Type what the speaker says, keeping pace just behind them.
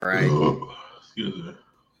Right. Excuse me.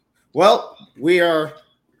 Well, we are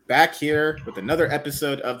back here with another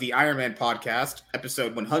episode of the Iron Man podcast,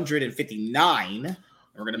 episode 159. And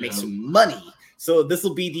we're going to make some money. So this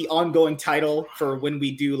will be the ongoing title for when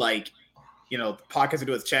we do the podcast we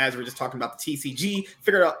do with Chaz. We're just talking about the TCG.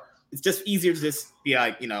 Figure out it's just easier to just be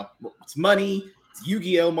like, it's money, it's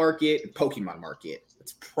YuGiOh market, and Pokemon market.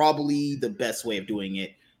 It's probably the best way of doing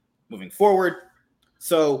it moving forward.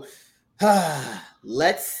 So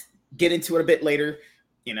let's get into it a bit later.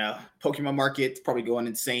 Pokemon market's probably going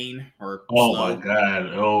insane or slow. My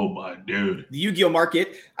god, my dude. The YuGiOh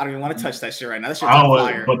market, I don't even want to touch that shit right now. That shit's on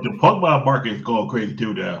fire. But the Pokemon market is going crazy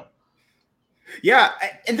too now. Yeah,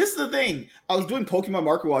 and this is the thing. I was doing Pokemon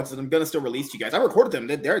market watches, and I'm gonna still release to you guys. I recorded them;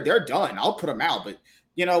 they're done. I'll put them out, but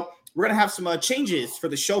we're gonna have some changes for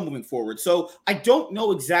the show moving forward. So I don't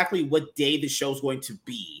know exactly what day the show's going to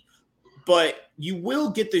be, but you will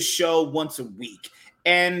get the show once a week.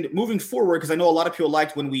 And moving forward, because I know a lot of people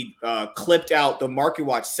liked when we clipped out the Market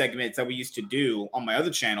Watch segments that we used to do on my other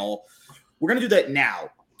channel, we're going to do that now.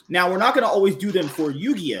 Now, we're not going to always do them for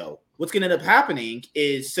YuGiOh. What's going to end up happening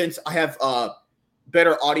is, since I have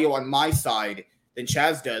better audio on my side than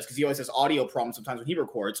Chaz does, because he always has audio problems sometimes when he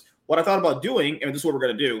records, what I thought about doing, and this is what we're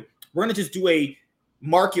going to do, we're going to just do a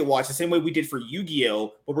Market Watch the same way we did for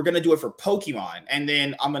YuGiOh, but we're going to do it for Pokemon. And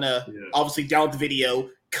then I'm going to obviously download the video,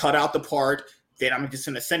 cut out the part, then I'm just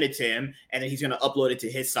going to send it to him, and then he's going to upload it to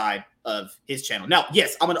his side of his channel. Now,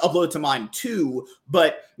 yes, I'm going to upload it to mine too,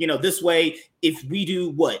 but, this way, if we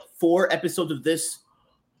do, 4 episodes of this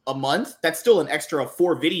a month, that's still an extra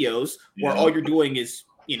 4 videos where all you're doing is,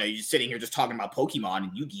 you're just sitting here just talking about Pokemon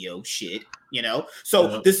and YuGiOh shit,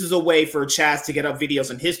 So this is a way for Chaz to get up videos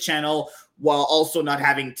on his channel while also not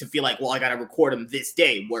having to feel like, I got to record them this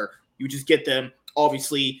day, where you just get them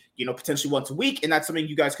obviously, potentially once a week. And that's something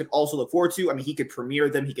you guys could also look forward to. I mean, he could premiere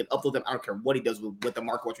them. He could upload them. I don't care what he does with the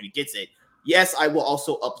Market Watch when he gets it. Yes, I will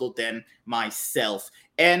also upload them myself.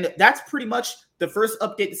 And that's pretty much the first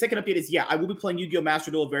update. The second update is, I will be playing YuGiOh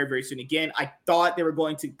Master Duel very, very soon. Again, I thought they were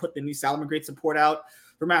going to put the new Salamangreat support out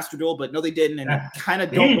for Master Duel, but no, they didn't. And I kind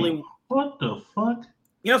of don't really... What the fuck?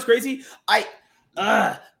 It's crazy. I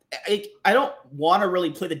don't want to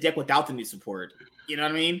really play the deck without the new support. You know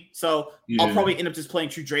what I mean? So I'll probably end up just playing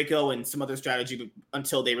True Draco and some other strategy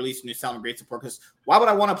until they release new Salamangreat support. Because why would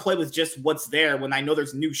I want to play with just what's there when I know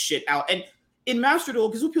there's new shit out? And in Master Duel,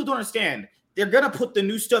 because what people don't understand, they're going to put the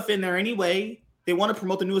new stuff in there anyway. They want to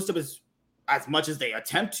promote the newest stuff as much as they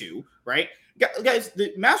attempt to, right? Guys,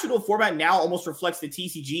 the Master Duel format now almost reflects the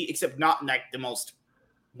TCG, except not in like the most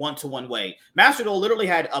one-to-one way. Master Duel literally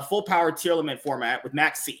had a full power tier limit format with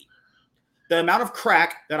Max C. The amount of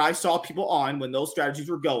crack that I saw people on when those strategies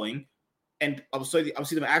were going, and I would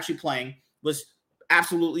see them actually playing, was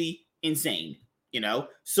absolutely insane.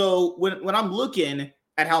 So when I'm looking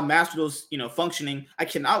at how Master Duel's functioning, I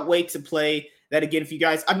cannot wait to play that again for you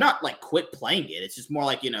guys. I'm not like quit playing it. It's just more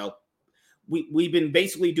like we've been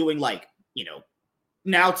basically doing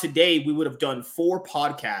now today we would have done 4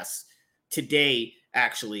 podcasts today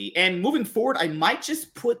actually, and moving forward I might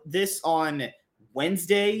just put this on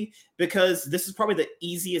Wednesday, because this is probably the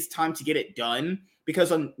easiest time to get it done,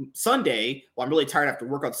 because on Sunday, I'm really tired after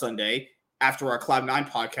work on Sunday after our Cloud9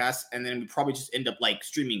 podcast, and then we probably just end up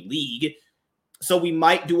streaming League. So we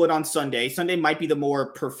might do it on Sunday. Sunday might be the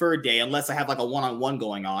more preferred day unless I have a one-on-one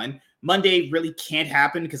going on. Monday really can't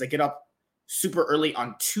happen because I get up super early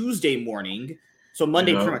on Tuesday morning. So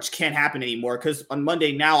Monday pretty much can't happen anymore, because on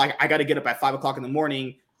Monday now I got to get up at 5 o'clock in the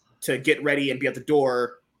morning to get ready and be at the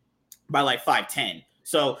door by 5:10.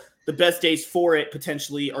 So the best days for it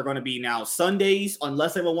potentially are going to be now Sundays,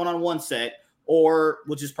 unless I have a one-on-one set, or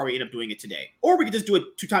we'll just probably end up doing it today. Or we could just do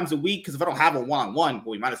it 2 times a week, because if I don't have a one-on-one,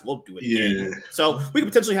 we might as well do it again. So we could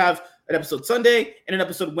potentially have an episode Sunday and an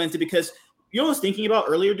episode Wednesday, because what I was thinking about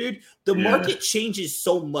earlier, dude? The market changes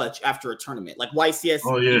so much after a tournament. Like YCS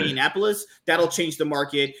Indianapolis, that'll change the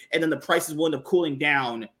market, and then the prices will end up cooling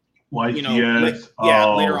down. YCS,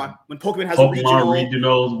 later on when Pokemon has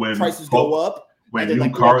regionals, when prices go up, when new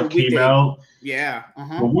cards came out.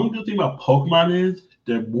 But one good thing about Pokemon is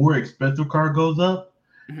the more expensive card goes up,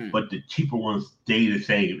 but the cheaper ones stay the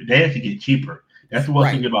same. They actually get cheaper. That's the one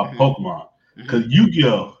thing about Pokemon. Because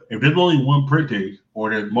YuGiOh, if there's only one printing or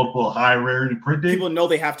there's multiple high rarity printing, people know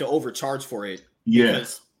they have to overcharge for it.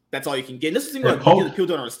 Because that's all you can get. And this is the thing that people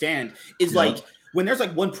don't understand is when there's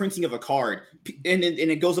one printing of a card and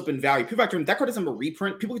it goes up in value, people factor in that card doesn't have a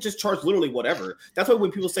reprint. People just charge literally whatever. That's why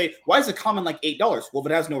when people say, why is a common $8? Well, if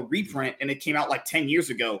it has no reprint and it came out 10 years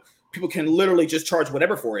ago, people can literally just charge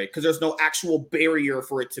whatever for it because there's no actual barrier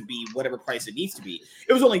for it to be whatever price it needs to be.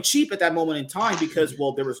 It was only cheap at that moment in time because,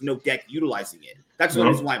 well, there was no deck utilizing it. That's the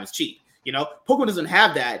only reason why it was cheap. You know, Pokemon doesn't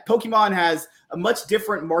have that. Pokemon has a much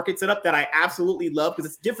different market setup that I absolutely love because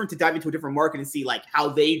it's different to dive into a different market and see like how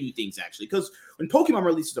they do things actually. Because when Pokemon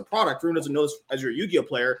releases a product, everyone doesn't know this as your Yu-Gi-Oh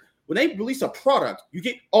player. When they release a product, you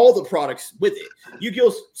get all the products with it.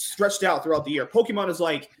 Yu-Gi-Oh's stretched out throughout the year. Pokemon is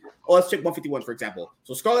like, oh, let's take 151 for example.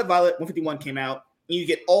 So Scarlet Violet 151 came out, and you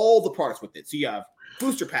get all the products with it. So you have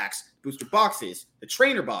booster packs, booster boxes, the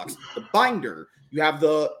trainer box, the binder. You have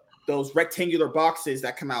those rectangular boxes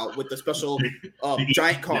that come out with the special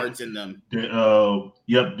giant cards in them.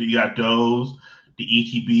 Yep, you got those. The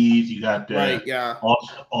ETBs, you got the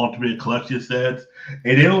ultimate collection sets,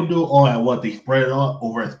 and they don't do it all at once. They spread it out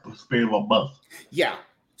over a span of a month. Yeah,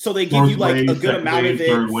 so they give you like a good amount of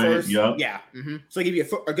it first. Yep. Yeah, so they give you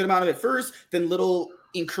a good amount of it first, then little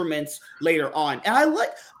increments later on. And I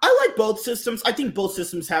like both systems. I think both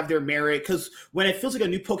systems have their merit because when it feels like a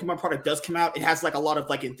new Pokemon product does come out, it has like a lot of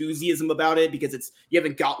like enthusiasm about it because you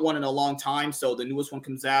haven't got one in a long time, so the newest one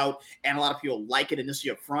comes out, and a lot of people like it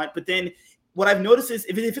initially up front, but then. What I've noticed is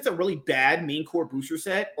if it's a really bad main core booster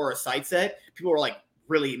set or a side set, people are like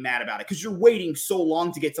really mad about it because you're waiting so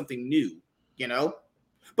long to get something new, you know?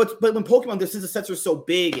 But when Pokemon, since the sets are so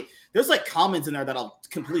big, there's like commons in there that'll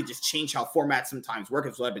completely just change how formats sometimes work,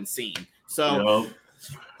 is what I've been seeing. So,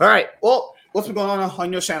 All right. Well, what's been going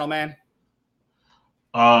on your channel, man?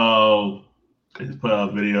 I just put out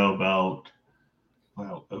a video about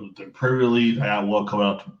the pre-release. I got one coming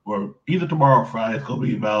out, or either tomorrow or Friday. It's going to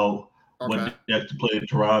be about what decks to play in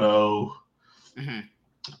Toronto. Mm-hmm.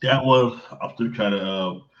 That one, I'm still trying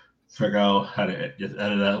to figure out how to just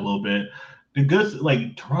edit that a little bit. The good,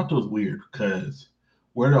 like Toronto's weird because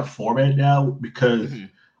we're in a format now. Because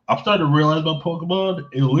I'm starting to realize about Pokemon,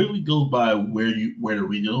 it literally goes by where the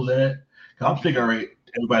regional's at. I'm thinking, all right,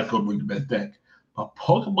 everybody's going to bring the best deck, but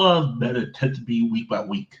Pokemon's meta tends to be week by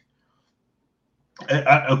week.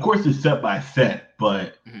 Of course, it's set by set,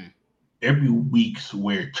 but. Every week's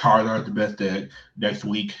where Charizard's the best deck. Next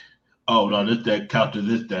week, oh no, this deck countered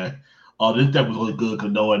this deck. Oh, this deck was really good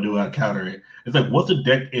because no one knew how to counter it. It's like once a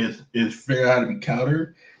deck is figured out to be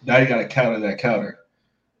countered, now you got to counter that counter,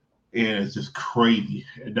 and it's just crazy.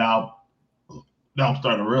 And now I'm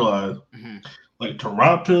starting to realize, like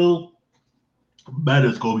Toronto meta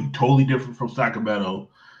is going to be totally different from Sacramento,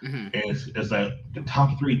 and it's like the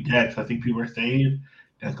top 3 decks. I think people are saying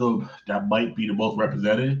that might be the most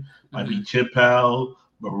represented. Might be Chip Pal,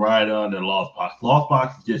 Miraidon, and Lost Box. Lost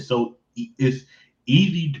Box is just it's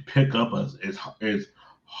easy to pick up as it's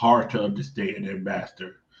hard to understand and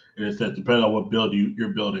master. And it says depending on what build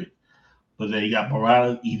you're building. But then you got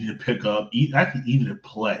Miraidon, easy to pick up, actually easy to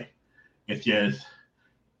play. It's just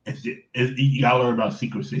you gotta learn about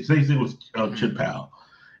secrecy. Same thing with Chip Pal.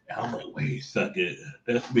 And I'm like, wait a second,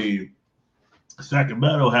 that's me.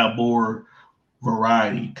 Sacramento have more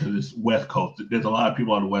variety because it's West Coast. There's a lot of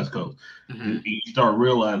people on the West Coast. And you start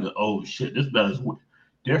realizing, oh shit, this meta is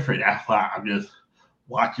different. That's why I'm just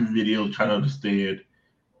watching videos trying to understand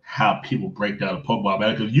how people break down a Pokemon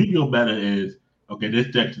meta. Because Yu-Gi-Oh meta is okay. This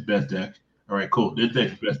deck's the best deck. All right, cool. This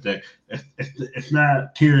deck's the best deck. It's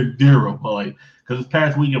not tier 0, but like because it's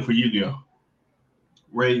past weekend for Yu-Gi-Oh,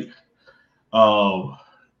 right?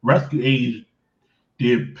 Rescue Age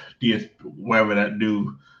did whatever that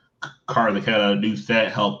new card that kind of new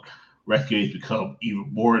set helped Rescue Age become even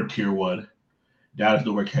more tier 1. Now it's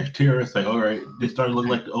nowhere catch tier. It's like, all right, this started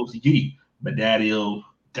looking like the OCG. Medadio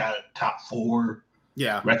got top 4.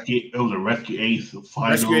 Yeah. It was a Rescue Ace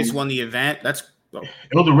final. Rescue Ace won the event. It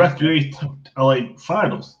was a Rescue Ace like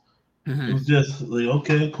finals. It was just like,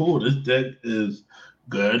 okay, cool. This deck is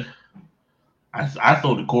good. I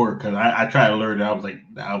sold the core because I tried to learn it. I was like,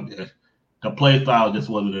 nah, I'm good. The play style just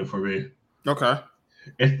wasn't it for me. Okay.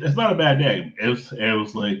 It's not a bad deck. It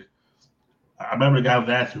was like I remember the guy was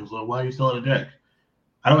asking, was like, why are you selling the deck?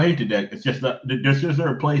 I don't hate the deck. It's just not there's just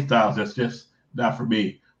certain play styles that's just not for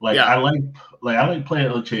me. Like I like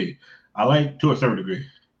playing Unchained. I like to a certain degree.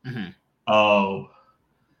 I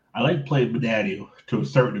like playing Medadio to a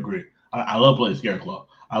certain degree. I love playing Scareclaw.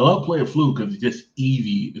 I love playing Fluke because it's just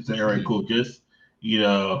easy. It's like, all right, cool. Just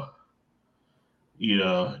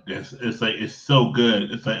it's like it's so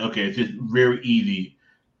good. It's like okay, it's just very easy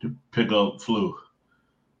to pick up Fluke.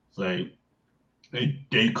 It's like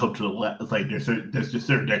they come to the left. It's like there's just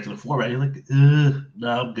certain decks in the format. You're like, no,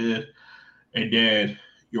 I'm good. And then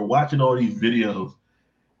you're watching all these videos.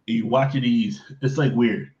 And you're watching these. It's like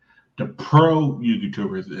weird. The pro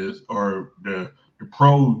YouTubers or the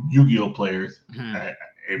pro Yu-Gi-Oh players.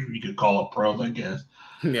 if you could call it pros, I guess.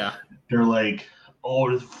 Yeah. They're like,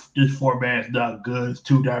 oh, this format is not good. It's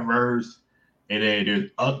too diverse. And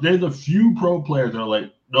then there's a few pro players that are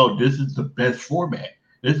like, no, this is the best format.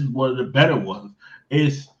 This is one of the better ones.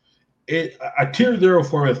 A tier 0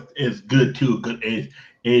 format is good too.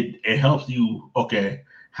 It helps you. Okay,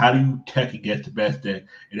 how do you tech against the best deck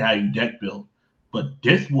and how you deck build? But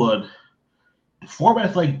this one,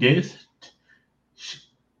 formats like this,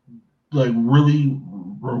 like really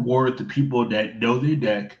reward the people that know their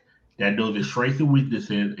deck, that know the strengths and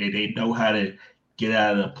weaknesses, and they know how to get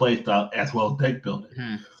out of the play style as well as deck building.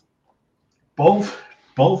 Mm-hmm. Both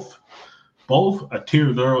a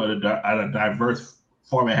tier 0 and a diverse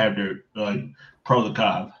format have their pros and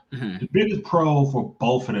cons. Mm-hmm. The biggest pro for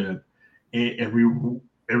both of them, it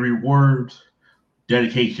rewards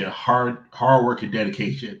dedication, hard work and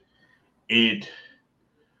dedication. The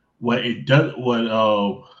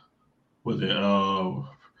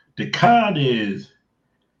con is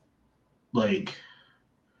like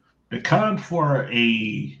the con for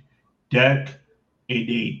a deck in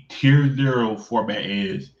a tier 0 format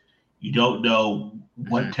is you don't know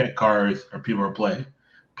what tech cards or people are playing.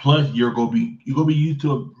 Plus, you're gonna be used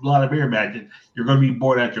to a lot of mirror matches. You're gonna be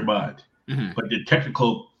bored out your mind. Mm-hmm. But the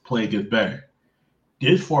technical play gets better.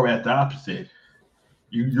 This format's the opposite.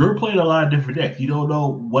 You're playing a lot of different decks. You don't know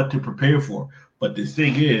what to prepare for. But the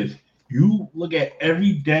thing is, you look at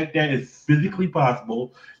every deck that is physically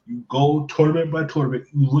possible. You go tournament by tournament.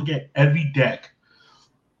 You look at every deck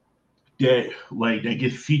that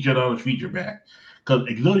gets featured on the feature back. Because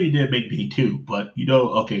Exodia did make day 2, but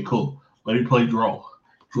okay, cool. Let me play Draw.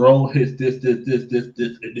 Draw hits this, and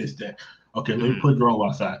this deck. Okay, let me put Draw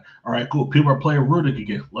outside. All right, cool. People are playing Runic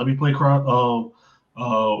again. Let me play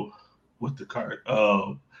what's the card?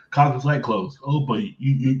 Cosmic Cyclones. Oh, but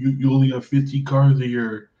you only have 15 cards in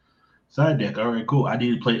your side deck. All right, cool. I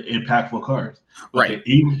need to play impactful cards. Okay, Right.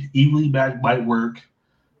 Evenly back might work,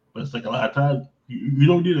 but it's like a lot of times you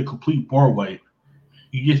don't need a complete board wipe.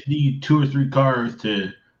 You just need 2 or 3 cards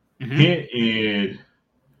to hit, and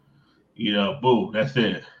boom, that's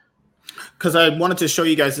it. Because I wanted to show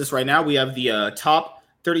you guys this right now. We have the top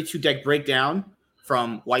 32 deck breakdown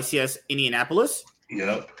from YCS Indianapolis.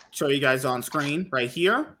 Yep. Show you guys on screen right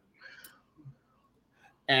here.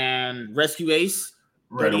 And Rescue Ace.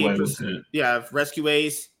 Right away with it. Yeah, Rescue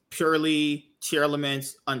Ace, Purely, Tier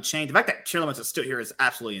Elements, Unchained. The fact that Tier Elements are still here is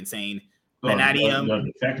absolutely insane. Vanadium.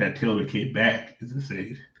 The fact that Taylor came back is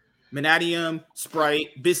insane. Vanadium,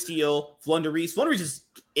 Sprite, Bestial, Flundereese. Flundereese is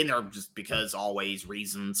in there just because always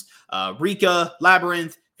reasons. Rika,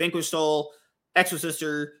 Labyrinth, Vanquish Soul,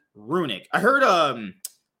 Exorcister, Runic. I heard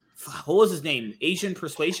what was his name? Asian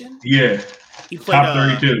Persuasion? Yeah. He played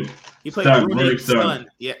top 32. He played Runic Stun.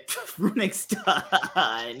 Yeah. Runic Stun.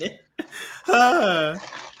 Did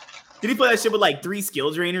he play that shit with like 3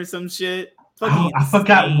 skill drain or some shit? I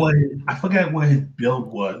forgot what his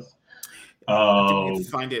build was. I think we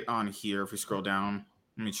can find it on here if we scroll down.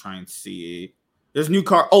 Let me try and see. There's new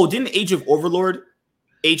card. Oh, didn't Age of Overlord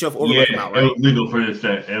come out, right? It was legal for this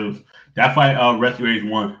set. It was that fight. Rescue Age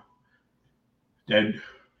won. Then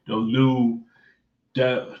those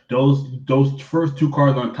first 2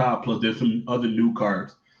 cards on top, plus there's some other new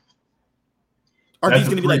cards. Are these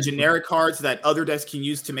going to be like generic cards that other decks can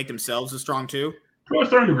use to make themselves as strong too? To a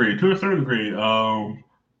certain degree.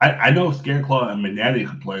 I know Scareclaw and Manatee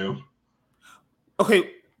can play them.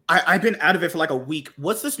 Okay, I've been out of it for like a week.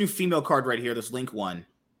 What's this new female card right here? This Link one.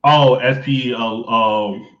 Oh, SP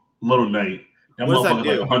Little Knight. That motherfucker's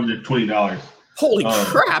like $120. Holy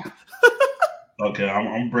crap! Okay,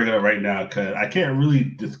 I'm bringing it up right now because I can't really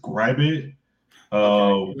describe it.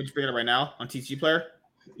 Okay. Would you bring it up right now on TCG Player?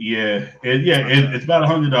 Yeah, it's about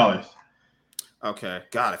 $100. Okay,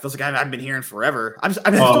 God, it feels like I haven't been hearing forever. I've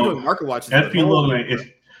been still doing market watches. SP Little Knight is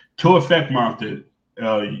to effect monster.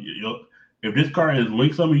 If this card is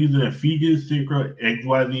Link summon using a Fegus, Synchro,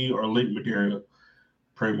 XYZ, or Link material,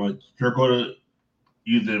 pretty much you're going to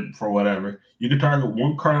use it for whatever. You can target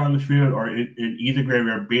 1 card on the field or in either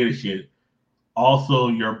graveyard, banish it. Also,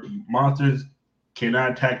 your monsters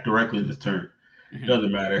cannot attack directly this turn.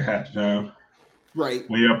 Doesn't matter half the time. Right.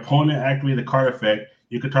 When your opponent activates the card effect,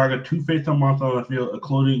 you can target 2 face-up monsters on the field,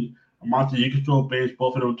 including a monster you control, base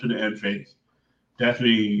both of them to the end phase. That's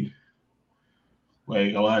me.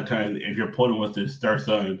 Like, a lot of times, if your opponent wants to start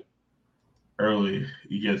something early,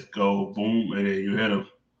 you just go boom, and then you hit them.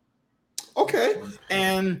 Okay.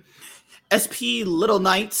 And SP Little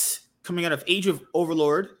Knights coming out of Age of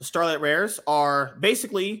Overlord, the Starlight Rares, are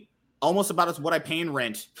basically almost about as what I pay in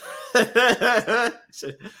rent.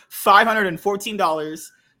 $514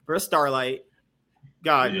 for a Starlight.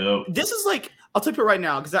 God, This is like, I'll tip it right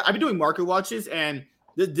now because I've been doing market watches, and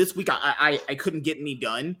this week I couldn't get any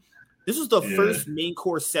done. This was the first main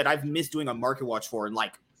core set I've missed doing a market watch for in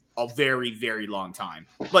like a very, very long time.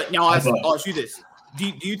 But now I'll ask you this: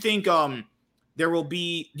 Do you think there will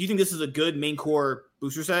be? Do you think this is a good main core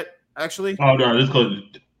booster set? Actually, oh no,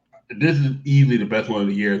 this is easily the best one of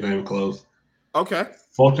the year. It's not even close. Okay.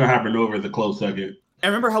 Photon Hypernova is a close second. I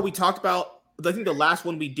remember how we talked about. I think the last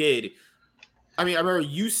one we did. I mean, I remember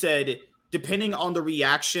you said depending on the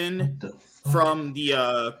reaction from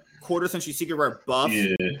the quarter century secret rare buff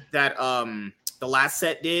that the last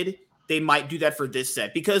set did, they might do that for this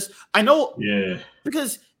set because I know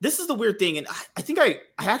because this is the weird thing, and I think I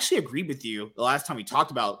actually agreed with you the last time we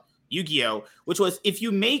talked about Yu-Gi-Oh, which was if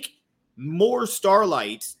you make more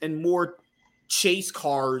Starlights and more chase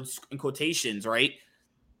cards in quotations, right?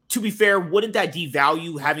 To be fair, wouldn't that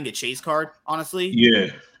devalue having a chase card, honestly? Yeah.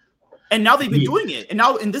 And now they've been doing it. And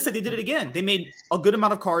now in this set, they did it again. They made a good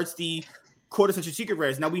amount of cards the quarter century secret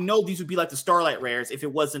rares. Now we know these would be like the Starlight rares if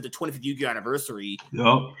it wasn't the 25th Yu-Gi-Oh anniversary.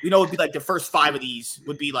 Yep. We know it'd be like the first 5 of these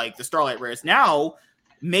would be like the Starlight rares. Now,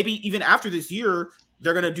 maybe even after this year,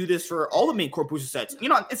 they're gonna do this for all the main core booster sets. You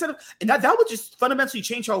know, instead of that would just fundamentally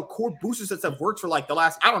change how core booster sets have worked for like the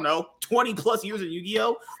last, 20 plus years of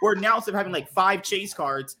Yu-Gi-Oh! Where now instead of having like 5 chase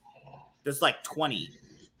cards, there's like 20.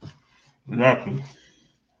 Exactly.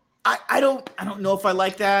 I don't know if I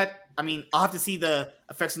like that. I mean, I'll have to see the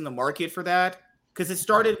effects in the market for that because it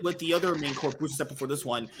started with the other main core booster set before this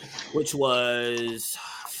one, which was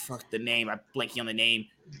the name. I'm blanking on the name.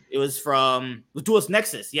 It was from the Duelist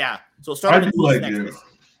Nexus. Yeah, so it started with Duelist Nexus.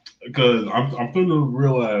 Because I'm starting to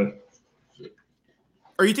realize.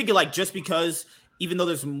 Are you thinking like just because even though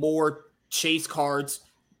there's more chase cards,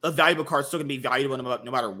 a valuable card's still gonna be valuable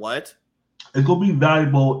no matter what? It's gonna be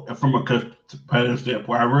valuable from a competitive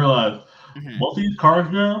standpoint. I realize most of these cards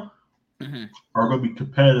now are gonna be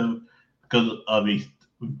competitive because of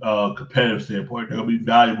a competitive standpoint. They're gonna be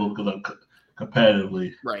valuable because of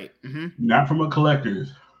competitively, right? Not from a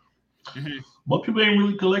collector's. Most people ain't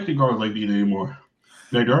really collecting cards like these anymore.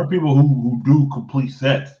 Like there are people who do complete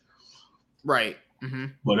sets, right?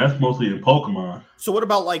 But that's mostly in Pokemon. So what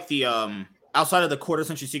about like the outside of the quarter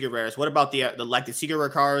century secret rares? What about the secret rare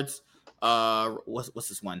cards? What's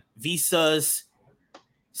this one? Visa's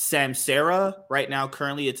Samsara right now.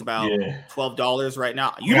 Currently, it's about $12 right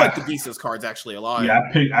now. You like the Visa's cards actually a lot. Yeah,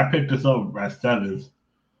 I picked this up at $7.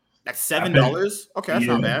 That's $7. Okay, that's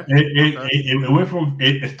not bad. It went from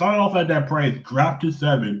it started off at that price, dropped to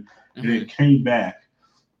 $7, and it came back,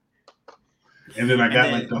 and then I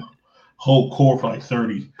got like the whole core for like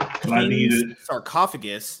 30. And I needed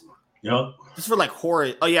sarcophagus. Yep. Just for like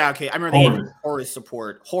Horus. Oh yeah, okay. I remember the Horus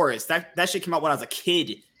support. Horus. That shit came out when I was a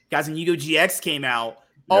kid. Guys, when YuGiOh GX came out.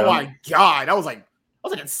 Oh my god. I was like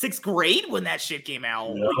in 6th grade when that shit came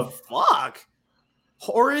out. Yep. Holy fuck.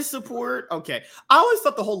 Horus support. Okay. I always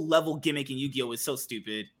thought the whole level gimmick in Yu-Gi-Oh was so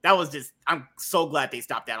stupid. That was just I'm so glad they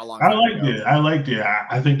stopped that a long time ago. I liked it.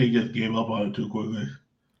 I think they just gave up on it too quickly.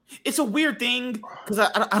 It's a weird thing because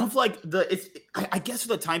I don't feel like I guess for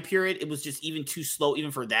the time period it was just even too slow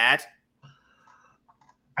even for that.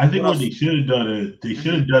 I think what they should have done is they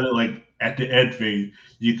should have done it like at the end phase.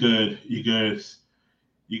 You could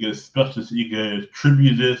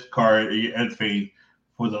tribute this card in your end phase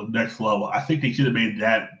for the next level. I think they should have made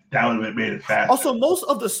that. That would have made it faster. Also, most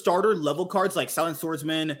of the starter level cards like Silent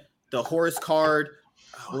Swordsman, the Horus card.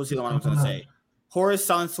 What was the other one I was going to say? Horus,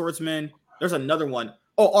 Silent Swordsman. There's another one.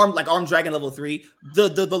 Oh, Arm Dragon level 3. The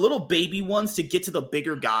little baby ones to get to the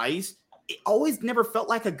bigger guys. It always never felt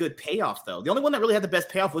like a good payoff, though. The only one that really had the best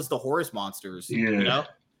payoff was the Horus monsters. Yeah. You know,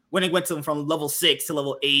 when it went to them from level 6 to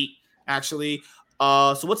level 8, actually.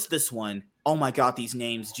 So what's this one? Oh my god, these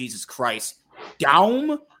names, Jesus Christ!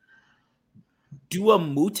 Daum,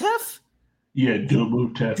 Duamutef. Yeah,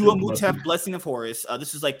 Duamutef. Duamutef, Blessing of Horus.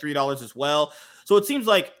 This is like $3 as well. So it seems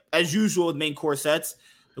like, as usual with main core sets,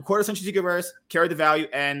 the quarter century secret rares carry the value,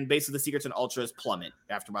 and basically the secrets and ultras plummet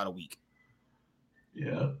after about a week.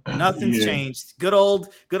 Yeah, nothing's changed. Good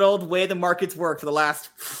old way the markets work for the last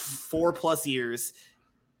 4+ years.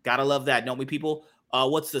 Gotta love that, don't we, people?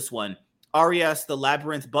 What's this one? RES, the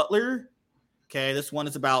Labyrinth Butler. Okay, this one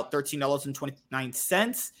is about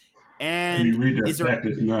 $13.29. And you read that fact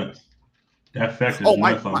is nuts. That fact is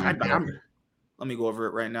nuts. Let me go over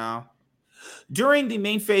it right now. During the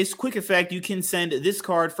main phase quick effect, you can send this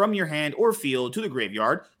card from your hand or field to the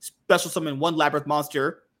graveyard, special summon 1 Labyrinth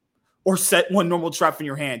monster, or set 1 normal trap from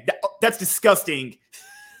your hand. That's disgusting.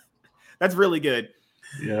 That's really good.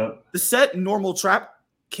 Yeah. The set normal trap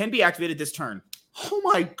can be activated this turn. Oh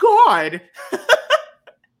my god.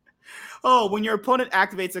 Oh, when your opponent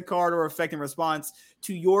activates a card or effect in response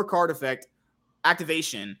to your card effect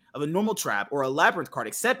activation of a normal trap or a labyrinth card,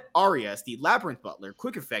 except Arias, the Labyrinth Butler,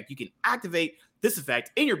 quick effect, you can activate this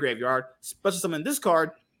effect in your graveyard, special summon this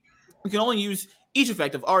card. You can only use each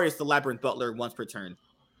effect of Arias, the Labyrinth Butler, once per turn.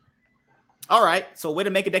 All right, so way to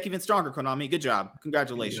make a deck even stronger, Konami. Good job.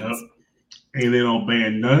 Congratulations. Yep. And they don't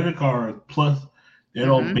ban none of the cards. Plus, they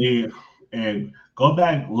don't ban. And go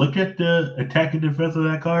back, look at the attack and defense of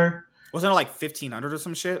that card. Wasn't it like 1,500 or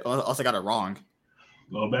some shit? Or else I got it wrong.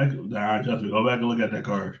 Go back. Nah, just go back and look at that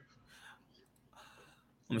card.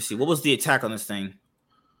 Let me see. What was the attack on this thing?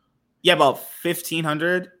 Yeah, about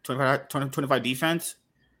 1,500, 25 defense.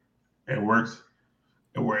 It works.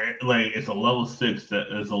 It's a level 6.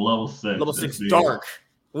 It's a level 6. Level 6 dark.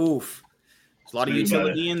 Oof. There's a lot of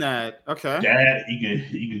utility in that. Okay. That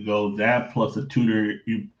you could go that plus a tutor.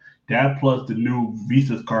 That plus the new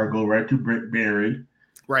Visas card go right to Baron.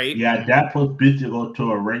 Right. Yeah, that plus bitch go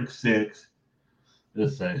to a rank 6.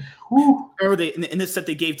 Let's say. Whew. Remember in this set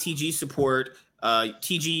they gave TG support.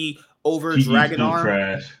 TG over TG's Dragonar.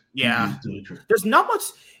 Trash. Yeah. There's not much.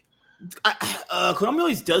 Konami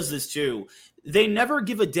always does this too. They never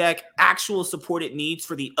give a deck actual support it needs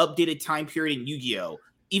for the updated time period in Yu-Gi-Oh!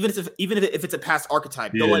 Even if it's a past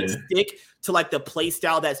archetype, they'll like stick to like the play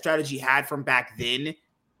style that strategy had from back then,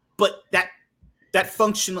 but that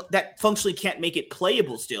functionally can't make it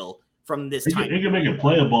playable still from this time. It can make it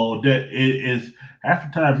playable. That it is half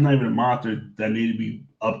the time it's not even a monster that need to be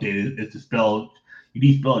updated. It's a spell. You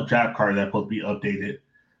need spell a trap card that's supposed to be updated.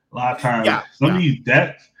 A lot of times, some of these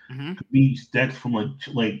decks could be decks from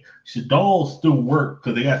like Shaddoll still work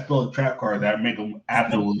because they got spell a trap card that make them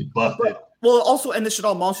absolutely busted. Well, also, and the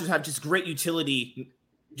Shaddoll monsters have just great utility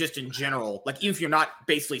just in general. Like, even if you're not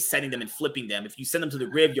basically setting them and flipping them, if you send them to the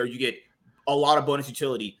graveyard, you get a lot of bonus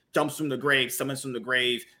utility. Dumps from the grave, summons from the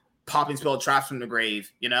grave, popping spell traps from the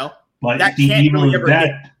grave, you know? But that can't even really with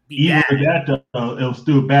that, it was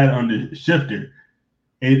still bad on the shifter.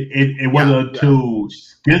 It wasn't until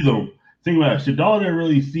Schism. Think about it. Shaddoll didn't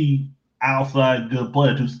really see outside good play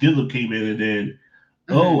until Schism came in, and then,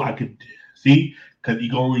 I could see. Because you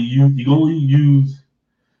can only use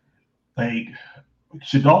like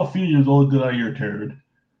Shaddoll Fusion is only good on your turn.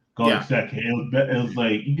 Going second. It was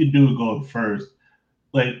like you could do it going first.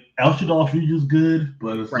 Like El Shaddoll Fusion is good,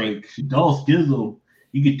 but it's like Shaddoll Schism.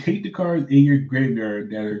 You can take the cards in your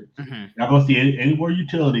graveyard that are not gonna see any more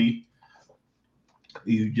utility.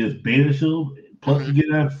 You just beta shield, plus you get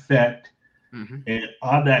an effect. And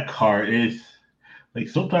on that card, it's like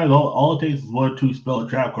sometimes all it takes is 1 or 2 spell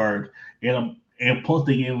trap cards, and plus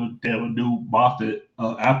they gave them a new monster,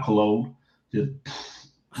 Alcalone, just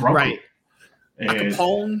right. Al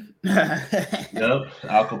Capone. Yep,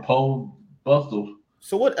 Al Capone bustle.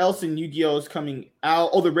 So what else in Yu-Gi-Oh is coming out?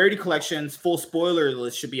 Oh, the Rarity Collection's full spoiler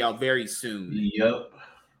list should be out very soon. Yep.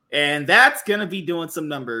 And that's gonna be doing some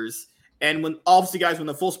numbers. And when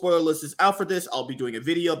the full spoiler list is out for this, I'll be doing a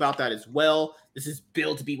video about that as well. This is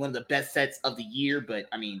billed to be one of the best sets of the year, but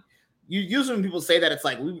I mean, usually when people say that, it's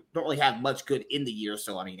like we don't really have much good in the year,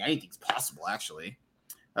 so I mean anything's possible actually.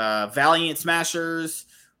 Valiant Smashers.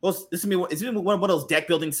 Well, this is gonna be one of those deck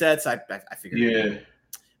building sets. I figured. Yeah.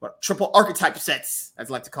 Triple archetype sets,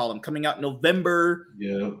 as I like to call them, coming out November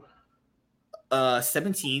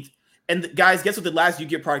 17th. And guys, guess what the last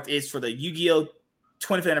Yu-Gi-Oh product is for the Yu-Gi-Oh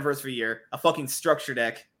 25th anniversary year? A fucking structure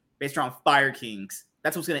deck based around Fire Kings.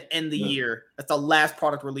 That's what's gonna end the year. That's the last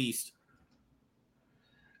product released.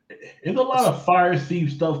 There's a lot of Fire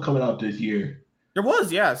Thief stuff coming out this year. There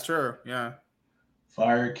was, yeah, it's true. Yeah.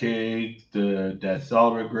 Fire King, that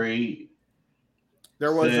Solver Great.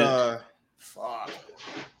 There was fuck.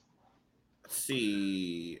 Let's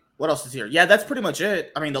see. What else is here? Yeah, that's pretty much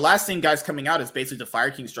it. I mean, the last thing guys coming out is basically the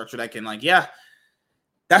Fire King structure deck, and like, yeah,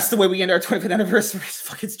 that's the way we end our 25th anniversary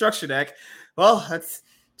fucking structure deck. Well, that's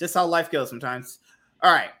just how life goes sometimes.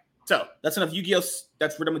 All right. So that's enough Yu-Gi-Oh.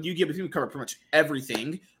 We're done with Yu-Gi-Oh, but we cover pretty much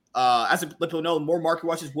everything. As let people know, more market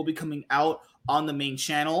watches will be coming out on the main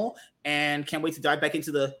channel, and can't wait to dive back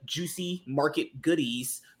into the juicy market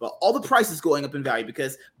goodies. But all the prices going up in value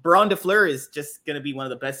because Baron de Fleur is just going to be one of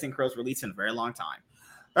the best synchros released in a very long time.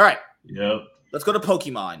 All right. Yep. Let's go to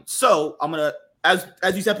Pokemon. So I'm going to, as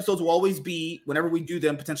these episodes will always be, whenever we do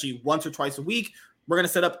them, potentially once or twice a week, we're going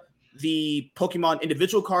to set up the Pokemon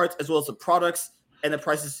individual cards as well as the products and the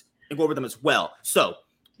prices and go over them as well. So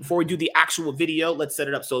before we do the actual video, let's set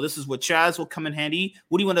it up. So this is what Chaz will come in handy.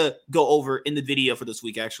 What do you want to go over in the video for this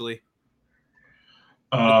week, actually?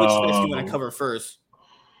 Which space do you want to cover first?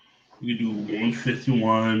 We do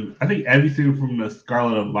 151. I think everything from the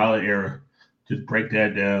Scarlet and Violet era. Just break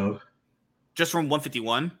that down. Just from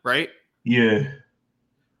 151, right? Yeah.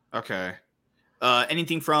 Okay.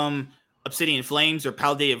 Anything from Obsidian Flames or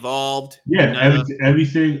Paldea Evolved? Yeah,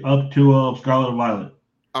 everything up to Scarlet and Violet.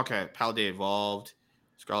 Okay, Paldea Evolved,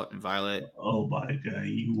 Scarlet and Violet. Oh my god,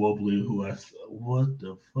 you won't believe who I. What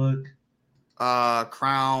the fuck?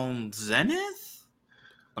 Crown Zenith.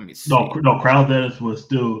 Let me see. No, Crown Dennis was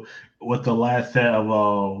still with the last set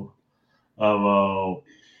of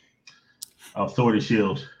Sword and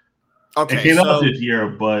Shield. Okay, it came out this year,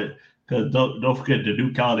 but because don't forget the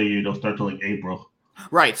new calendar year don't start till like April.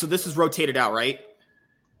 Right, so this is rotated out, right?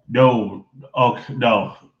 No,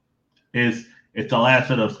 no, it's the last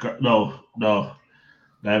set of no, not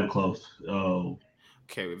even close. Oh,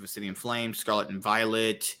 okay, we have Obsidian Flame, Scarlet and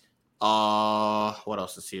Violet. What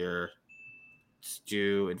else is here? Let's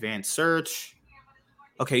do Advanced Search.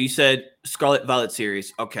 Okay, you said Scarlet Violet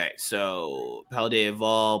series. Okay, so Paldea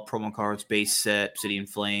Evolve, promo cards, base set, Obsidian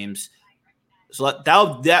Flames. So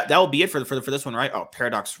that will be it for this one, right? Oh,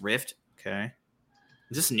 Paradox Rift. Okay,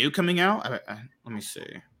 is this new coming out? Let me see.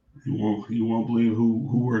 You won't believe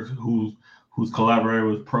who's collaborating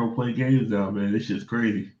with Pro Play Games now, man. This shit's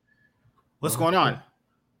crazy. What's going on?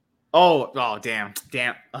 Oh, damn.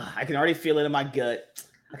 I can already feel it in my gut.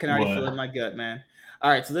 Man. All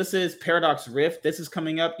right, so this is Paradox Rift. This is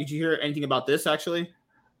coming up. Did you hear anything about this actually?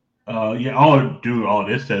 Yeah. Oh, dude. Oh,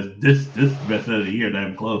 this says this is the best of the year.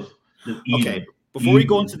 Damn close. Okay. Before we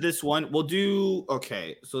go into this one, we'll do.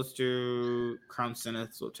 Okay, so let's do Crown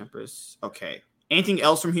Zenith, Slow Tempest. Okay. Anything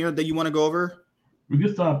else from here that you want to go over? We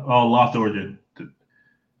can stop. Lost Origin.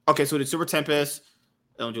 Okay, so we did Super Tempest.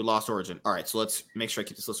 Then we'll do Lost Origin. All right, so let's make sure I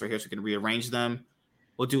keep this list right here so we can rearrange them.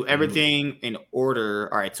 We'll do everything in order.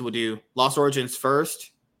 All right, so we'll do Lost Origins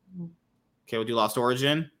first. Okay, we'll do Lost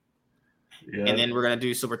Origin. Yeah. And then we're going to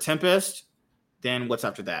do Silver Tempest. Then what's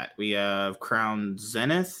after that? We have Crown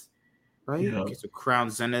Zenith, right? Yeah. Okay, so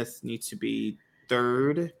Crown Zenith needs to be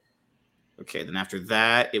third. Okay, then after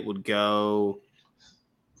that, it would go...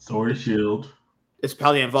 Sword and Shield. It's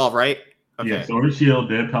Paldea Evolve, right? Okay. Yeah, Sword and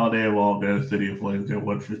Shield, then Paldea Evolve, then City of Flames, then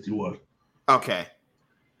 151. Okay.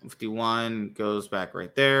 51 goes back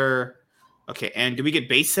right there. Okay, and did we get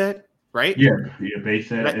base set, right? Yeah, base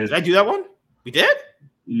set. Did I do that one? We did?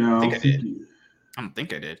 No. I don't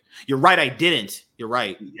think I did. You're right, I didn't. You're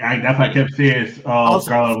right. That's why I kept saying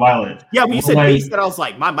Scarlet and Violet. Yeah, when you said base set, I was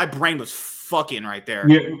like, my brain was fucking right there.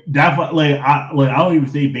 Yeah, that's what, I don't even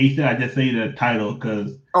say base set, I just say the title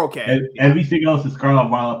because everything else is Scarlet and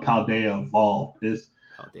Violet, Paldea Evolve. It's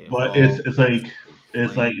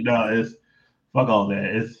fuck all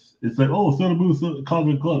that. It's like, oh, Sun and Moon,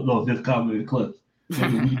 Comet Eclipse. No, it's just Comet Eclipse.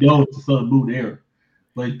 Like, we know it's the Sun and Moon era.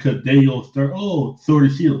 Like, because then you'll start, Sword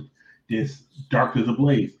and Shield. This Dark as a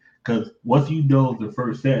Blaze. Because once you know the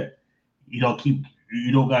first set, you don't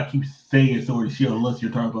got to keep saying Sword and Shield unless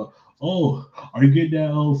you're talking about, are you getting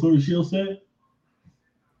that Sword and Shield set?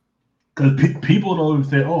 Because people don't even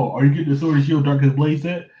say, are you getting the Sword and Shield Dark as a Blaze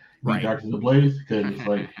set? Right. Dark as a Blaze? Because it's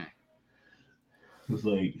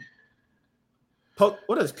like,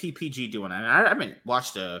 what does PPG doing? I haven't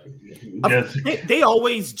watched they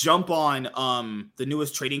always jump on the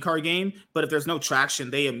newest trading card game, but if there's no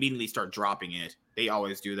traction, they immediately start dropping it. They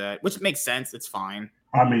always do that, which makes sense. It's fine.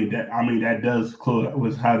 That does close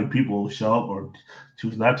with how the people show up or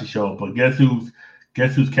choose not to show up. But guess who's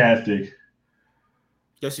casting?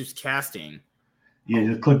 Guess who's casting? Yeah,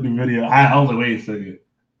 just click the video. I was like, wait a second.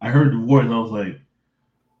 I heard the voice. I was like,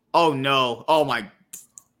 oh no! Oh my.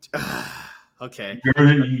 Okay. You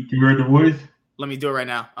heard the voice? Let me do it right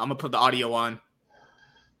now. I'm gonna put the audio on.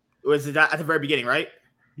 Was it at the very beginning, right?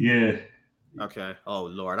 Yeah. Okay. Oh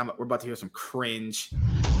Lord, we're about to hear some cringe.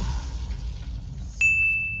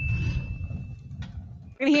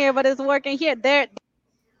 In here, but it's working here. There.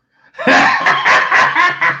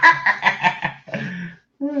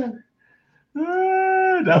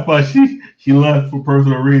 That's why she left for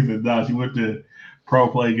personal reasons. Now she went to Pro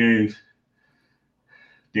Play Games.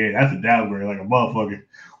 Yeah, that's a downgrade like a motherfucker.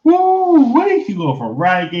 Woo! Wait, you go from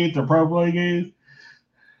Riot Games to Pro Play Games?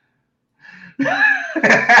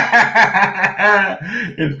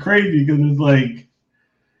 It's crazy because it's like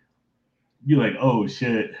you're like, oh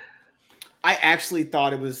shit. I actually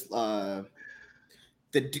thought it was the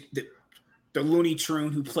Looney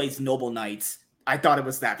Tune who plays Noble Knights. I thought it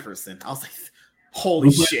was that person. I was like,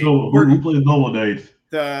 holy shit. Who plays Noble Knights?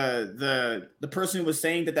 The person who was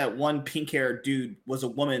saying that one pink-haired dude was a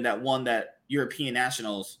woman that won that European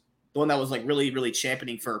Nationals, the one that was like really, really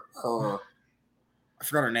championing for her. I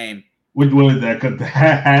forgot her name. Which one is that? Because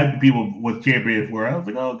half the people was championing for her. I was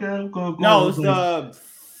like, okay, cool. No, it was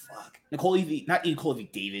Nicole Evie, not Nicole Evie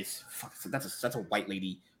Davis. Fuck, that's a white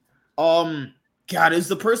lady. God, it's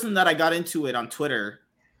the person that I got into it on Twitter.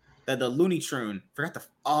 The Looney Tune.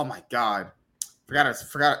 Oh my God.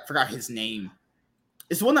 Forgot his name.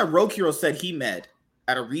 It's the one that YuGiOh said he met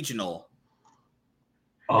at a regional.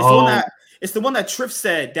 It's the one that Triff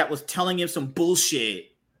said that was telling him some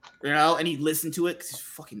bullshit, and he listened to it because he's a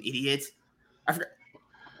fucking idiot. I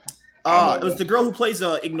forgot. It was the girl who plays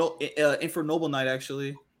Infer Noble Knight.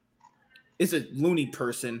 Actually, it's a loony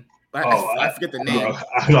person. But I forget the name.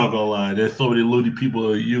 I'm not gonna lie. There's so many loony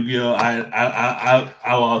people in Yu-Gi-Oh. I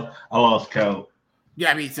lost count.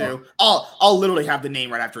 Yeah, me too. I'll literally have the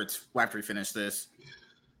name right after we finish this.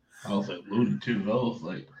 I was like loony too. I was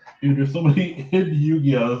like, dude, there's so many in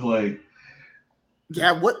Yu-Gi-Oh. I was like,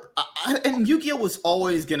 yeah, what? And Yu-Gi-Oh was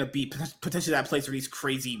always gonna be potentially that place for these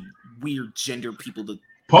crazy, weird gender people to.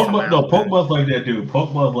 Pokemon's like that, dude.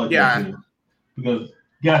 Pokemon's like that too. Because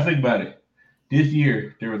you gotta think about it. This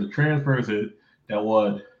year there was a trans person that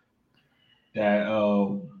won that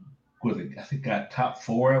I think got top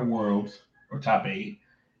 4 at Worlds or top 8,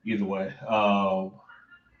 either way.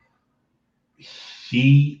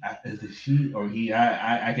 She or he?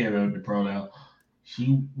 I can't remember the pronoun.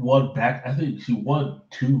 She won back. I think she won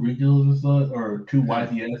 2 regionals or 2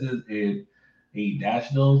 YCSs and a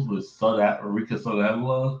nationals with Rika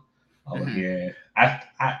Sonavila. I was like, yeah.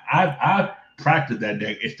 I practiced that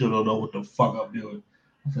deck and still don't know what the fuck I'm doing.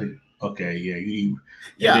 I was like, okay, yeah.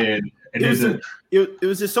 It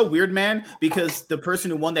was just so weird, man, because the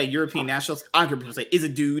person who won that European Nationals, I don't care what people say, is a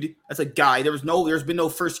dude. That's a guy. There's been no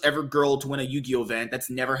first ever girl to win a Yu-Gi-Oh event.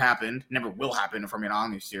 That's never happened. Never will happen, if I'm being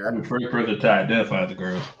honest here. I'm the first person to identify the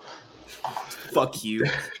girl. Fuck you.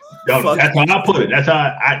 No, that's how I put it. That's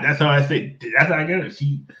how I say. That's how I get it.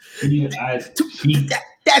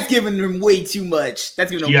 That's giving him way too much.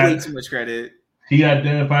 That's giving him way too much credit. He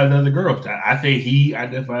identifies as a girl. I say he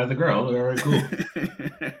identifies as a girl. All right, cool.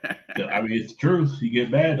 I mean, it's the truth. You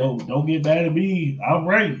get mad. Don't get mad at me. I'm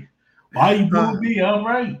right. Why you booing me? I'm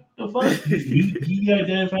right. The fuck? He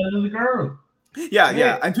identifies as a girl.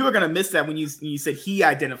 Yeah. And people are gonna miss that when you said he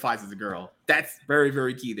identifies as a girl. That's very,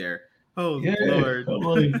 very key there. Oh yeah, Lord.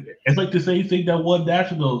 It's like the same thing that won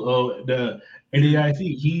national the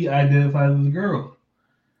NAIC. He identifies as a girl.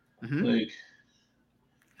 Mm-hmm. Like,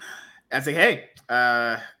 I say, hey,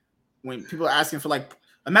 when people are asking for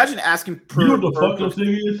imagine asking per. You know what the fuck up thing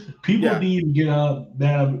is? People didn't even get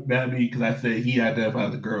mad at me because I said he identifies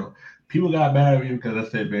as a girl. People got mad at me because I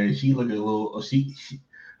said, man, she looked a little.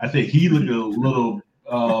 I said he looked a little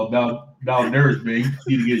malnourished, man.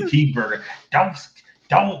 He need to get a cheeseburger. Don't.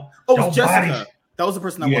 Oh, it was Jessica. That was the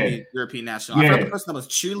person that won the European National. I forgot the person that was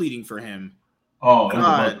cheerleading for him. Oh, it was a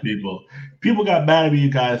bunch of people. People got mad at me. You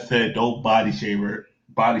guys said don't body shame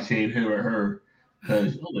him or her.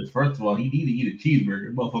 Because first of all, he need to eat a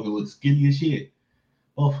cheeseburger. Motherfucker looks skinny as shit.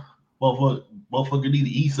 Motherfucker need to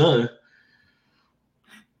eat something.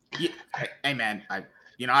 Yeah, hey man, I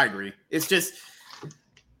agree. It's just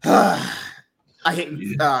I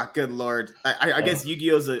hate. Good Lord. I guess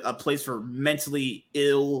Yu-Gi-Oh is a place for mentally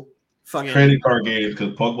ill fucking trading card games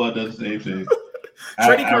because Pokemon does the same thing.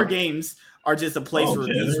 Trading card games are just a place where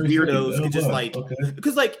these weirdos could just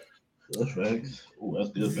because that's facts. Ooh, that's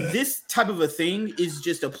good. This type of a thing is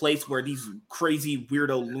just a place where these crazy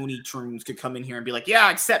weirdo Looney Tunes could come in here and be like, yeah,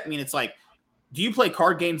 accept me. And it's like, do you play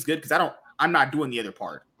card games good? Because I'm not doing the other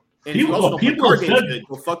part. And if you also don't play card games good,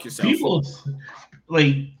 go fuck yourself. People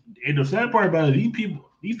and the sad part about it,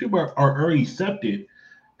 these people are already accepted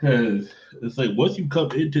because it's like once you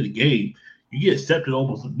come into the game, you get accepted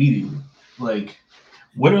almost immediately. Like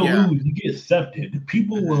win or lose, you get accepted. The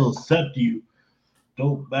people will accept you.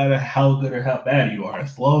 Don't matter how good or how bad you are,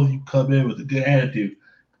 as long as you come in with a good attitude,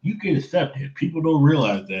 you get accepted. People don't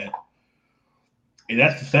realize that, and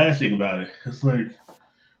that's the sad thing about it. It's like,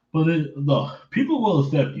 no, people will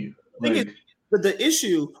accept you. But the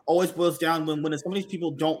issue always boils down when some of these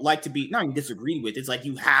people don't like to be not even disagreed with. It's like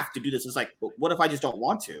you have to do this. It's like, but what if I just don't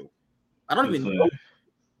want to? I don't even know.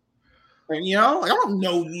 And I don't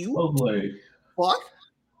know you. I was like, fuck.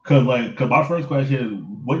 Cause my first question is,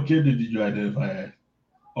 what gender did you identify as?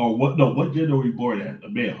 Or what gender were you born as? A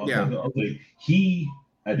man. I was like, he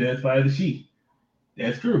identified as she.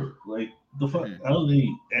 That's true. Like the fuck. I was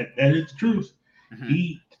like, that is the truth. Mm-hmm.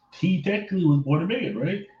 He technically was born a man,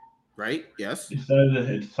 right? Right. Yes. He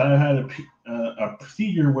decided to have a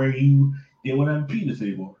procedure where he didn't have a penis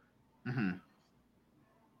anymore. Mm-hmm.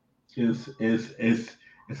 It's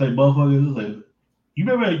like motherfuckers. It's like you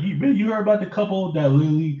remember you heard about the couple that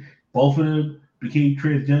literally both of them became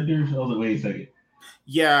transgenders. I was like, wait a second.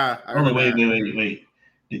 Yeah. I was like, wait.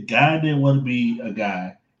 The guy didn't want to be a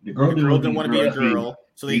guy. The girl didn't want to be a girl.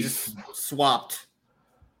 So they just swapped.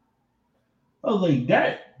 I was like,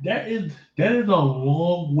 that is a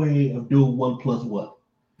long way of doing 1+1.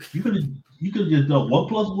 You could just done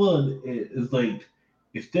 1+1 is like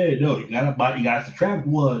instead no, you gotta subtract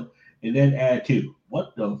 1 and then add 2.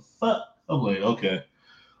 What the fuck? I'm like, okay.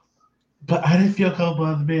 But I didn't feel comfortable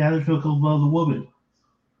as a man, I didn't feel comfortable as a woman.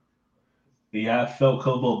 Yeah, I felt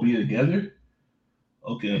comfortable being together.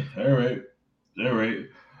 Okay, all right.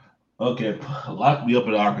 Okay, lock me up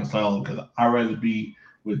in Arkansas because I'd rather be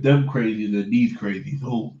with them crazy than these crazies.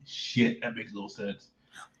 Holy shit, that makes no sense.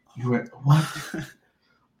 You were what?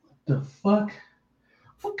 What the fuck?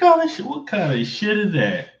 What kind of shit is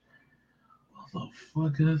that?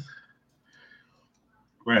 Motherfuckers.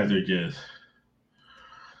 Rather just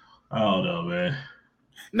I don't know, man.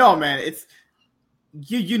 No, man, it's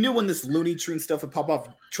you knew when this Looney Tune stuff would pop off,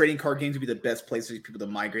 trading card games would be the best place for these people to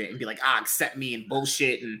migrate and be like, accept me and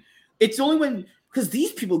bullshit. And it's only when because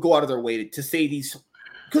these people go out of their way to say these.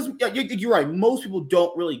 Because you're right, most people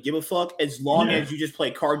don't really give a fuck as long as you just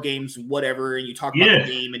play card games, whatever, and you talk about the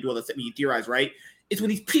game and do all that stuff and you theorize, right? It's when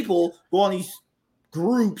these people go on these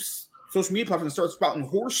groups, social media platforms, and start spouting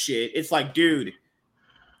horse shit. It's like, dude,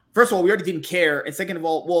 first of all, we already didn't care, and second of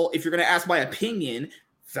all, well, if you're gonna ask my opinion,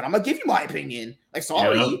 then I'm gonna give you my opinion. Like,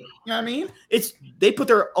 sorry, you know what I mean? It's they put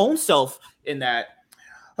their own self in that.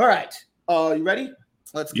 All right, you ready?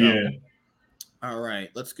 Let's go. Yeah. All right,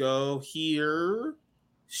 let's go here.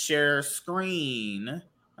 Share screen.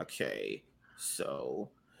 Okay, so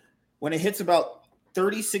when it hits about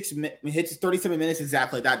 37 minutes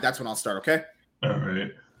exactly, that's when I'll start. Okay. All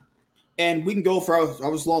right. And we can go for as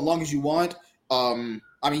long as you want. I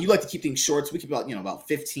mean, you like to keep things short, so we keep about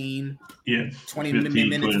 15, 20 minutes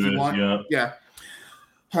if you want. Yeah.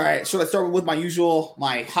 All right. Should I start with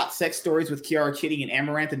my hot sex stories with Kiara Kitty and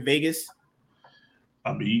Amaranth in Vegas?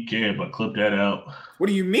 I mean, you can, but clip that out. What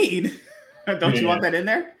do you mean? Don't you want that in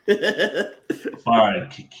there? Fine.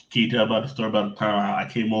 Can you tell about the story about the time I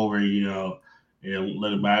came over, and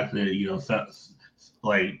let him back there,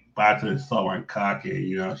 back to the summer and cock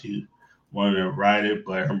it, she wanted to ride it,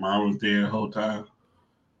 but her mom was there the whole time.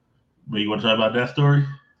 But you want to talk about that story?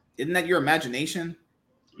 Isn't that your imagination?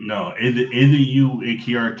 No, isn't you and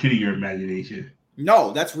Kiara Kitty your imagination?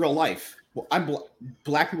 No, that's real life. Well,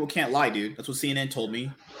 black people can't lie, dude. That's what CNN told me.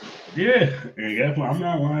 Yeah, I'm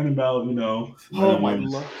not lying about, Oh my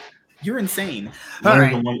lord, you're insane. All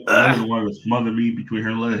right, the one to smother me between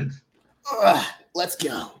her legs. Let's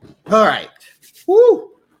go. All right.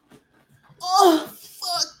 Woo. Oh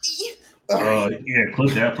fuck me. Right. Yeah,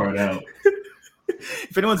 clip that part out.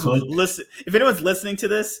 If anyone's listening to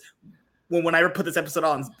this, when I put this episode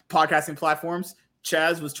on podcasting platforms,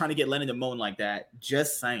 Chaz was trying to get Lennon to moan like that.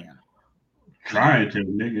 Just saying. Trying to,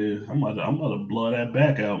 nigga. I'm about to blow that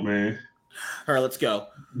back out, man. All right, let's go.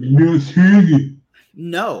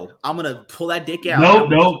 No, I'm gonna pull that dick out.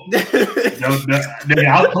 No. Nigga,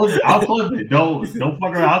 I'll clip it. Don't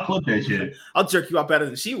fuck around. I'll clip that shit. I'll jerk you out better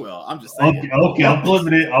than she will. I'm just saying. Okay, I'm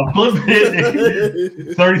clipping it.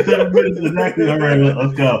 37 minutes exactly. All right,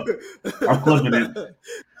 let's go. I'm clipping it.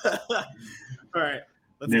 All right,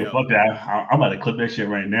 let's go. Fuck that. I'm about to clip that shit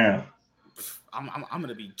right now. I'm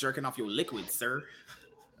gonna be jerking off your liquid, sir.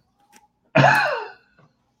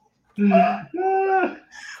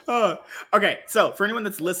 Okay, so for anyone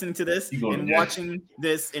that's listening to this and watching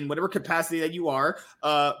this in whatever capacity that you are,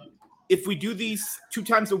 if we do these 2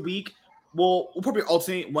 times a week, we'll probably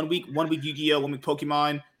alternate 1 week YuGiOh, 1 week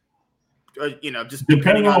Pokemon. Just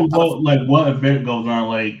depending on what event goes on.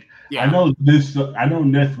 Like, I know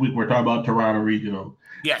next week we're talking about Toronto Regional.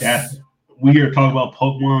 Yes, we are talking about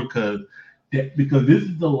Pokemon because this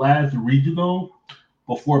is the last regional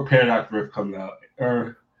before Paradox Rift comes out.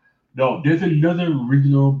 No, there's another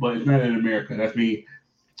regional, but it's not in America. That's me.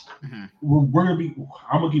 Mm-hmm. We're gonna be.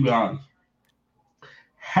 I'm gonna keep it honest.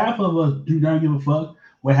 Half of us do not give a fuck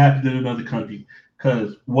what happens in another country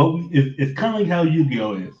because it's kind of like how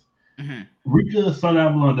YuGiOh is. Mm-hmm. Rika Sun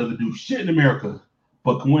Avalon doesn't do shit in America,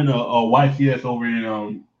 but can win a YCS over in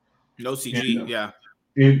OCG,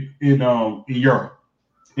 in Europe.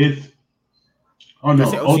 It's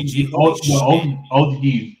OCG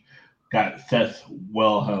got sets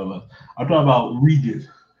well ahead of us. I'm talking about regions.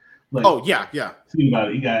 Like, think about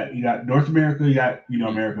it. You got North America, you got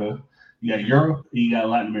America, you got Europe, and you got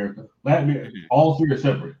Latin America. All 3 are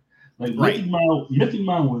separate. Like Mythic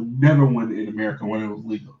Mind would never win in America when it was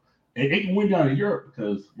legal. It can win down in Europe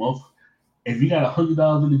because if you got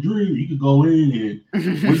 $100 in the dream, you could go in and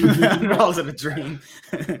 $100 in a dream.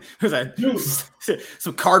 Was that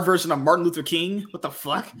some card version of Martin Luther King? What the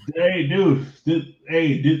fuck? Hey, dude. This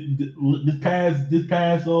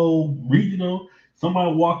past regional,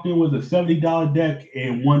 Somebody walked in with a $70 deck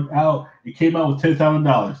and went out. It came out with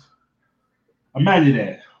 $10,000. Imagine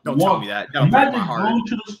that. Don't tell me that. That'll break my Imagine heart. going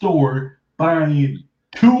to the store, buying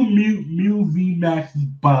 2 Mew V Max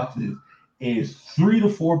boxes and 3 to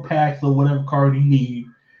 4 packs of whatever card you need,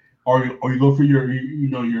 or you go for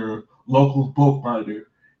your local bulk binder.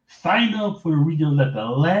 Sign up for the regionals at the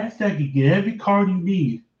last second. Get every card you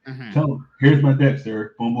need. Tell them, here's my deck,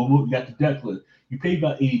 sir. Boom, boom, boom. You got the deck list. You pay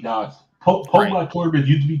about $80. Pokemon tournaments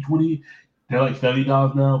used to be $20. They're like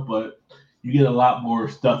 $70 now, but you get a lot more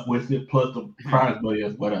stuff with it, plus the prize money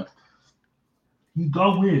as well. You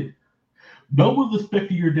go win. No one's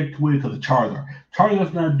expecting your deck to win because of Charizard.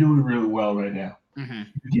 Charizard's not doing really well right now. You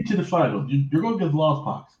get to the finals. You're going against Lost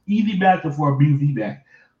Box. Easy matchup for a BV back.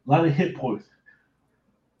 A lot of hit points.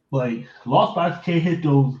 Like, Lost Box can't hit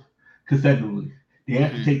those consecutively. They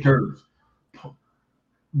have to take turns.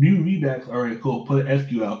 New V-backs, all right, cool. Put an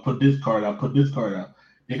SQ out, put this card out, put this card out.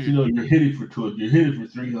 Next you know, you're hitting for 200, you're hitting for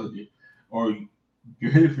 300, or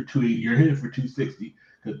you're hitting for 280, you're hitting for 260.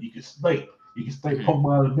 Because you can snipe. You can snipe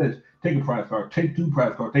Pokemon on the bench. Take a prize card, take 2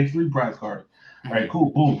 prize cards, take 3 prize cards. All right,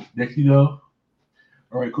 cool, boom. Next you know,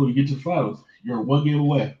 all right, cool. You get to the finals. You're 1 game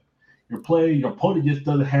away. You're playing, your opponent just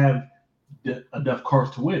doesn't have enough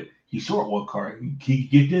cards to win. He's short 1 card. He can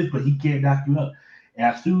get this, but he can't knock you out.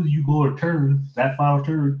 As soon as you go to turn, that final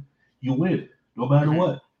turn, you win, no matter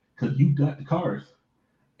what, because you got the cards.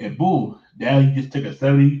 And boom, now you just take a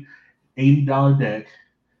 $70, $80 deck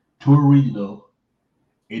to a regional,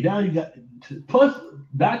 and now you got, plus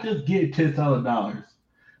not just getting $10,000,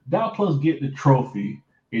 now plus getting the trophy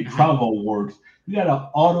and travel awards, you got an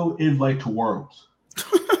auto invite to Worlds.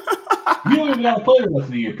 You don't even got to play the rest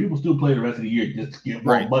of the year. People still play the rest of the year just to get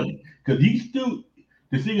more money. Because you still,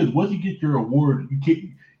 the thing is, once you get your award, you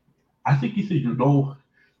can't. I think you said you're no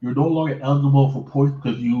longer eligible for points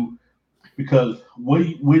because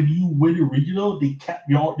when you win a regional, they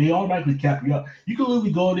automatically cap you out. You can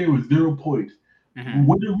literally go in there with 0 points.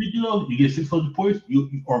 Win the regional, you get 600 points,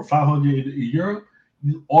 or 500 in Europe,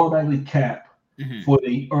 you automatically cap for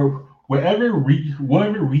whatever region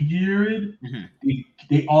you're in,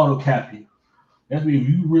 they auto cap you. That means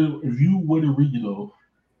if you win a regional,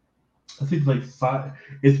 I think it's like 5.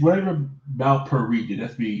 It's whatever amount per region.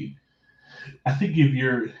 That's me. I think if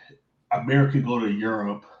you're American, go to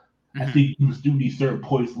Europe. I think you still need certain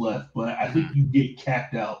points left, but I think you get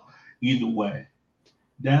capped out either way.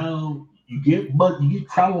 Now you get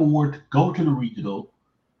travel award to go to the regional,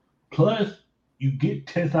 plus you get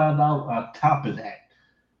 $10,000 on top of that.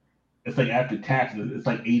 It's like after taxes, it's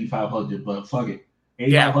like $8,500, but fuck it,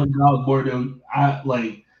 $8,500 more than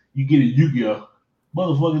you get a YuGiOh.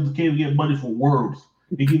 Motherfuckers can't even get money for Worlds.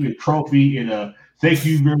 They give you a trophy and a thank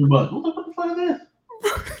you very much. What the fuck is this?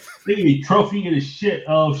 They give you a trophy and a shit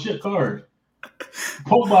card.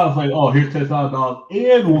 Pokemon's like, oh, here's $10,000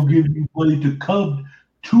 and we'll give you money to come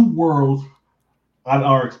to Worlds at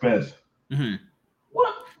our expense.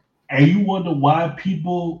 What? And you wonder why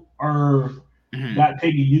people are not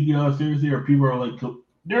taking Yu-Gi-Oh seriously, or people are like,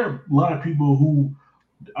 there are a lot of people who,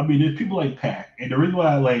 I mean, there's people like Pac, and the reason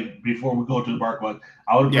why before we go to the mark one,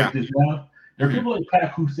 I want to break this down. There are people like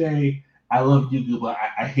Pac who say, I love Yu-Gi-Oh, but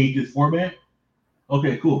I hate this format.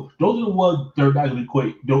 Okay, cool. Those are the ones that are not going to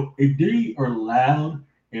equate. If they are loud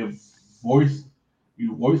and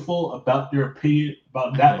voiceful about their opinion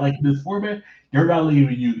about not liking this format, they're not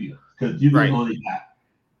leaving Yu-Gi-Oh, because Yu-Gi-Oh only got.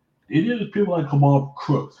 It is people like Kamal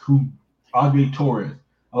Crooks, Andre Torres,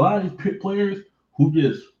 a lot of these players who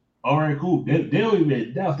just, all right, cool. They don't even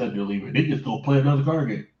announce that they're leaving. They just go play another card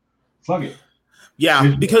game. Fuck it.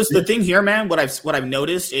 Yeah, because the thing here, man, what I've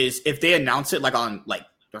noticed is if they announce it on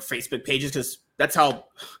their Facebook pages, because this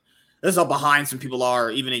is how behind some people are,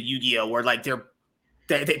 even at Yu-Gi-Oh, where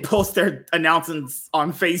they post their announcements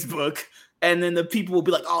on Facebook, and then the people will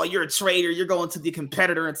be like, "Oh, you're a traitor. You're going to the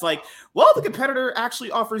competitor." It's like, well, the competitor actually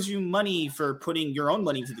offers you money for putting your own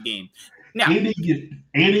money into the game. Now, and they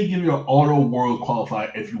give you an auto world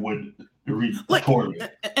qualifier if you win the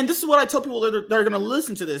tournament. And this is what I tell people that are going to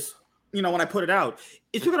listen to this. When I put it out,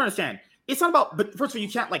 is people don't understand. It's not about. But first of all, you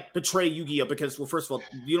can't betray Yu-Gi-Oh because, well, first of all,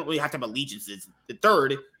 you don't really have to have allegiances.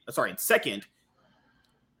 Second,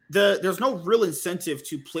 there's no real incentive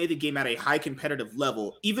to play the game at a high competitive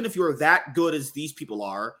level, even if you're that good as these people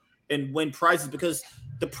are, and win prizes, because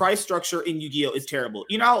the prize structure in Yu-Gi-Oh is terrible.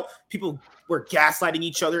 You know how people were gaslighting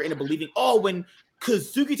each other into believing, oh, when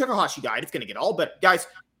Kazuki Takahashi died, it's going to get all better. Guys,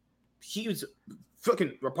 he was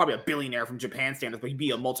probably a billionaire from Japan standards, but he'd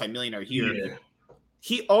be a multimillionaire here. Yeah.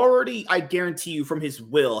 He already, I guarantee you, from his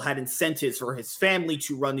will, had incentives for his family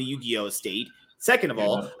to run the Yu-Gi-Oh estate. Second of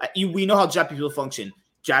all, we know how Japanese people function.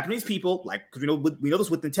 Japanese people, like, we know this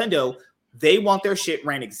with Nintendo, they want their shit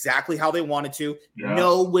ran exactly how they want it to. Yeah.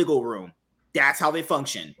 No wiggle room. That's how they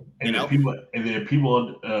function. And then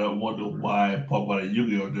people wonder why Pokemon and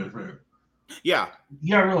Yu-Gi-Oh are different. Yeah.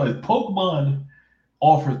 You gotta realize Pokemon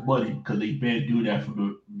offers money because they've been doing that from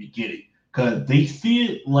the beginning. Because they see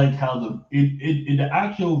it like how in the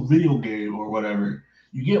actual video game or whatever,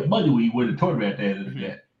 you get money when you win a tournament at the end of the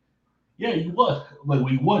day. Yeah, you won. Like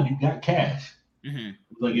when you won, you got cash.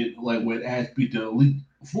 Like when Ash beat the Elite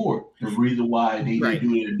Four. The reason why they didn't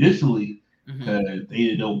do it initially because they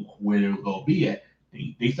didn't know where they were gonna be at.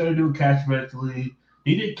 They started doing cash eventually.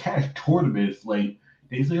 They did cash tournaments. Like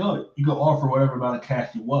they say, oh, you can offer whatever amount of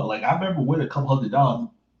cash you want. Like I remember winning a couple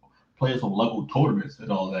 $100 playing some local tournaments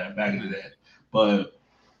and all that back in the day. But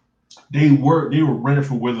they were rented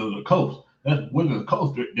for Wizards of the Coast. That's Wizards of the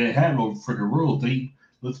Coast. They had no freaking rules. They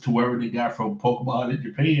listen to wherever they got from Pokemon in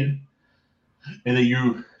Japan. And then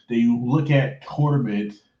you look at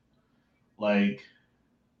tournaments like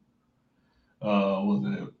you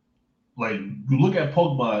look at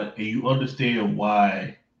Pokemon and you understand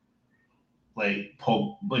why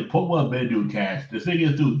Pokemon been doing cash. The thing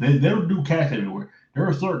is, dude, they don't do cash everywhere. There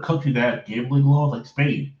are certain countries that have gambling laws, like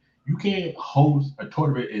Spain. You can't host a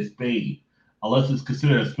tournament in Spain unless it's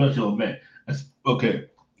considered a special event. Okay,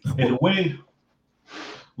 in a way,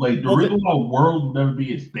 like the reason why World will never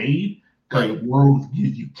be in Spain because World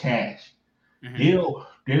gives you cash.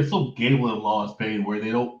 There's some gambling law in Spain where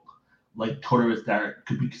they don't like tournaments that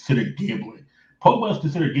could be considered gambling. Pokemon is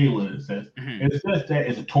considered gambling in a sense. In a sense that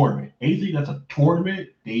it's a tournament. Anything that's a tournament,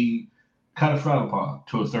 they kind of frown upon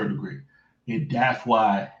to a certain degree. And that's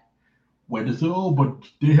why when they say, oh, but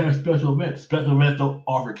they have special events. Special events don't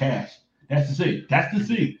offer cash. That's the thing. That's the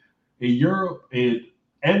thing. In Europe, in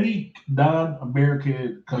any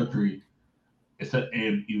non-American country, except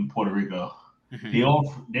in even Puerto Rico, they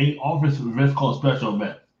offer some events called special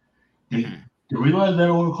events. They realize they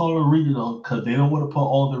don't want to call it a regional because they don't want to put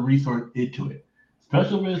all the resource into it.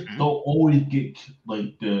 Special events don't always get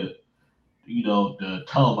like the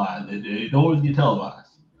televised. They don't always get televised.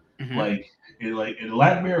 Like in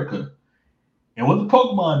Latin America, and with the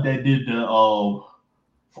Pokemon that did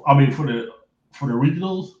for the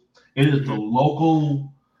regionals, it is the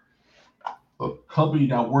local company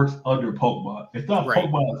that works under Pokemon. It's not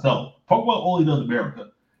Pokemon itself. Pokemon only does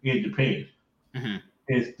America and Japan.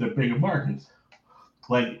 It's the bigger markets.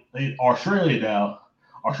 Like in Australia now,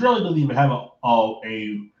 Australia doesn't even have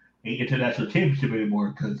a international championship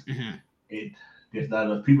anymore because there's not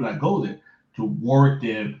enough people that go there to warrant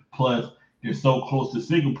them. Plus, they're so close to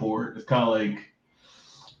Singapore. It's kind of like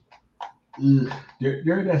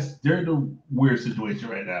they're in a weird situation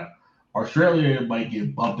right now. Australia might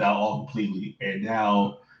get bumped out all completely, and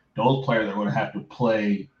now those players are going to have to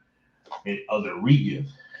play in other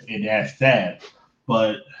regions, and that's sad.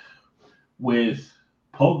 But with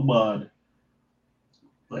Pokemon,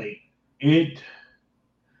 like it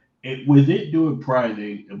with it doing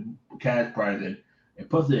prizing and cash prizing, it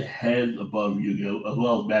puts it heads above Yu-Gi-Oh! As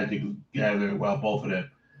well as Magic Gathering, while both of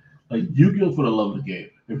them. Like Yu-Gi-Oh! For the love of the game.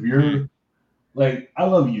 If you're like, I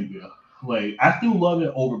love Yu-Gi-Oh! Like I still love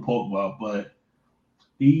it over Pokemon, but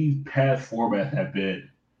these past formats have been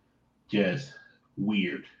just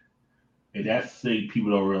weird, and that's the thing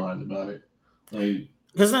people don't realize about it. Like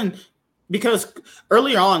because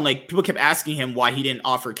earlier on, like people kept asking him why he didn't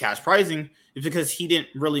offer cash prizing. It's because he didn't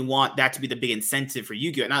really want that to be the big incentive for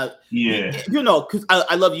Yu-Gi-Oh! And because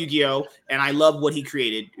I love Yu-Gi-Oh! And I love what he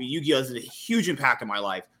created. Yu-Gi-Oh! Has a huge impact on my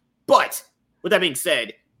life. But with that being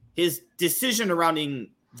said, his decision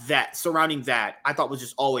surrounding that, I thought was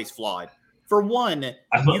just always flawed. For one,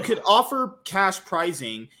 you could offer cash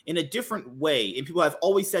prizing in a different way, and people have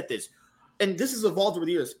always said this, and this has evolved over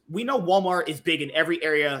the years. We know Walmart is big in every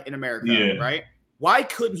area in America, right? Why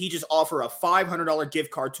couldn't he just offer a $500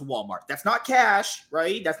 gift card to Walmart? That's not cash,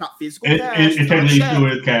 right? That's not physical cash. It's technically still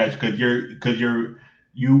is cash because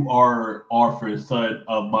you are offering some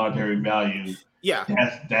of monetary value. Yeah,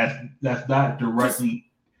 that's not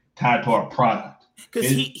directly tied to our product.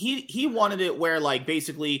 Because he wanted it where like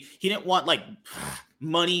basically he didn't want like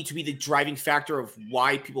money to be the driving factor of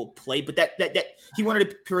why people play, but that he wanted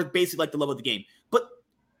it pure basically like the love of the game. But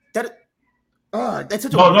that's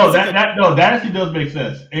such that actually does make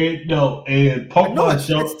sense. And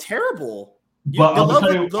Pokemon it's terrible. The love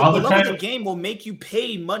of the game will make you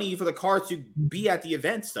pay money for the cards to be at the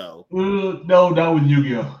events, though. No, not with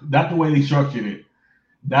Yu-Gi-Oh! Not the way they structured it.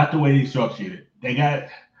 They got.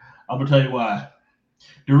 I'm gonna tell you why.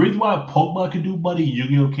 The reason why Pokemon can do money,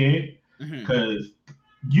 Yu-Gi-Oh! Can't, because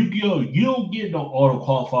Yu-Gi-Oh! You don't get no auto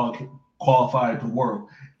qualified to work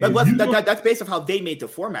That's based on how they made the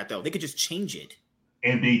format, though. They could just change it.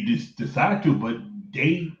 And they just decide to, but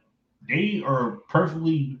they are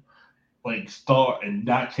perfectly like start and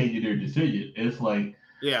not changing their decision. It's like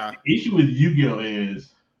the issue with Yu-Gi-Oh is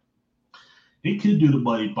they could do the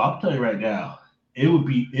money, but I'm telling you right now, it would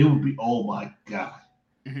be oh my god.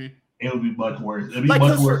 Mm-hmm. It would be much worse. It'd be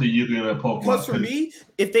much worse than Yu-Gi-Oh and Pokemon. Because for me,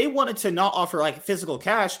 if they wanted to not offer like physical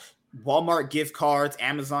cash, Walmart gift cards,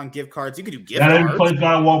 Amazon gift cards, you could do gift cards. Every place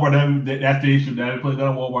got a Walmart. That's the issue. Every place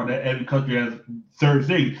got a Walmart. Every country has certain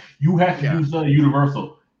things. You have to do something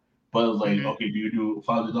universal. But it's like, okay, do you do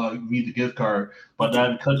 $500 Visa gift card? But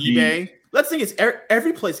not in the country. eBay. Let's think is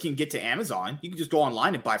every place can get to Amazon. You can just go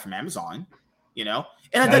online and buy from Amazon. You know,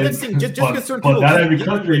 and that's the thing. Just because certain people, not every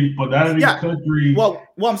country. But not every country. Well,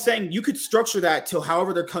 I'm saying you could structure that to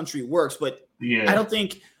however their country works, but I don't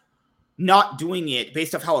think not doing it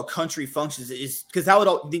based off how a country functions is because that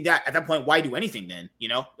would think that at that point, why do anything then? You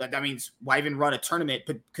know, that means why even run a tournament?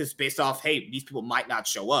 But because based off, hey, these people might not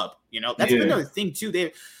show up. You know, that's another thing too.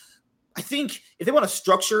 I think if they want to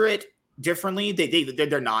structure it differently,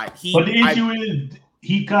 they're not. But the issue is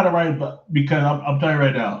he kind of right, but because I'm telling you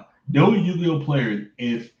right now, no Yu-Gi-Oh players,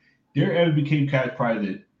 if there ever became cash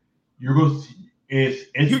prizes, you're going to see.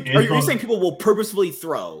 Are you saying people will purposefully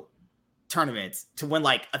throw tournaments to win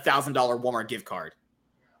like $1,000 Walmart gift card?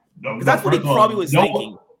 Because that's what he probably was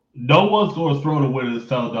thinking. No one's going to throw to win a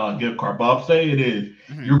 $1,000 gift card. But I'm saying it is,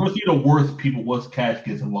 you're going to see the worst people once cash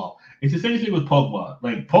gets involved. It's the same thing with Pokemon.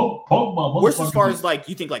 Like Pokemon. Worse as far as like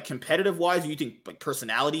you think like competitive wise, or you think like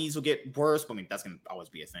personalities will get worse. I mean, that's gonna always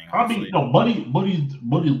be a thing. Obviously. I mean, money's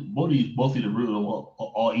mostly the root of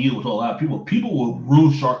all evil to a lot of people. People will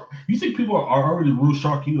rule shark. You think people are already rule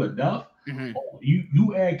shark you enough? Mm-hmm.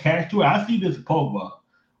 You add cash to it. I see this in Pokemon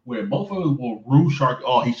where motherfuckers will rule shark.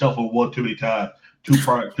 Oh, he shuffled one too many times.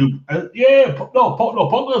 Pokemon's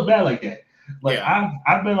bad like that. Like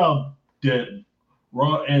I've been on the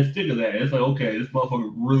raw and stick of that. It's like, okay, this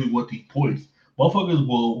motherfucker really want these points. Motherfuckers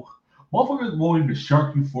won't even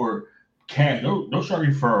shark you for cash. They'll shark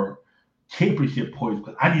you for championship points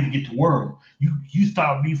because I need to get to world. You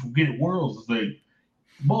stop me from getting worlds. It's like,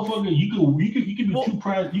 motherfucker, you could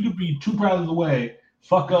be two prizes away.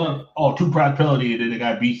 Fuck up, 2 prize penalty, and then the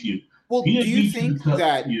guy beats you. Well, do you think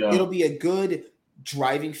that it'll be a good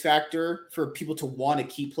driving factor for people to want to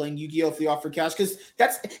keep playing Yu-Gi-Oh if they offer cash? Because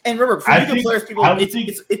and remember, for Yu-Gi-Oh players, people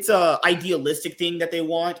it's a idealistic thing that they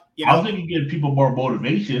want. You know? I think it give people more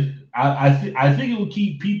motivation. I think it will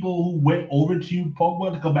keep people who went over to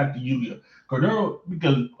Pokemon to come back to Yu-Gi-Oh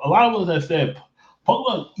because a lot of us have said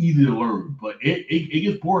Pokemon's easy to learn, but it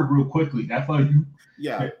gets bored real quickly. That's why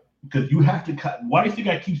because you have to cut. Why do you think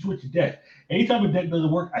I keep switching decks? Anytime a deck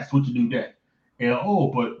doesn't work, I switch a new deck. And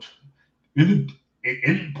but isn't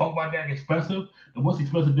Pokemon deck expensive? The most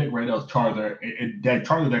expensive deck right now is Charizard, and that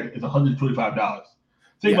Charizard deck is $125.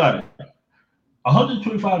 Think about it.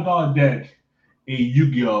 $125 deck in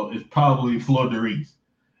Yu-Gi-Oh is probably Flooreries.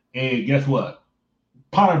 And guess what?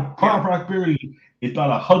 Prosperity is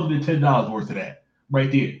about $110 worth of that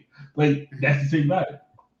right there. Like, that's the thing about it.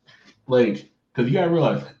 Like, because you gotta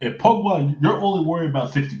realize, in Pokemon, you're only worried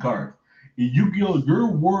about 60 cards. In Yu-Gi-Oh, you're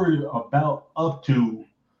worried about up to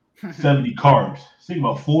 70 cards. Think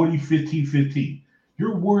about 40, 15, 15.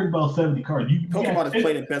 You're worried about 70 cards. Pokemon is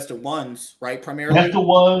played in best of ones, right? Primarily best of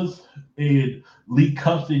ones in League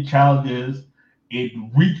Cups and challenges.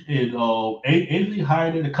 Anything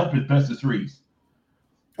higher than a cup is best of threes.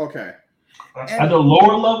 Okay. At the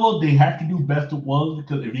lower level, they have to do best of ones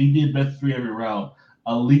because if they did best of three every round,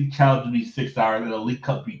 a league challenge would be 6 hours and a league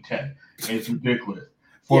cup be 10. And it's ridiculous.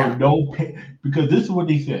 Because this is what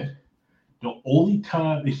they said. The only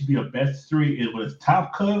time it should be a best of three is when it's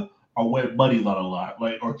top cut or when money's on a lot,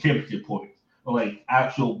 or championship points, or like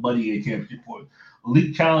actual money and championship points. A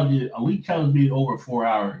league challenge being over 4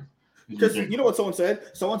 hours. Because you know what someone said?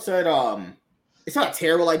 Someone said it's not a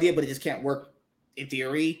terrible idea, but it just can't work in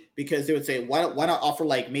theory because they would say why not offer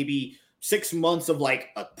like maybe 6 months of like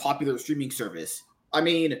a popular streaming service. I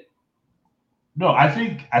mean, no, I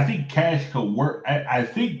think cash could work. I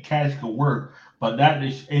think cash could work, but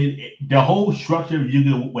the whole structure of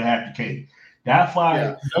Yu-Gi-Oh would have to change. That's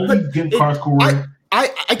why gift cards could work. I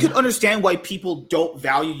could understand why people don't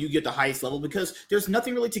value Yu-Gi-Oh at the highest level because there's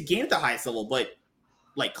nothing really to gain at the highest level, but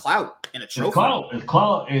like clout and a trophy. It's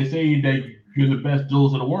clout and saying that you're the best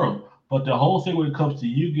duels in the world. But the whole thing when it comes to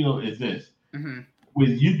Yu-Gi-Oh is this. Mm-hmm.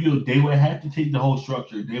 With Yu-Gi-Oh, they would have to change the whole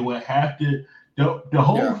structure. They would have to. The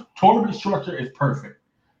whole tournament structure is perfect.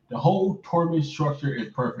 The whole tournament structure is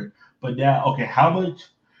perfect. But now, okay, how much?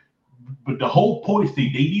 But the whole points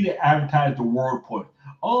thing, they need to advertise the world point.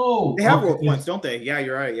 Oh, they have world points, don't they? Yeah,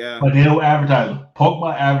 you're right. Yeah, but they don't advertise them.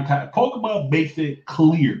 Pokemon makes it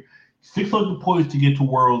clear 600 points to get to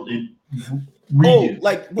World in region.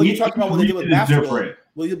 Like what you talked about what they did with Master Duel.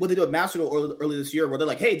 What they did with Master Duel earlier this year, where they're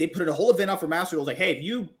like, hey, they put in a whole event out for Master Duel. Like, hey, if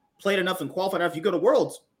you played enough and qualified enough, you go to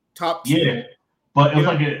Worlds top 2. Yeah, but it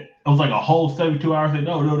was like a whole 72 hours. Like,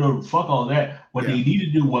 no, fuck all that. What they need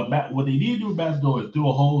to do, what they need to do with Master Duel is do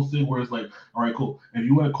a whole thing where it's like, all right, cool. If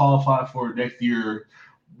you want to qualify for next year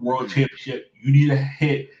World Championship, you need to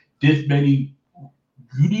hit this many.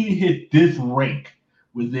 You need to hit this rank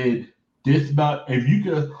within this amount. If you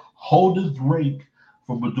can hold this rank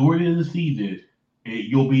for majority of the season,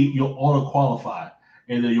 you'll auto qualify,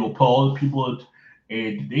 and then you'll put all the people.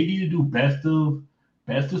 And they need to do best of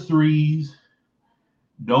threes.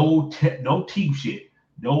 No team shit.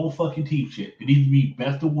 No fucking team shit. It needs to be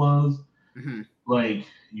best of ones. Mm-hmm. Like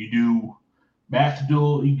you do Master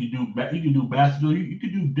Duel, you can do Master Duel. You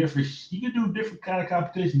can do different kind of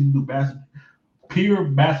competitions. You can do pure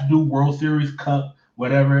Master Duel World Series Cup,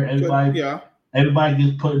 whatever. Everybody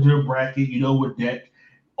gets put into a bracket. You know what deck,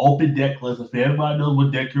 open deck list. Everybody knows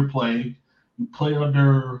what deck you're playing. You play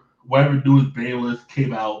under whatever Duel's Bayless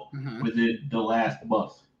came out within the last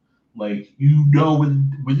month. Like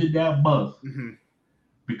within that month,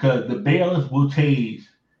 because the Bayless will change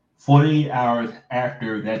 48 hours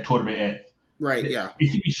after that tournament ends. Right, yeah.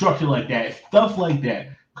 It should be structured like that. Stuff like that.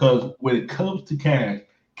 Because when it comes to cash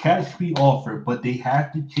can be offered, but they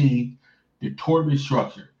have to change the tournament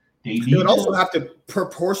structure. They would also have to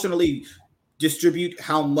proportionally distribute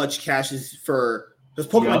how much cash is for, because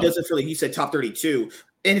Pokemon does it for, like you said, top 32.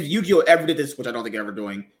 And if Yu-Gi-Oh ever did this, which I don't think they're ever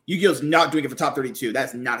doing, Yu-Gi-Oh's not doing it for top 32.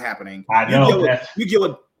 That's not happening. I know.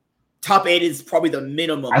 Yu-Gi-Oh top 8 is probably the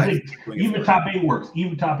minimum. I think even top 8 works.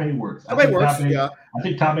 Top 8 works. Top 8 works, yeah. I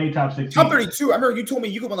think top 8, top 16. Top 32. I remember you told me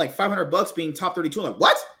you could win like $500 being top 32. I'm like,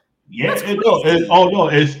 what? Yeah, it's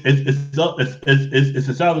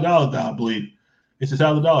 $1,000 now, I believe. It's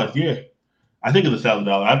 $1,000, yeah. I think it's $1,000.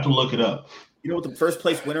 I have to look it up. You know what the first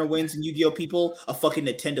place winner wins in Yu-Gi-Oh, people? A fucking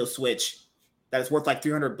Nintendo Switch. That is worth like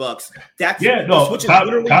 $300. The Switch is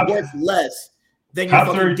literally worth less than your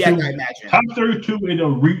fucking deck, I imagine. Top 32 in a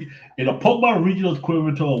Pokemon regional is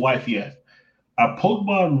equivalent to a YCS. A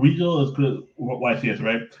Pokemon regional is YCS,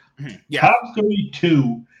 right? Mm-hmm. Yeah. Top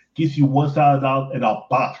 32 gives you $1,000 in a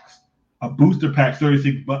box. A booster pack,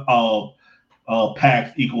 36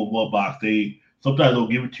 packs equal one box. Sometimes they'll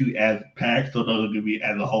give it to you as packs, sometimes they'll give you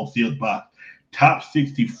as a whole sealed box. Top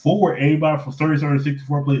 64, anybody from 37 to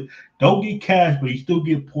 64 players don't get cash, but you still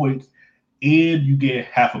get points, and you get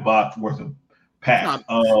half a box worth of packs.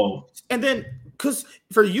 And then, because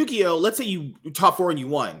for Yu-Gi-Oh, let's say you top 4 and you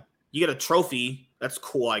won, you get a trophy. That's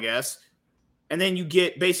cool, I guess. And then you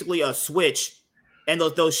get basically a Switch, and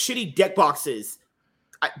those shitty deck boxes.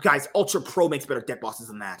 Guys, Ultra Pro makes better deck boxes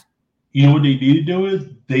than that. You know what they need to do is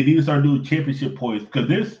they need to start doing championship points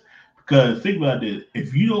because think about this: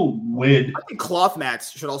 if you don't win, I think cloth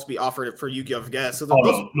mats should also be offered for Yu-Gi-Oh! I guess. So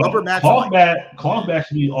rubber mats. Cloth mats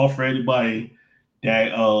should be offered for anybody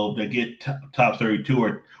that get top 32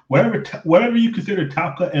 or whatever you consider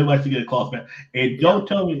top cut. Everybody should get a cloth mat. And don't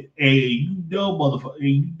tell me,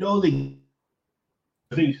 motherfucker,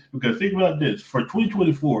 because think about this: for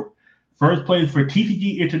 2024, first place for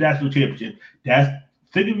TCG International Championship.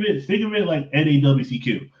 Think of it like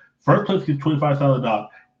NAWCQ. First place gets $25,000.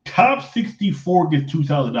 Top 64 gets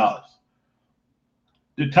 $2,000.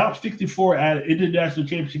 The top 64 at International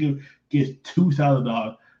Championship gets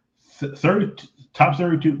 $2,000. Top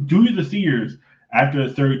 32, due to the seniors, after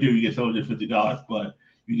 32, you get $750, but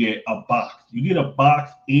you get a box. You get a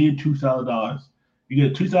box and $2,000. You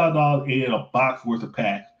get $2,000 and a box worth of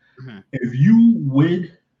packs. Mm-hmm. If you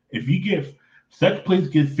win, if you get second place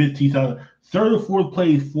gets $15,000. Third or fourth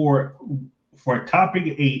place for topping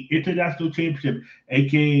a international championship,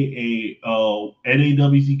 aka a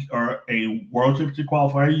NAWC or a World Championship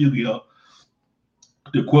qualifier, Yu-Gi-Oh,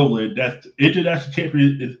 the equivalent. That's international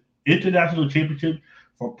championship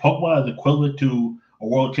for Pokemon is equivalent to a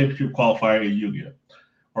World Championship qualifier in Yu-Gi-Oh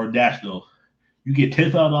or national. You get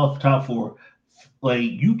 $10,000 for top 4. Like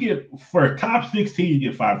you get for top 16,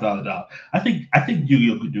 you get $5,000. I think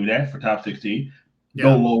Yu-Gi-Oh could do that for top 16.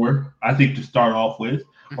 Go lower, I think, to start off with,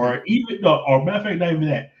 or matter of fact, not even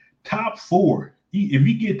that. Top 4. If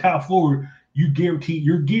you get top 4, you're guaranteed.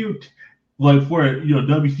 Like for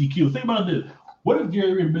WCQ. Think about this: what if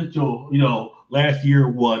Gary Mitchell, last year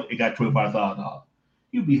won and got $25,000?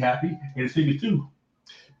 You'd be happy, and the thing too,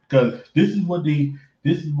 because this is what the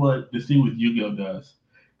scene with Yu-Gi-Oh does,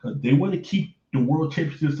 because they want to keep the World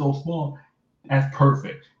Championship so small. That's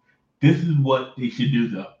perfect. This is what they should do,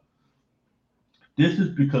 though. This is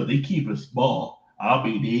because they keep it small. I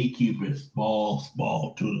mean, they keep it small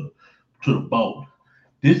to the bone.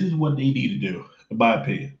 This is what they need to do, in my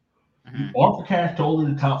opinion. You offer cash to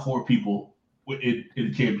only the top 4 people in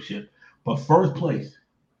the championship, but first place.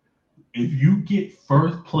 If you get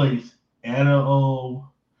first place at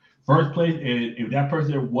first place, and if that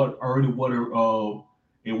person already won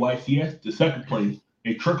in YCS, the second place,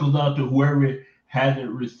 it trickles out to whoever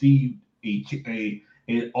hasn't received an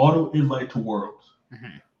auto invite to Worlds.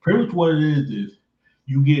 Pretty much what it is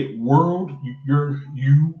you get World,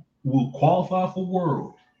 you will qualify for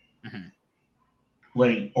Worlds,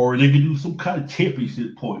 or they can do some kind of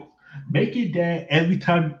championship points. Make it that every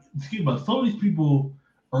time. Excuse me, some of these people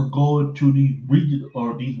are going to these region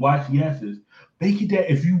or these YCSs. Make it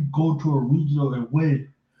that if you go to a regional and win,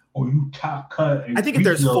 or you top cut. I think if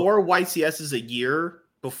there's 4 YCSs a year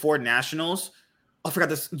before nationals, I forgot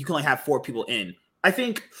this. You can only have 4 people in. I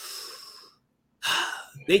think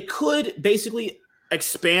they could basically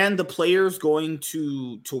expand the players going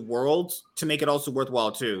to Worlds to make it also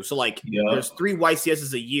worthwhile too. So there's 3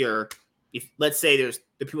 YCSs a year. If let's say there's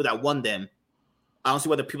the people that won them, I don't see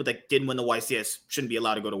why the people that didn't win the YCS shouldn't be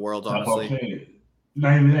allowed to go to Worlds. Honestly,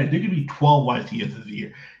 not even that. There could be 12 YCSs a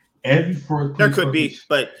year. Every first there could be,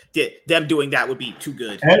 but them doing that would be too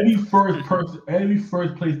good. Every first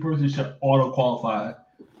place person should auto qualify.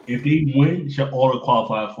 If they win, should auto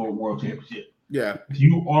qualify for a world championship. Yeah, if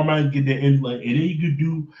you automatically get the invite, and then you could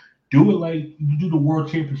do it like you do the world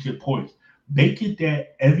championship points. Make it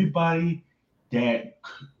that everybody that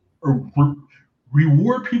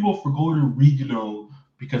reward people for going to regional,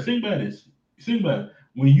 because think about this. Think about it.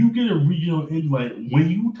 When you get a regional invite, when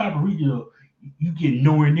you top a regional, you get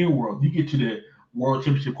nowhere near World. You get to the World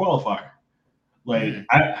Championship qualifier.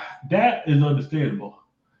 That is understandable.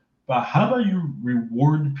 But how about you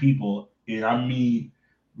reward people? And I mean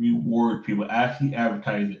reward people, actually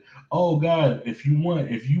advertise it. Oh God, if you want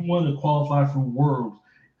to qualify for Worlds,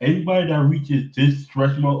 anybody that reaches this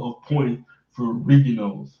threshold of points for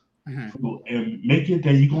regionals, and make it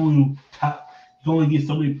that you can only get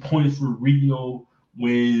so many points for regional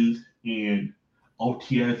wins and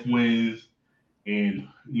OTS wins and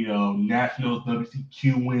nationals,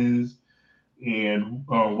 WCQ wins and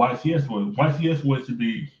YCS wins. YCS wins to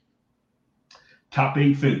be top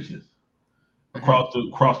 8 finishes across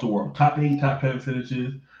the world. Top 8, top 10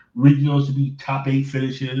 finishes. Regionals should be top 8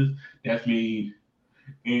 finishes. That means,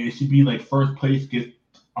 and it should be like first place gets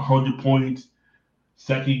 100 points,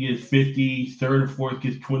 second gets 50, third and fourth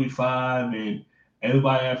gets 25, and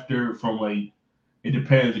everybody after it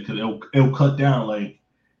depends because it'll cut down.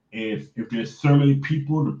 If there's so many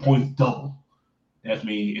people, the points double. That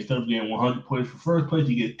means instead of getting 100 points for first place,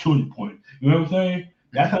 you get 20 points. You know what I'm saying?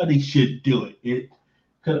 That's how they should do it.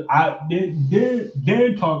 Because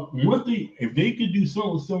they talk one thing. If they could do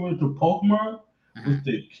something similar to Pokemon with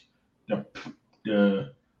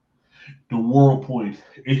the world points,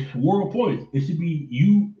 it should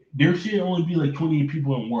be there should only be like 28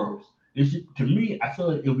 people in worlds. To me, I feel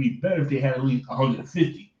like it would be better if they had at least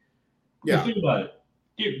 150. Yeah. Think about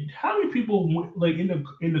it. How many people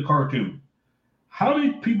in the cartoon? How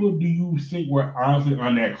many people do you think were honestly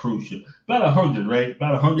on that cruise ship? About 100, right?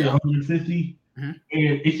 About 100, 150. And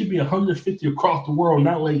it should be 150 across the world,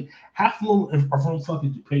 not like half of them are from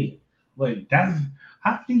fucking Japan. That's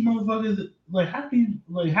half these motherfuckers.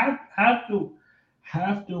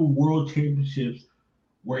 Half the world championships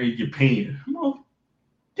were in Japan.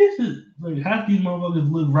 This is half these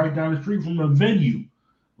motherfuckers live right down the street from the venue.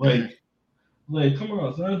 Come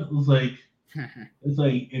on, son. It's like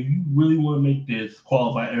if you really want to make this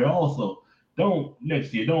qualify, and also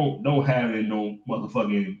next year don't have it no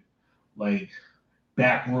motherfucking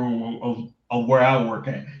back room of where I work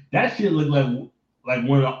at. That shit look like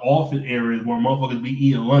one of the office areas where motherfuckers be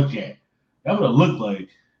eating lunch at. That's what it looked like.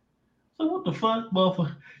 So what the fuck,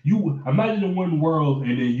 motherfucker? You imagine one world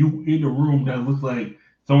and then you in a room that looks like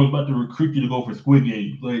someone's about to recruit you to go for Squid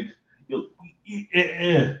Games.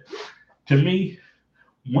 To me,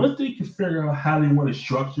 once they can figure out how they want to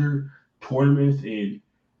structure tournaments and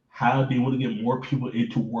how they want to get more people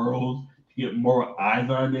into worlds, to get more eyes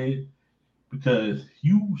on it, because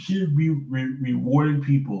you should be rewarding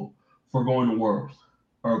people for going to worlds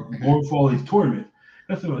or going for all these tournaments.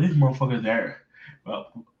 That's what these motherfuckers there. These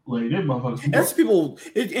motherfuckers. That's people,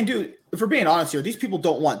 and dude, if we're being honest here, these people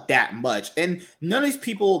don't want that much. And none of these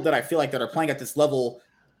people that I feel like that are playing at this level,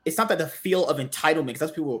 it's not that the feel of entitlement, because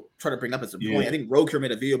that's people try to bring up as a point. I think Rogue here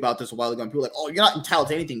made a video about this a while ago, and people were like, "Oh, you're not entitled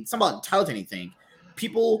to anything." It's not about entitled to anything.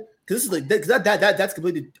 People, because this is that's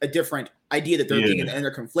completely a different idea that they're thinking, and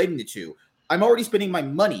they're conflating the two. I'm already spending my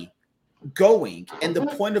money going, and the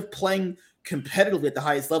point of playing competitively at the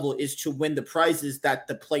highest level is to win the prizes that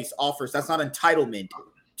the place offers. That's not entitlement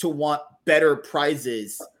to want better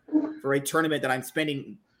prizes for a tournament that I'm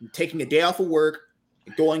taking a day off of work,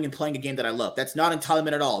 going and playing a game that I love. That's not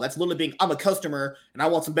entitlement at all. That's literally being, I'm a customer and I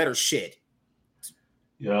want some better shit.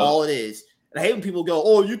 Yeah. All it is. And I hate when people go,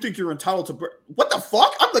 oh, you think you're entitled to... What the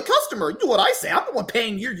fuck? I'm the customer. You do what I say. I'm the one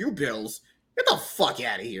paying your bills. Get the fuck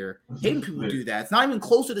out of here. I hate when people do that. It's not even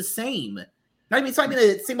close to the same. It's not even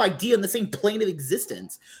the same idea in the same plane of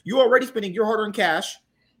existence. You're already spending your hard-earned cash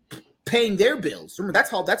paying their bills. Remember, that's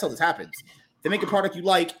how this happens. They make a product you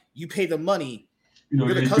like, you pay them money.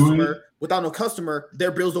 You're the customer. Without no customer,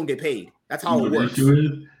 their bills don't get paid. That's how it works.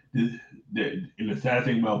 And the sad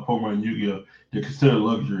thing about Pokemon and Yu-Gi-Oh, they're considered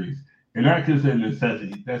luxuries. They're not considered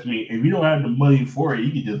necessities. That's me. If you don't have the money for it,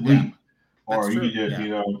 you can just leave. Or you can just,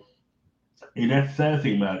 and that's the sad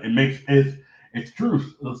thing about it. It's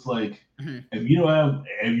truth. It's like if you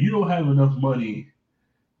don't have enough money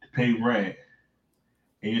to pay rent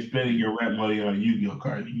and you're spending your rent money on a Yu-Gi-Oh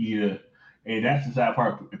card, you need and that's the sad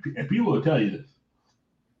part. And people will tell you this.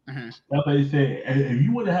 That's why they say if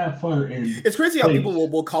you want to have fun, it's crazy how people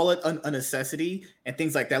will call it a necessity and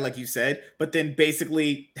things like that, like you said, but then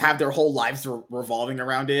basically have their whole lives revolving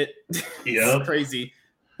around it. Yeah, it's crazy.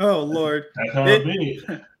 Oh Lord, that's how it be.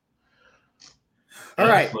 All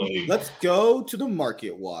right, let's go to the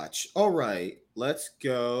market watch. All right, let's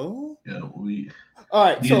go. Yeah, we. All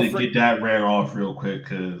right, need to get that ran off real quick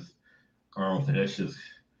because I don't think that's just.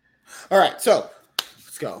 All right, so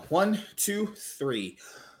let's go. 1, 2, 3.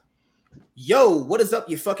 Yo, what is up,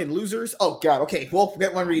 you fucking losers? Oh God, okay, well,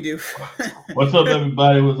 get one redo. What's up,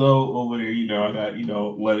 everybody? What's over there? I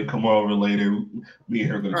got, let it come over later. Me and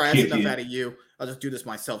her gonna. All right, that's enough out of you. I'll just do this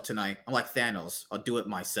myself tonight. I'm like Thanos. I'll do it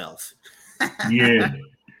myself. Yeah,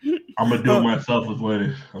 I'm gonna do it myself as well.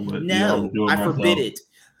 I forbid it.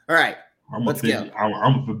 All right, let's go. I'm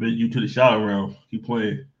gonna forbid you to the shadow round. Keep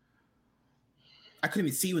playing. I couldn't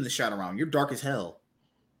even see you in the shadow round. You're dark as hell.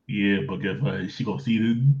 Yeah, but guess what? She gonna see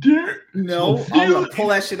the dirt. No, I'm gonna pull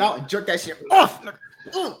that shit out and jerk that shit off.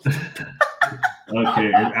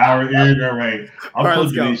 Okay, an hour in. All right, I'm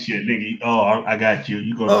supposed to do this shit, nigga. Oh, I got you.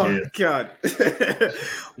 You go ahead. God.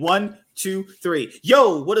 1, 2, 3.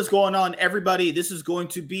 Yo, what is going on, everybody? This is going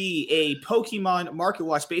to be a Pokemon market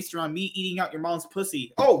watch based around me eating out your mom's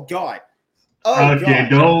pussy. Oh God. Oh, okay,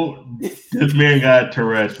 don't. This man got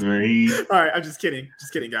Tourette's, man. All right, I'm just kidding.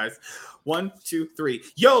 Just kidding, guys. 1, 2, 3.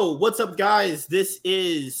 Yo, what's up, guys? This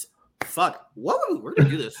is we're gonna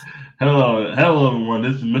do this. Hello, everyone.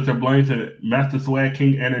 This is Mr. Blanks and Master Swag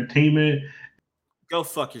King Entertainment. Go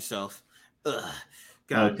fuck yourself. Ugh.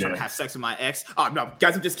 God, I'm trying to have sex with my ex. Oh no,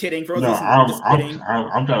 guys, I'm just kidding.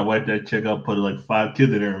 I'm trying to wipe that chick up, put like 5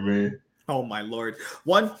 kids in there, man. Oh my Lord.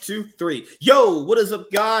 1, 2, 3. Yo, what is up,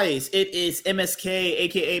 guys? It is MSK,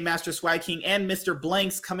 aka Master Swag King, and Mr.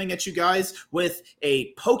 Blanks coming at you guys with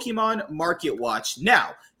a Pokemon Market Watch.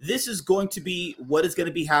 Now, this is going to be what is going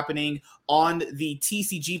to be happening on the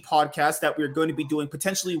TCG podcast that we're going to be doing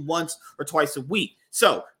potentially once or twice a week.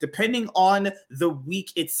 So, depending on the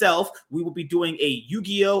week itself, we will be doing a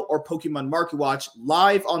YuGiOh or Pokemon Market Watch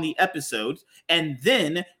live on the episode, and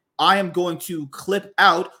then I am going to clip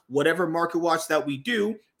out whatever market watch that we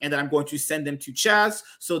do, and then I'm going to send them to Chaz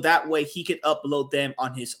so that way he can upload them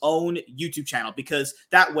on his own YouTube channel, because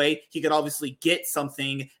that way he could obviously get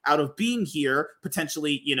something out of being here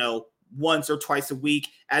potentially, once or twice a week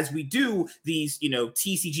as we do these,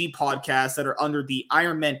 TCG podcasts that are under the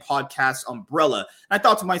Iron Man podcast umbrella. And I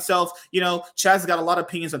thought to myself, Chaz has got a lot of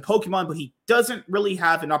opinions on Pokemon, but he doesn't really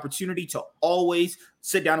have an opportunity to always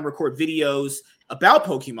sit down and record videos about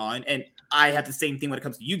Pokemon. And I have the same thing when it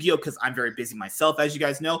comes to Yu-Gi-Oh, because I'm very busy myself, as you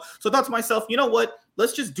guys know. So I thought to myself, you know what?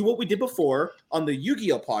 Let's just do what we did before on the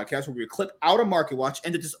Yu-Gi-Oh podcast, where we clip out a market watch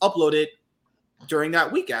and then just upload it during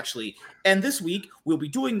that week, actually. And this week, we'll be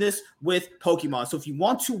doing this with Pokemon. So if you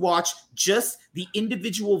want to watch just the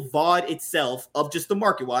individual VOD itself of just the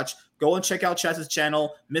market watch, go and check out Chaz's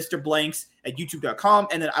channel, Mr. Blanks, at youtube.com.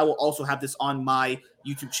 And then I will also have this on my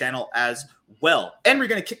YouTube channel as well. And we're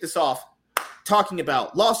going to kick this off talking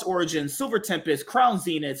about Lost Origins, Silver Tempest, Crown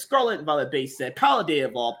Zenith, Scarlet and Violet base set, Paldea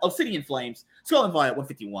Evolve, Obsidian Flames, Skull and Violet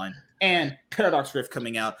 151, and Paradox Rift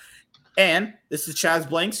coming out. And this is Chaz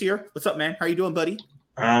Blanks here. What's up, man? How you doing, buddy?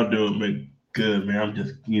 I'm doing good, man. I'm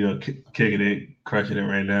just, kicking it, crushing it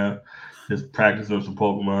right now. Just practicing some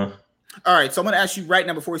Pokemon. All right, so I'm going to ask you right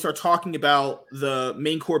now before we start talking about the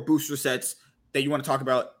main core booster sets that you want to talk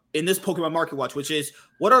about in this Pokemon Market Watch, which is,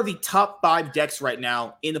 what are the top 5 decks right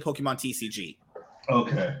now in the Pokemon TCG?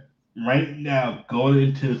 Okay. Right now, going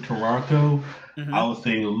into Toronto, I would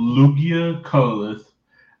say Lugia colorless.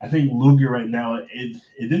 I think Lugia right now is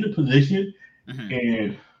in a position,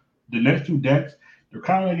 and the next two decks, they're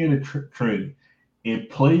kind of like in a trend. It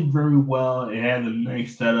plays very well. It has a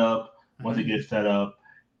nice setup once it gets set up.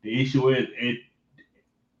 The issue is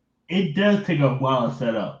it does take a while to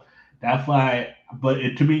set up. That's why, but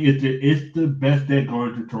to me, it's the best deck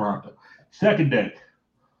going to Toronto. Second deck,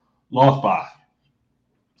 Lost Box.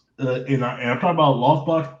 And I'm talking about Lost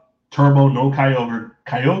Box Turbo, no Kyogre.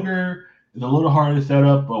 Kyogre is a little harder to set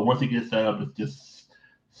up, but once it gets set up, it's just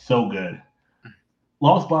so good.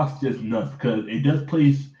 Lost Box is just nuts because it does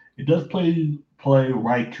play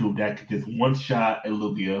Raikou that could just one shot at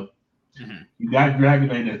Lugia. You got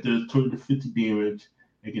Dragonite that does 250 damage.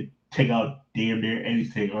 It can take out damn near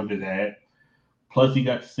anything under that. Plus, you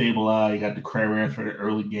got Sableye, you got the Cramorant for the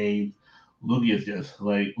early game. Lugia is just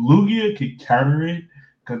like Lugia can counter it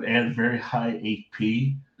because it has very high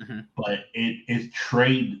HP, but its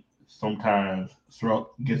trade sometimes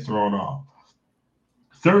gets thrown off.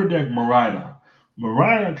 Third deck, Miraidon.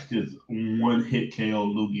 Miraidon just one hit KO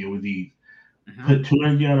Lugia with ease. Put 2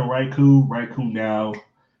 energy on a Raikou. Raikou now,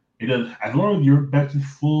 it does as long as your bench is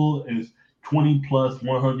full, is 20 plus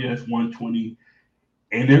 100, that's 120.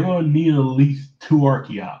 And they're going to need at least 2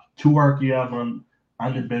 Archeops. 2 Archeops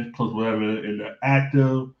on the bench plus whatever, and the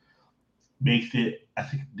active makes it, I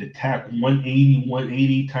think, the attack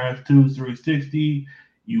 180 times 2 is 360.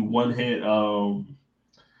 You one hit Lugia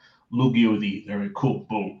with these. All right, cool,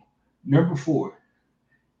 boom. Number 4.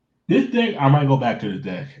 This deck, I might go back to the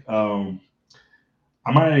deck.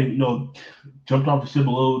 I might, jumped off the ship a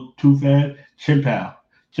little too fast. Chimpao.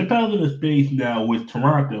 Chimpau's in a space now with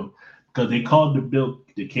Toronto because they called the build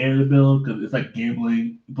the Canada build because it's like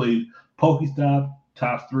gambling. You play Pokestop,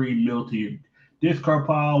 top 3, mill to your discard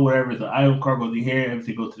pile, whatever. It's an item card goes in here,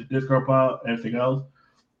 everything goes to the discard pile, everything else.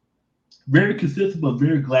 Very consistent, but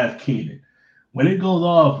very glass cannon. When it goes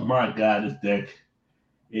off, my God, this deck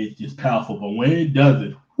is just powerful. But when it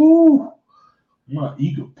doesn't,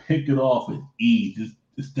 you can pick it off with ease.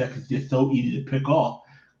 This deck is just so easy to pick off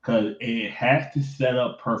because it has to set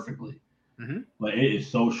up perfectly. But it is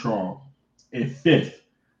so strong. And 5th,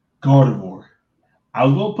 Gardevoir. I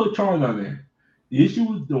was going to put Charizard there.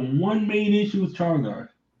 The one main issue with Charizard,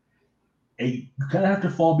 and you kind of have to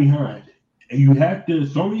fall behind. And you have to,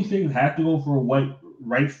 so many things have to go for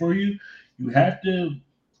right for you. You have to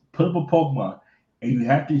put up a Pokemon, and you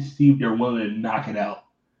have to see if they're willing to knock it out.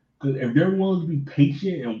 Because if they're willing to be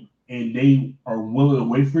patient and they are willing to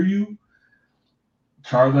wait for you,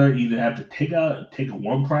 Charizard either have to take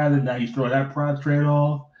one prize and now you throw that prize trade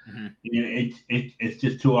off. It's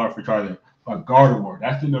just too hard for Charizard. But Gardevoir,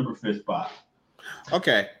 that's the number 5th spot.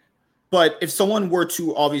 Okay. But if someone were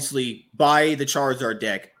to obviously buy the Charizard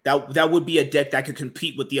deck, that would be a deck that could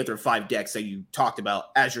compete with the other 5 decks that you talked about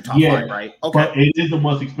as your top 5, right? Okay. But it is the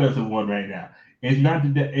most expensive one right now. It's not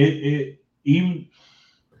even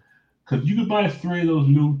because you could buy 3 of those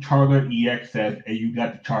new Charizard EX sets and you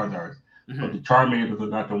got the Charizards. But the Charmanders are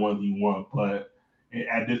not the ones you want. But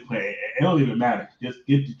at this point, it don't even matter. Just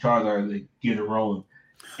get the Charizards and get it rolling.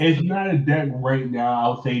 It's not a deck right now I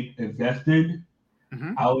would say invest in.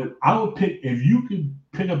 I would pick, if you could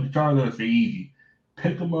pick up the Charizards for easy,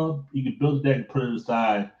 pick them up, you can build a deck and put it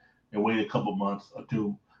aside and wait a couple months or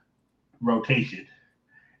 2 rotation.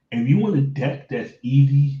 If you want a deck that's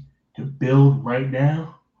easy to build right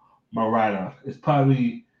now, Miraidon. It's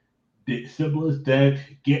probably the simplest deck.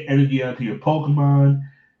 Get energy out to your Pokemon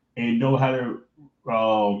and know how to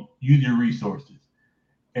use your resources.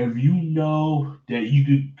 If you know that you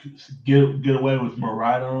could get away with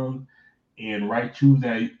Miraidon and Raikou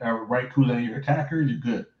that your attacker, you're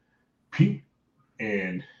good.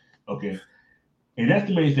 And that's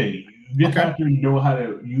the main thing. You just have to know how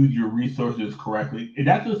to use your resources correctly. And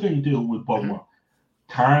that's the thing too with Pokemon.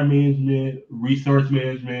 Time management, resource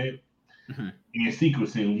management, and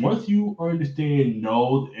sequencing. Once you understand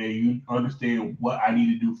nodes and you understand what I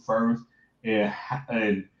need to do first and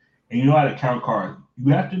you know how to count cards,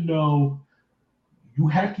 you have to know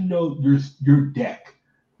your deck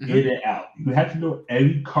in and out. You have to know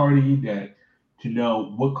every card in your deck to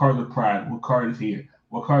know what cards are prized, what card is here,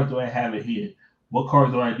 what cards do I have in here, what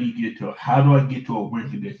cards do I need to get to, how do I get to a win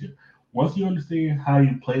condition. Once you understand how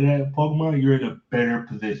you play that Pokemon, you're in a better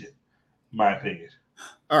position, in my opinion.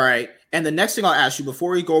 All right. And the next thing I'll ask you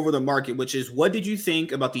before we go over the market, which is what did you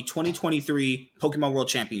think about the 2023 Pokemon World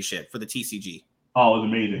Championship for the TCG? Oh, it was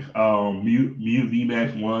amazing. Mew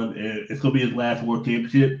VMAX won. It's going to be his last World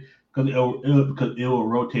Championship because it will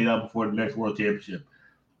rotate out before the next World Championship.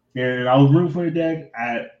 And I was rooting for the deck.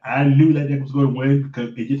 I knew that deck was going to win because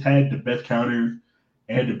it just had the best counters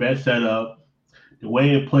and the best setup. The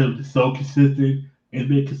way it played was so consistent. It's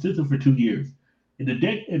been consistent for 2 years. And the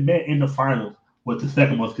deck it met in the finals was the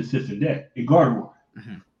second most consistent deck in Garden War.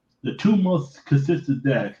 Mm-hmm. The two most consistent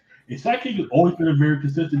decks. It's actually always been a very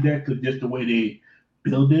consistent deck because just the way they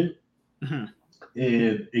build it. Mm-hmm.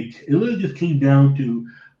 And it really just came down to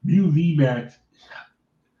Mew VMAX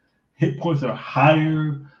hit points are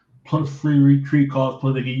higher, plus free retreat cost,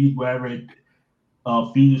 plus they can use whatever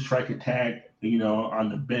fusion strike attack, on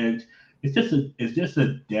the bench. It's just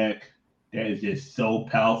a deck that is just so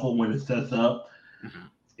powerful when it sets up. Mm-hmm.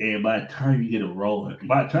 And by the time you get it rolling,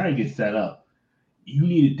 by the time you get set up, you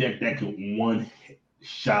need a deck that can one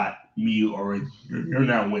shot Mew or you're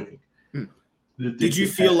not winning. Did you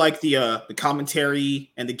feel like the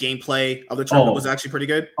commentary and the gameplay of the tournament was actually pretty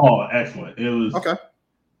good? Oh, excellent. It was okay.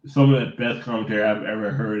 Some of the best commentary I've ever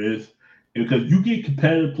heard is because you get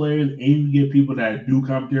competitive players and you get people that do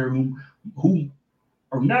commentary who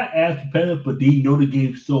are not as competitive, but they know the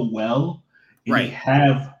game so well and they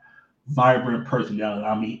have vibrant personality.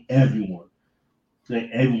 I mean, everyone. Like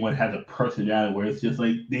everyone has a personality where it's just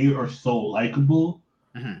like they are so likable.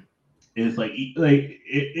 Mm-hmm. It's like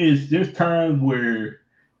it is. There's times where,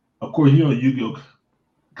 of course, Yu-Gi-Oh!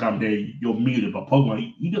 Commentary, you'll mute it, but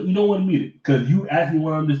Pokemon, you don't want to mute it because you actually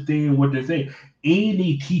want to understand what they're saying, and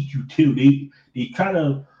they teach you too. They try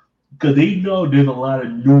to because they know there's a lot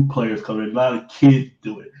of new players coming, a lot of kids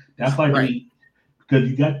do it. That's why because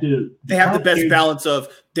you got they have the best balance of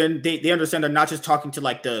then they understand they're not just talking to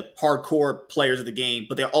like the hardcore players of the game,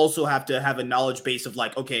 but they also have to have a knowledge base of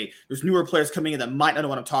like, okay, there's newer players coming in that might not know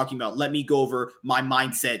what I'm talking about. Let me go over my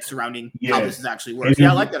mindset surrounding how this is actually works.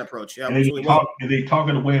 I like that approach. Yeah, and they talk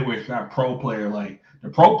in a way where it's not pro player. Like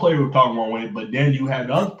the pro player will talk one way, but then you have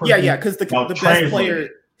the other person. Yeah, because the best player.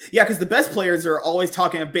 Yeah, because the best players are always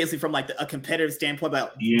talking basically from like a competitive standpoint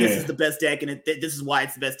about this is the best deck and this is why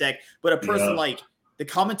it's the best deck. But a person like the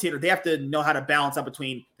commentator, they have to know how to balance out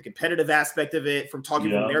between the competitive aspect of it, from talking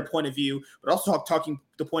from their point of view, but also talking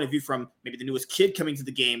the point of view from maybe the newest kid coming to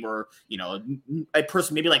the game, or a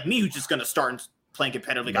person maybe like me who's just going to start playing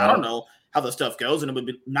competitively. I don't know how the stuff goes, and it would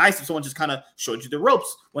be nice if someone just kind of showed you the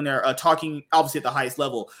ropes when they're talking, obviously at the highest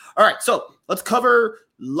level. All right, so let's cover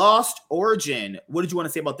Lost Origin. What did you want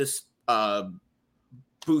to say about this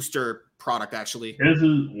booster product? Actually, this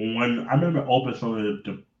is one I remember opening some of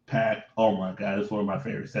the pack. Oh my god, it's one of my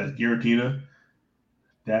favorites. That's Giratina.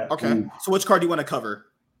 So which card do you want to cover?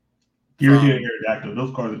 Giratina and Aerodactyl.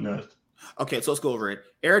 Those cards are nuts. Okay, so let's go over it.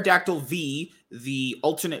 Aerodactyl V, the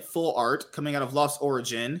alternate full art coming out of Lost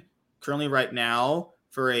Origin. Currently, right now,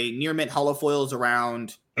 for a near mint hollow foil is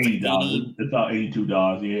around $80. It's about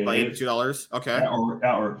 $82. Yeah, about $82. Okay,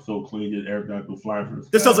 that works so clean. Just Aerodactyl flying for the sky.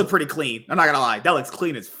 This does look pretty clean. I'm not gonna lie, that looks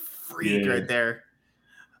clean as freak right there.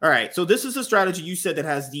 All right, so this is a strategy you said that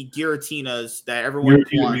has the Giratinas that everyone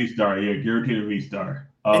Giratina V-Star, Giratina V-Star.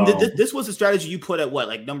 And this was a strategy you put at what,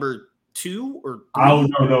 like number 2 or 3? Oh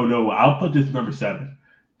no! I'll put this number 7.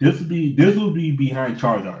 This will be behind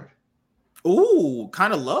Charizard. Ooh,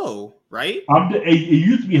 kind of low, right? It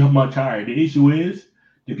used to be much higher. The issue is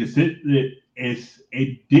the consistent. It's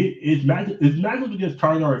matchup against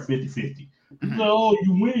Charizard at 50-50. Mm-hmm. So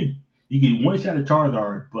you win. You get one shot at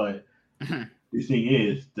Charizard, but. Mm-hmm. The thing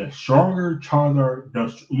is, the stronger Charizard,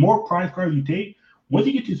 the more prize cards you take, once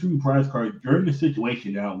you get to 3 prize cards, you're in the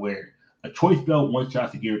situation now where a choice belt one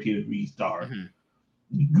shot to Giratina V-Star. Mm-hmm.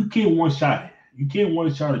 You can't one shot it. You can't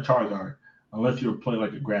one shot a Charizard unless you're playing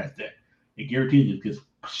like a grass deck. And Giratina just gets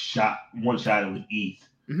one shot with ease.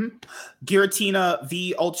 Mm-hmm. Giratina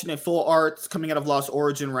V alternate full arts coming out of Lost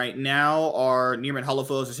Origin right now are near mint hollow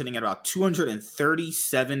foils are sitting at about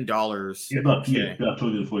 $237. Yeah, about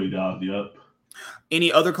 $240. Yep.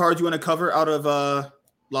 Any other cards you want to cover out of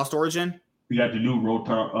Lost Origin? We got the new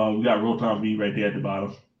Rotom. We got Rotom V right there at the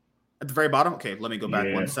bottom. At the very bottom? Okay, let me go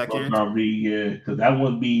back 1 second. Rotom V, because that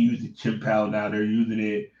one be using Chimpow now. They're using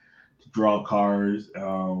it to draw cards.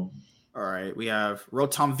 All right, we have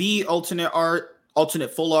Rotom V alternate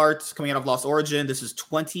full arts coming out of Lost Origin. This is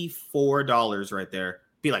 $24 right there.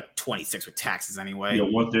 Be like 26 with taxes anyway. Yeah,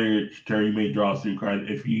 one thing turn you may draw 3 cards.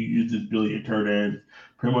 If you use this ability in turn end,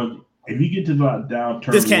 pretty much. If you get to the down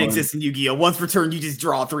turn, this can't exist in Yu-Gi-Oh! Once per turn, you just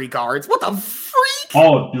draw 3 cards. What the freak?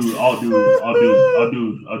 Oh, dude.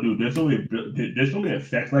 There's so many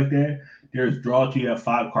effects like that. There's draw till you have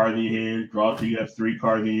 5 cards in your hand. Draw till you have 3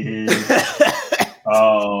 cards in your hand.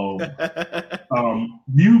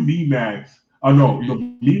 UV Max. Oh no, the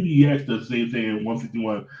VVX does the same thing in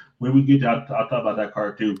 151. When we get to, I'll talk about that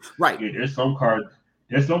card too. Right. Yeah, there's some card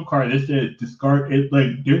that says discard it.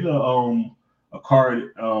 Like there's a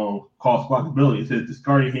card called Squawkability. It says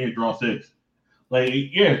discard your hand, draw 6. Like,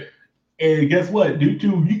 yeah. And guess what? You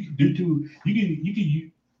can only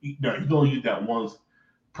use that once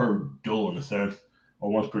per duel in a sense,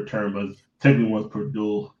 or once per turn, but technically once per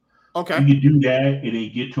duel. Okay. You can do that and then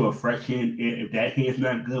get to a fresh hand. And if that hand's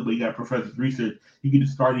not good, but you got Professor's Research, you can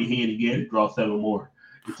discard your hand again and draw 7 more.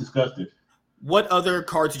 It's disgusting. What other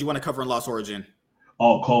cards did you want to cover in Lost Origin?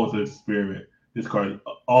 All Calls Experiment. This card.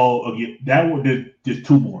 All again. That one. There's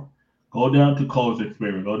 2 more. Go down to Calls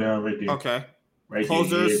Experiment. Go down right there. Okay. Right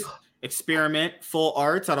Closers there. Experiment full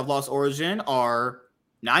arts out of Lost Origin are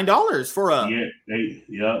 $9 for a Look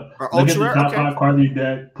ultra at the top 5 cards of your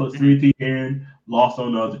deck. Put 3 to your hand. Lost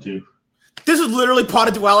on the other 2. This is literally Pot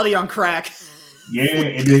of Duality on crack. Yeah,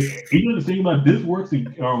 and then you know the thing about this works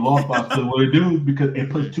in Lost Box. So what it do is because it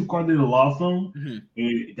puts 2 cards in the Lost Zone,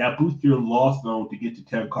 and that boosts your Lost Zone to get to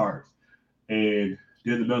 10 cards. And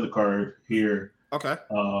there's another card here. Okay.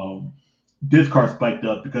 This card spiked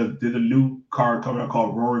up because there's a new card coming out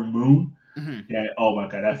called Roaring Moon. That oh my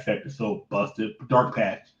god, that effect is so busted. Dark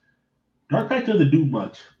Patch doesn't do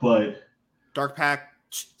much, but Dark Patch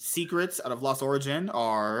secrets out of Lost Origin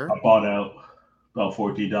are I bought out about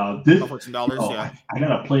 $14. about $14. Yeah, I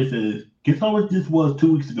got a place that is. Guess how much this was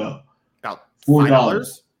 2 weeks ago? About $4.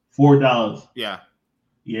 $4. Yeah.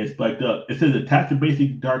 Yeah, it spiked up. It says attach a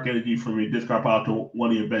basic dark energy from your discard pile to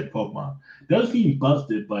one of your best Pokemon. Doesn't seem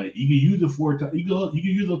busted, but you can use it 4 times. You can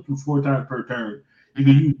use up to 4 times per turn. You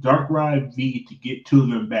can use Darkrai V to get 2 of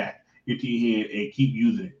them back into your hand and keep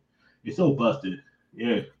using it. It's so busted.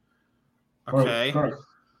 Yeah. Okay.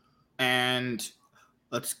 And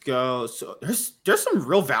let's go. So there's some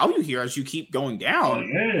real value here as you keep going down. Oh,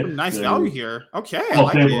 yeah. Some nice value here. Okay.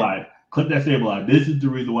 Sableye. Click that Sableye. This is the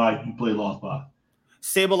reason why you play Lost Box.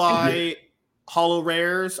 Sableye holo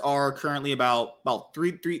rares are currently about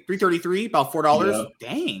 $333, about $4. Yeah.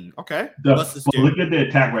 Dang. Okay. Look at the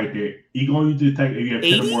attack right there. You gonna use the attack if you have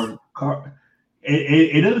 10 or more cards.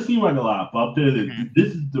 It doesn't seem like a lot, but up there,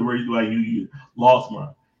 this is the reason why you use Lost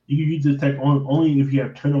Mine. You can use this attack only if you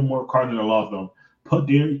have 10 or more cards in the Lost Zone. Put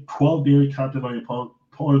 12 daily counters on your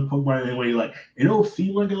opponent's Pokemon anyway. Like it don't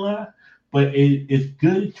seem like a lot, but it's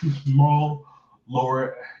good to small,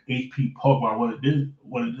 lower HP Pokemon.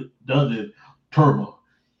 What it does is turbo.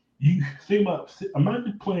 You think about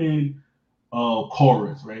imagine playing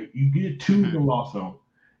Chorus, right? You get 2 in the Lost Zone,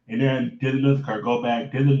 and then there's another card. Go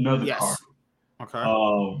back, there's another card. Okay.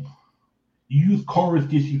 You use Chorus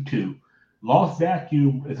gets you 2. Lost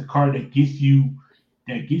Vacuum is a card that can get you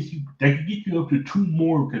up to 2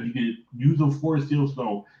 more because you can use them for a Steel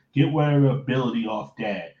Stone, get whatever ability off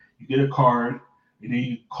that. You get a card, and then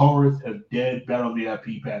you Chorus a dead Battle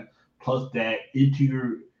VIP pack plus that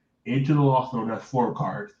into the Lost Zone. That's 4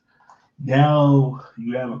 cards. Now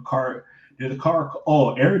you have a card. There's a card.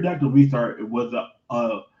 Oh, Aerodactyl Restart. It was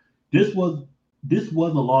this was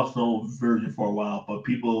a Lost Zone version for a while, but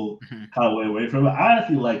people kind of went away from it. I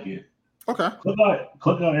actually like it. Okay. Click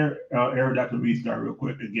on Aerodactyl Restart real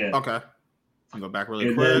quick again. Okay. I'll go back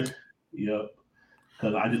really quick. Yep.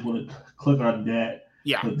 Because I just want to click on that.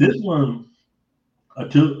 Yeah. But this one,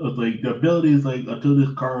 until the ability is until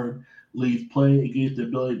this card leaves play, it gives the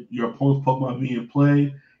ability your opponent's Pokemon being in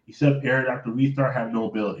play, except Aerodactyl Restart have no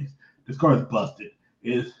abilities. This card is busted.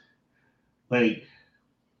 It's like.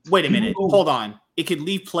 Wait a minute. Hold on. It could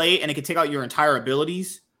leave play and it could take out your entire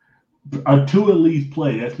abilities. Until it leaves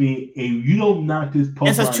play. That's mean if you don't knock this Pokemon.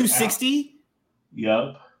 It says 260?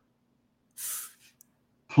 Yep.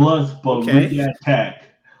 Plus, but with the attack,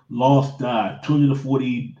 Lost die,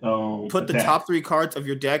 240. Put the top 3 cards of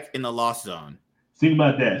your deck in the Lost Zone. Think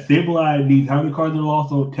about that. Sableye needs how many cards in the Lost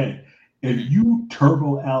Zone? 10. If you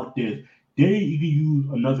turbo out this, then you can use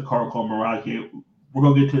another card called Mirage. We're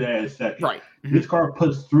going to get to that in a second. Right. This card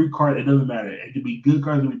puts 3 cards. It doesn't matter. It can be good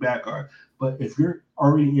cards, it can be bad cards. But if you're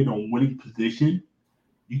already in a winning position,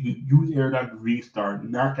 you can use Aerodactyl Restart,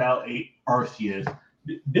 knock out a Arceus.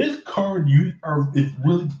 This card is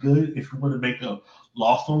really good if you want to make a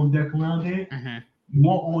Lost Zone deck around it. You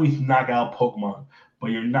won't always knock out Pokemon, but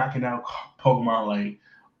you're knocking out Pokemon like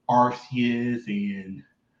Arceus and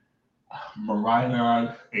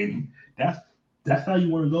Miraidon, and that's how you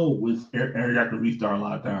want to go with Aerodactyl Restart a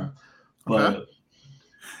lot of times. But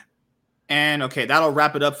And that'll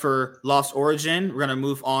wrap it up for Lost Origin. We're gonna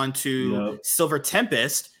move on to Silver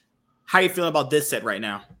Tempest. How are you feeling about this set right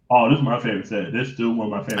now? Oh, this is my favorite set. This is still one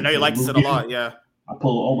of my favorites. I know you like this set a lot, yeah. I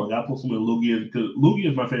pull some of the Lugia because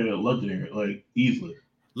Lugia is my favorite legendary, like easily.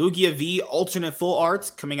 Lugia V alternate full arts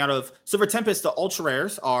coming out of Silver Tempest. The ultra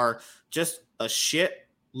rares are just a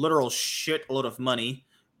literal shit load of money.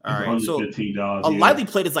 All right, so a lightly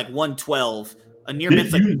played is like 112. A near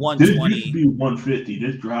mid's like 120. This used to be 150.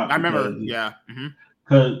 This dropped. I remember, because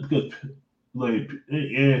because like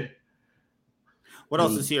What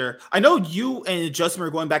else is here? I know you and Justin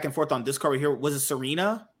were going back and forth on Discord here. Was it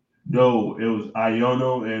Serena? No, it was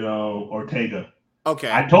Iono and Ortega.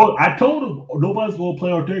 Okay. I told him nobody's gonna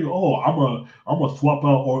play Ortega. Oh, I'm gonna swap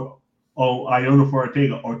out Iono for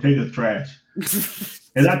Ortega. Ortega's trash.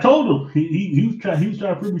 And I told him he was trying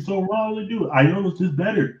to prove me so wrong to do it. Iono's just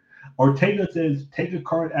better. Ortega says take a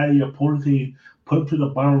card out of your opponent's hand, put it to the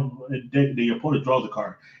bottom of the deck, then your opponent draws a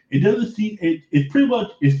card. It doesn't seem it's pretty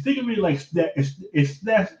much it's thinking of me like it's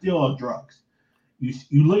snatch steal on drugs.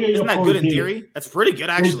 You look at your Isn't that good in theory? That's pretty good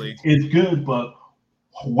actually. It's good, but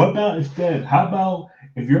what about instead? How about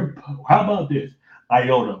this?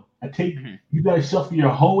 Iota. You guys shuffle your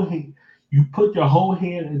whole hand. You put your whole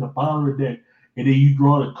hand in the bottom of the deck, and then you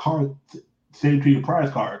draw the card same to your prize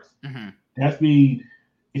cards. Mm-hmm. That means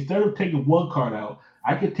instead of taking one card out,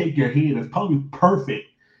 I could take your hand that's probably perfect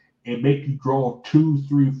and make you draw 2,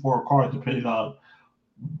 3, 4 cards depending on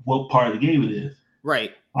what part of the game it is.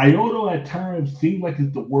 Right. Iota at times seems like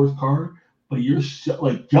it's the worst card, but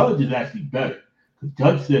like Judge is actually better. Because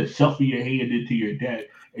Judge says shuffle your hand into your deck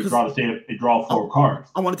and draw 4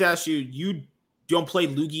 cards. I wanted to ask you, you don't play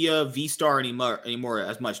Lugia V-Star anymore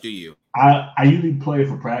as much, do you? I usually play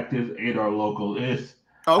for practice and our local.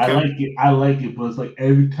 Okay. I like it, but it's like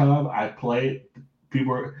every time I play it,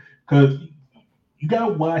 because you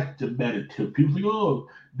gotta watch the meta too. People say, "Oh,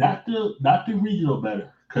 not the regional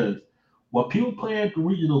meta," because what people play at the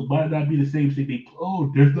regional might not be the same thing.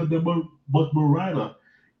 There's not that much Marana.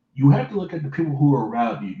 You have to look at the people who are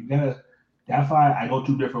around you. You gotta. That's why I go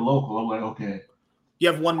to different locals. I'm like, okay. You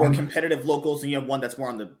have one more competitive locals, and you have one that's more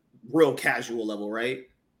on the real casual level, right?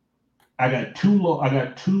 I got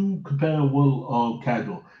two competitive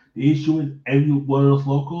casual. The issue is every one of those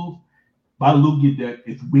locals, my Lugia deck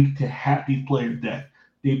is weak to half these players' deck.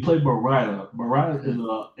 They play Marana. Marana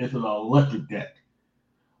is an electric deck.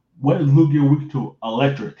 What is Lugia weak to?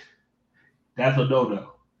 Electric. That's a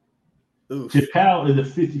no-no. Chipal is a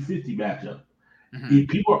 50-50 matchup. Mm-hmm.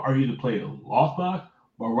 People are either playing Lost Box,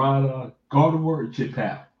 Marana, Gardevoir, and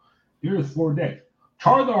Chipal. There's 4 decks.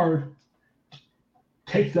 Charizard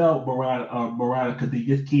takes out Marana because they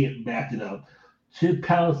just can't match it up.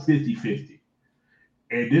 Chipal is 50-50.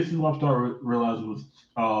 And this is what I'm starting to realize with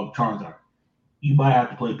Charizard. You might have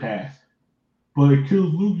to play pass. But it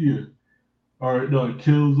kills Lugia. Or no, it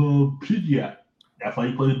kills Pidgeot. That's why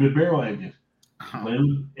you play the big barrel engine.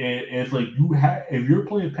 And it's like if you're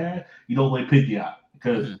playing pass, you don't play Pidgeot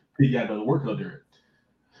because Pidgeot doesn't work under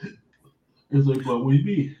it. It's like, but what do you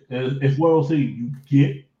mean? It's what I'll say. You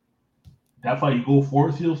get. That's why you go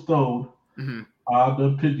Force Seal Stone on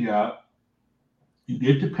the Pidgeot. You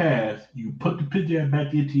get the pass. You put the Pidgeot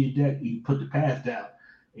back into your deck. And you put the pass down,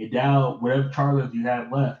 and now whatever Charizards you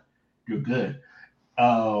have left, you're good.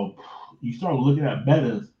 You start looking at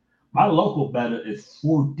metas. My local meta is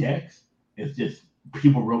 4 decks. It's just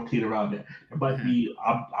people rotate around it. It might be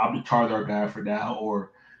I'm the Charizard guy for now,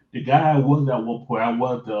 or the guy I was at one point. I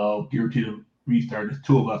was the guaranteed restart. There's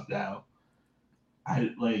 2 of us now.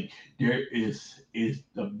 The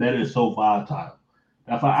meta is so volatile.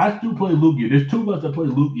 If I still play Lugia, there's 2 of us that play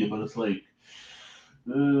Lugia, but it's like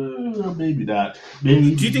maybe not. Do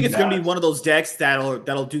you think it's going to be one of those decks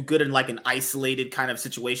that'll do good in like an isolated kind of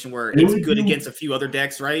situation where it's good against a few other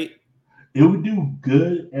decks, right? It would do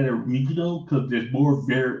good at a regional because there's more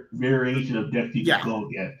variation of decks you can go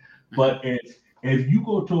against. But if you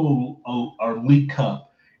go to a League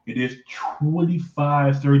Cup and there's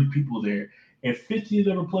 25, 30 people there, and 15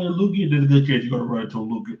 of them playing Lugia, there's a good chance you're going to run into a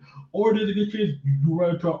Lugia. Or there's a good chance you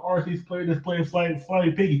run into an Arceus player that's playing Flying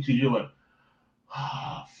Pikachu. You're like,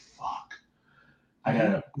 fuck. I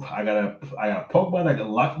got a Pokemon that can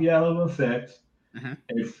lock me out of effects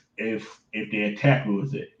if they attack me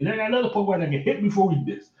with it. And then I got another Pokemon that can hit me for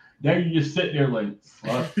weakness. Now you just sit there like,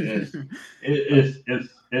 fuck this. It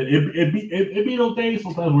be those days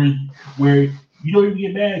sometimes where you don't even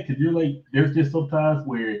get mad because you're like, there's just sometimes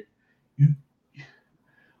where you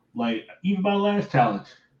like even my last challenge,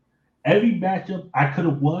 every matchup I could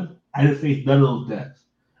have won, I didn't face none of those decks.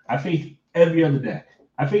 I faced every other deck.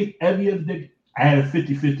 I had a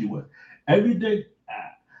 50-50 with. Every deck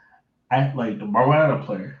I like the Marana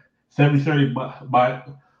player, 70-30 by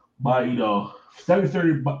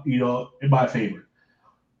 70-30 in my favor.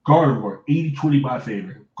 Gardevoir, 80-20 my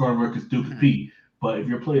favor. Gardevoir can still compete. But if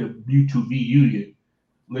you're playing Mewtwo v Union,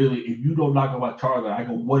 literally, if you don't knock out my Charizard, I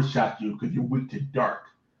can one-shot you because you're weak to dark.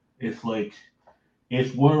 It's like,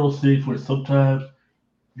 it's one of those things where sometimes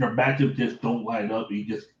your matchup just don't line up. And you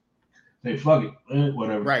just say, fuck it,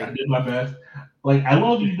 whatever. Right. I did my best. Like, as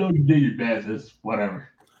long as you know you did your best, it's whatever.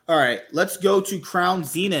 All right, let's go to Crown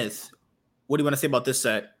Zenith. What do you want to say about this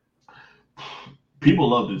set? People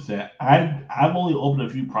love this set. I've only opened a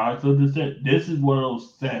few products of this set. This is one of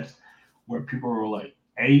those sets where people were like,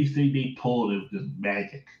 anything they pulled, it was just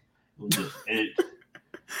magic. It was just it.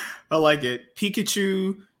 I like it.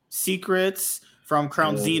 Pikachu Secrets from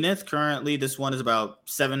Crown Zenith. Currently, this one is about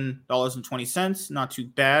 $7.20. Not too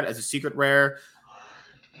bad as a secret rare.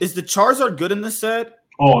 Is the Charizard good in this set?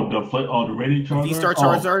 The rating Charizard? V-Star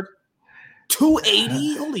Charizard?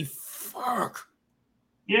 280? Holy fuck.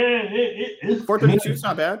 Yeah, it's 432 is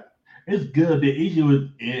not bad. It's good. The issue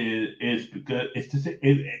is because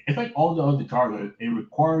it's like all the other Charizards. It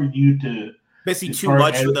requires you to basically too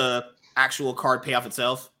much for the actual card payoff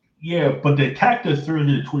itself. Yeah, but the attack does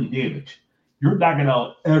 320 damage. You're knocking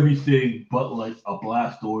out everything but like a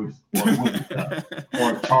Blastoise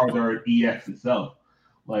or a Charizard EX itself.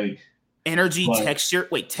 Like energy texture.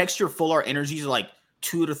 Wait, texture full art energies are like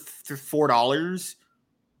 $2 to $4.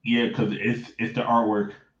 Yeah, because it's the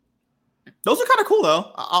artwork. Those are kind of cool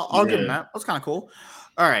though. I'll give them that. That's kind of cool.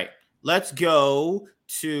 All right, let's go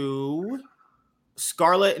to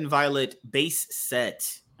Scarlet and Violet base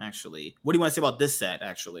set. Actually, what do you want to say about this set?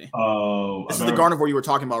 Actually, this is the Gardevoir you were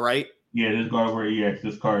talking about, right? Yeah, this Gardevoir EX.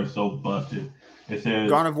 This card is so busted. It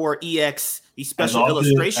says Gardevoir EX, the special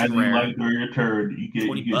illustration rare. Like during your turn, you get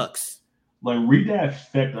 $20. Like read that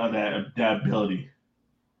effect on that ability.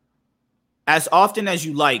 As often as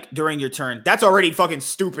you like during your turn. That's already fucking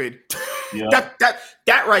stupid. Yeah.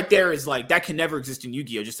 that right there is like that can never exist in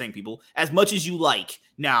Yu-Gi-Oh! Just saying, people. As much as you like.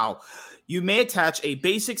 Now, you may attach a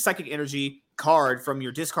basic psychic energy card from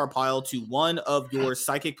your discard pile to one of your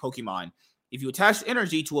psychic Pokemon. If you attach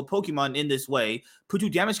energy to a Pokemon in this way, put 2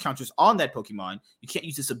 damage counters on that Pokemon. You can't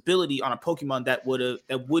use this ability on a Pokemon that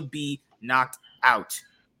would be knocked out.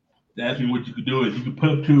 That's what you could do is you could put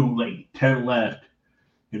up to like 10 left,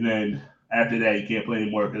 and then after that you can't play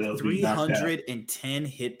anymore because it'll be knocked out. 310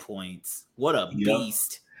 hit points. What a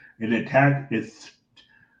beast! And the attack is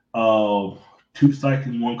 2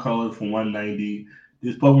 psychic, 1 color from 190.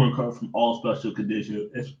 This Pokemon card from all special conditions.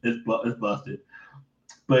 It's busted.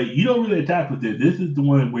 But you don't really attack with it. This is the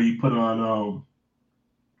one where you put on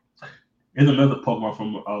there's another Pokemon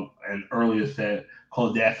from an earlier set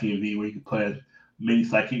called Daffy and V where you can put mini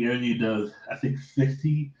psychic energy. Does I think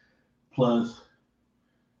 60 plus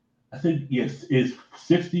it's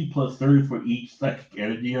 60 plus 30 for each psychic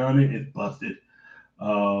energy on it. It's busted.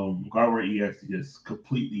 Gardevoir EX is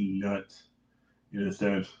completely nuts in a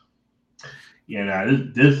sense. Yeah, nah,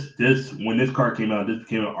 this when this card came out, this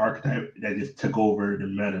became an archetype that just took over the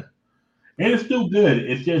meta. And it's still good.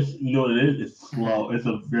 It's just, you know what it is? It's slow. It's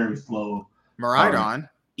a very slow. Miraidon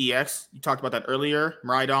EX, you talked about that earlier.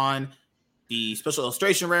 Miraidon, the special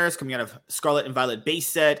illustration rares coming out of Scarlet and Violet base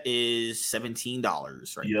set is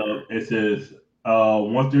 $17 right Yep, it says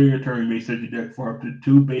once during your turn, you may search your deck for up to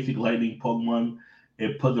 2 basic lightning Pokemon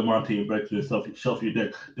and put them onto your back to yourself, shelf your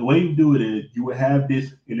deck. The way you do it is you will have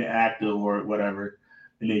this in the active or whatever,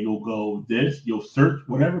 and then you'll search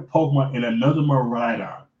whatever Pokemon in another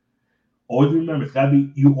Miraidon. Always remember, it's gotta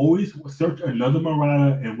be you always search another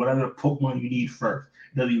Miraidon and whatever Pokemon you need first.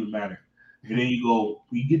 It doesn't even matter. And then you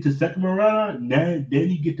get to second Miraidon, then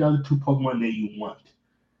you get the other 2 Pokemon that you want.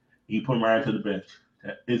 And you put them right to the bench.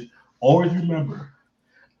 Always remember,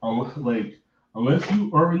 unless you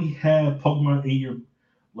already have Pokemon in your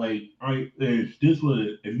if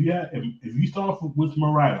you start off with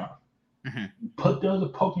Miraidon, put the other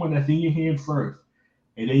Pokemon that's in your hand first,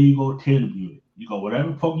 and then you go tandem unit. You go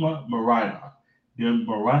whatever Pokemon, Miraidon. Then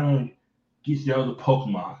Miraidon gets the other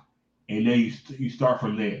Pokemon, and then you start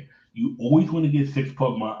from there. You always want to get 6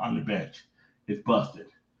 Pokemon on the bench. It's busted.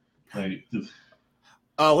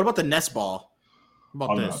 What about the Nest Ball?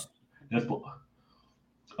 What about this? Nest Ball.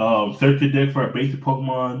 Search your deck for a basic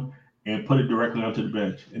Pokemon and put it directly onto the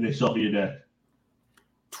bench, and then shuffle your deck.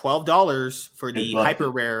 $12 for the hyper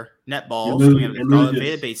rare net balls coming out of the Scarlet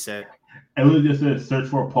Veda base set. It literally just says search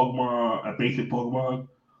for a Pokemon, a basic Pokemon.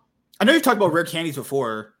 I know you've talked about rare candies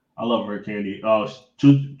before. I love rare candy.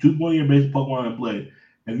 Choose one of your basic Pokemon and play.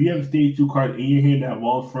 If you have a stage 2 card in your hand that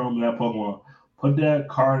evolves from that Pokemon, put that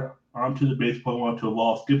card onto the basic Pokemon to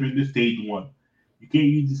evolve, skipping the stage 1. You can't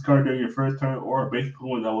use this card during your first turn or a basic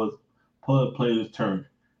Pokemon that was play this turn.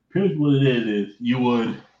 Here's what it is you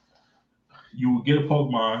would get a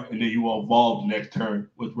Pokemon and then you will evolve the next turn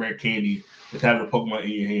with rare candy with having a Pokemon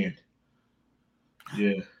in your hand.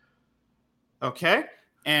 Yeah. Okay.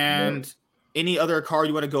 And any other card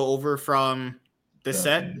you want to go over from this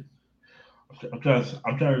set? I'm trying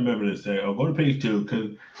to remember this set. I'll go to page 2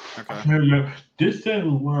 because I can't remember. This set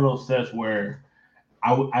was one of those sets where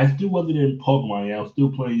I still wasn't in Pokemon yet. I was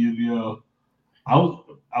still playing Yu-Gi-Oh. I was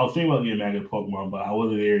thinking about getting back into Pokemon, but I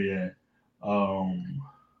wasn't there yet. Go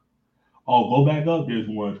back up. There's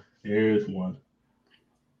one. There's one.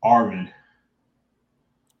 Arvin.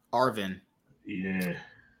 Yeah.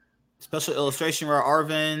 Special illustration where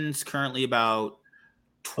Arvin's currently about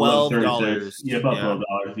 $12. Yeah, about $12.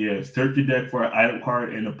 Yeah. Search your deck for an item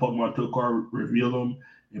card and a Pokemon tool card, reveal them,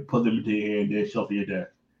 and put them into your hand, then shuffle your deck.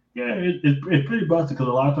 Yeah, it's pretty busted because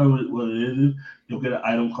a lot of times what it is you'll get an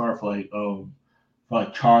item card for like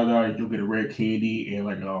Charizard, you'll get a rare candy and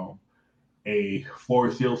like a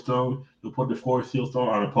Forest Seal Stone. You'll put the Forest Seal Stone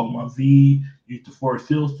on a Pokemon V, use the Forest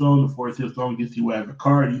Seal Stone. The Forest Seal Stone gets you whatever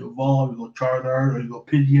card. You evolve, you go Charizard, or you go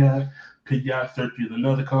Pidgeot. Pidgeot searches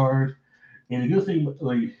another card. And the good thing,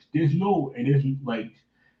 like, there's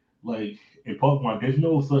like in Pokemon, there's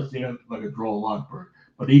no such thing as like a draw lockbird.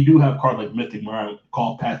 But they do have cards like Mystic Mind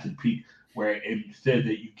called Path to the Peak, where it says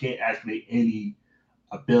that you can't activate any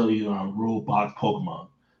abilities on rule box Pokemon.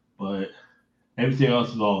 But everything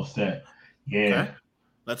else is all set. Yeah. Okay.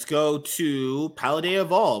 Let's go to Paldea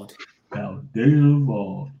Evolved. What do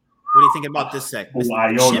you think about this set?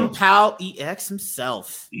 Chien-Pao EX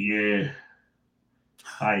himself. Yeah.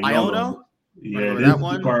 Iono? Yeah, this is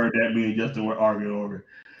the card that me and Justin were arguing over.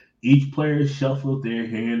 Each player shuffles their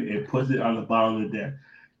hand and puts it on the bottom of the deck.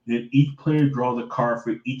 Then each player draws a card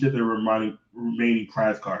for each of the remaining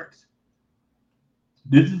prize cards.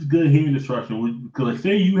 This is good hand destruction because let's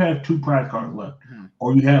say you have 2 prize cards left,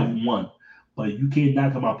 or you have 1, but you can't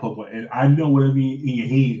knock them out Pokemon. And I know whatever in your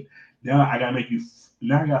hand. Now I gotta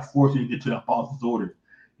force you to get to that boss's order.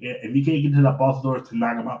 Yeah, if you can't get to that boss's order to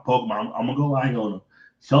knock them out Pokemon, I'm gonna go lying on them.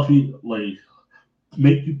 Shuffle, like,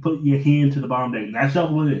 make you put your hand to the bottom deck, not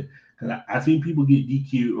shuffle it in. Because I've seen people get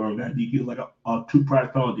DQ or not DQ, like a 2 prize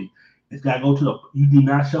penalty. It's got to go to you do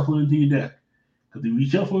not shuffle into your deck. Because if you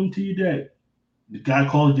shuffle into your deck, the guy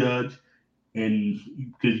calls judge, and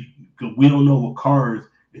because we don't know what cards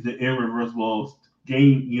is an irreversible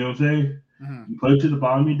game, you know what I'm saying? You put it to the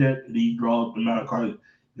bottom of your deck, and then you draw the amount of cards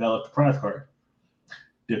you got left the prize card.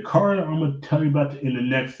 The card I'm going to tell you about in the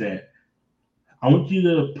next set, I want you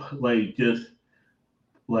to just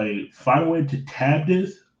find a way to tab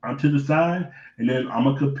this onto the side, and then I'm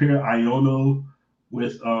gonna compare Iono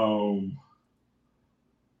with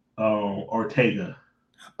Ortega.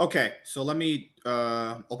 Okay, so let me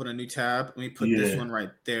open a new tab. Let me put this one right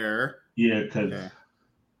there. Yeah, because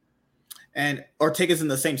and Ortega's in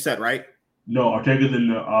the same set, right? No, Ortega's in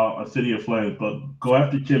the City of Flames, but go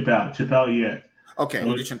after Chien-Pao EX. Okay,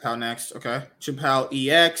 we'll do Chien-Pao next. Okay, Chien-Pao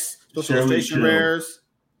EX, special illustration rares.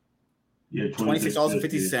 Yeah,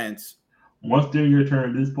 $26.50. Once during your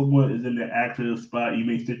turn, this Pokemon is in the active spot. You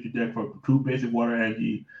may set your deck for 2 basic water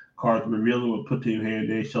energy cards, reveal them and put to your hand,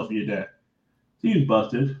 then shuffle your deck. Seems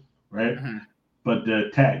busted, right? But the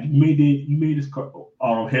attack, you made this card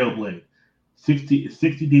Hellblade.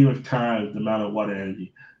 60 damage times the amount of water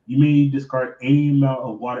energy. You may discard any amount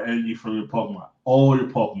of water energy from your Pokemon. All your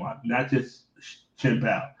Pokemon, not just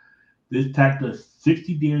Chien-Pao. This attack does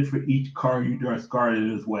 60 damage for each card you discard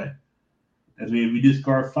in this way. That means if you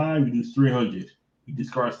discard 5, you do 300. You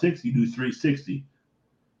discard 6, you do 360.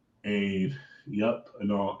 And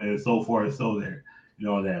and so forth and so there. You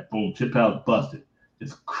know that. Boom, Chien-Pao's busted.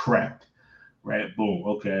 It's cracked. Right? Boom.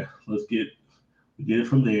 Okay. We get it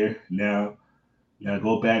from there. Now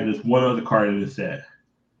go back. There's one other card in this set.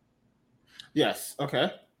 Yes.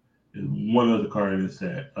 Okay. There's one other card in this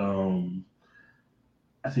set.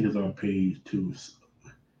 I think it's on page 2.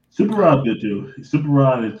 Super Rod's good too. Super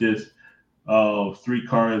Rod is just 3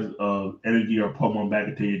 cards of energy or Pokemon back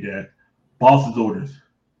into your deck. Boss's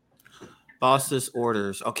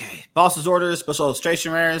Orders. Okay. Boss's Orders, special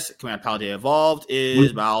illustration rares, Command Paldea Evolved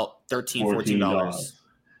is about $13-14.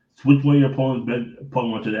 Switch one of your opponent's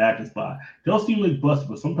Pokemon to the active spot. They don't seem like busted,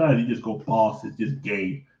 but sometimes you just go boss. It's just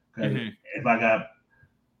game. Okay? If I got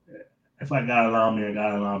Alami, I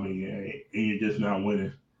got Alami, and you're just not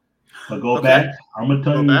winning. But go back. I'm gonna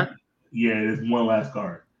tell you. Back? Yeah, there's one last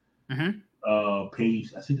card.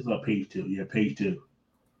 Page. I think it's on page 2. Yeah, page 2.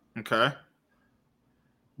 Okay.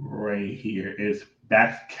 Right here is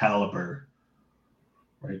Baxcalibur.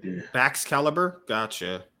 Right there. Baxcalibur?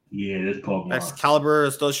 Gotcha. Yeah, this Pokemon.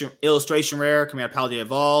 Baxcalibur illustration rare, Command Paldea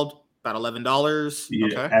Evolved, about $11. Yeah.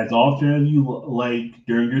 Okay. As often as you like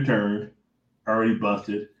during your turn, already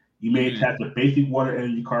busted, you may attach a basic water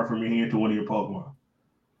energy card from your hand to one of your Pokemon.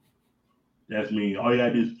 That's me. All you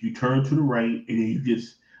gotta do is you turn to the right and then you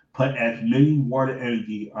just put as many water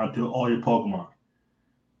energy onto all your Pokemon.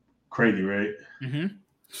 Crazy, right?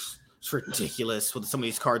 It's ridiculous what some of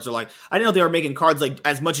these cards are like. I didn't know they were making cards like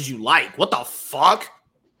as much as you like. What the fuck?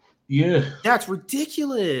 Yeah. That's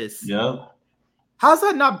ridiculous. Yeah. How's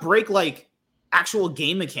that not break like actual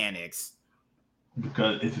game mechanics?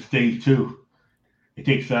 Because it's a stage 2. It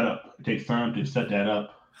takes setup. It takes time to set that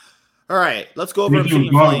up. All right, let's go over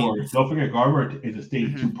Obsidian Flames. Don't forget, Gardevoir is a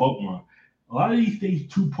stage 2 Pokemon. A lot of these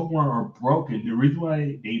stage 2 Pokemon are broken. The reason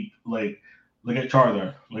why they like look at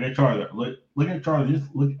Charizard. Look at Charizard.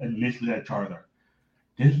 Just look initially at Charizard.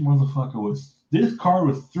 This card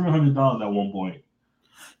was $300 at one point.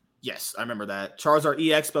 Yes, I remember that. Charizard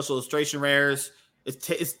EX special illustration rares.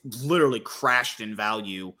 It's literally crashed in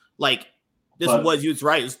value. Like this was used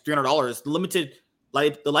right. It was $300. The limited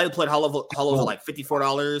the light plate hollows are like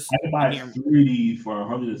 $54. I can buy 3 for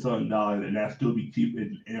 $100 and something, and that still be cheap.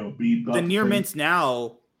 And it'll be the near mints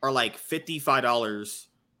now are like $55.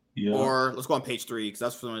 Yeah. Or let's go on page 3 because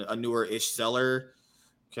that's from a newer ish seller.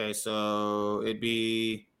 Okay, so it'd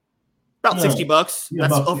be about $60. Yeah,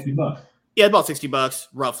 that's about $60. Yeah, about $60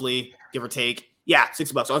 roughly, give or take. Yeah,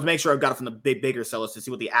 $60. I want to make sure I got it from the bigger sellers to see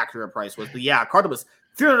what the accurate price was. But yeah, card was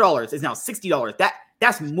 $300. It's now $60.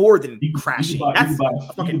 That's more than crashing. You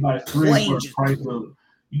can buy 3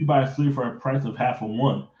 for a price of half of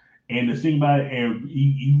one. And the thing about it, and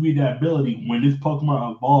you read that ability, when this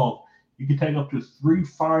Pokemon evolves, you can take up to 3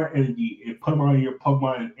 fire energy and put them on your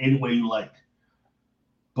Pokemon in any way you like.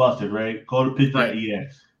 Busted, right? Go to Pidgeot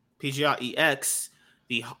EX. Pidgeot EX,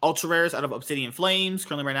 the ultra rares out of Obsidian Flames,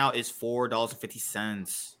 currently right now is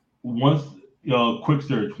 $4.50. Once quick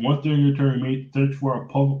search. Once during your turn, you may search for a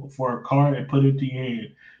card and put it into your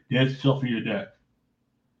hand. Then shuffle your deck.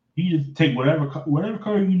 You just take whatever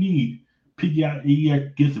card you need. Pidgeot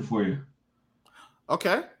EX gets it for you.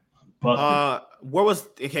 Okay.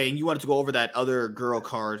 Busted. You wanted to go over that other girl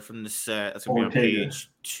card from the set. That's gonna be on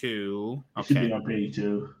page 2. Okay. It should be on page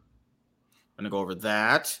 2. I'm gonna go over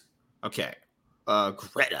that. Okay.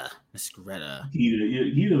 Greta. Miss Greta.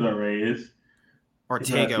 Either already is.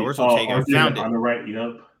 Ortega. Where's Ortega? I found it. On the right,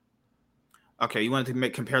 yep. Okay, you wanted to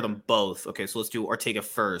compare them both. Okay, so let's do Ortega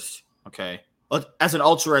first. Okay. As an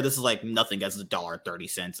ultra rare, this is like nothing as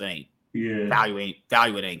 $1.30.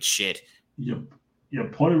 Value it ain't shit. Your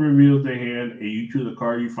opponent reveals their hand, and you choose a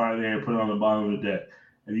card you find there and put it on the bottom of the deck.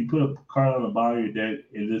 If you put a card on the bottom of your deck,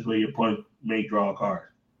 in this way your opponent may draw a card.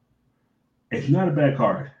 It's not a bad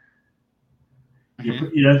card. That's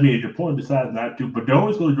mean if your opponent decides not to, but they're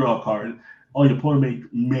always going to draw a card. Oh, your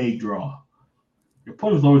opponent may draw. Your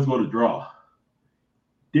opponent's always going to draw.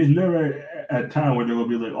 There's never a time where they're going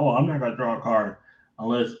to be like, oh, I'm not going to draw a card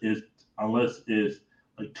unless it's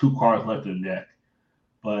like 2 cards left in the deck.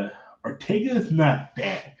 But Ortega is not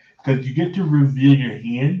bad because you get to reveal your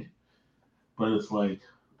hand, but it's like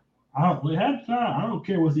I don't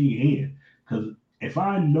care what's in your hand because if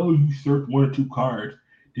I know you search 1 or 2 cards,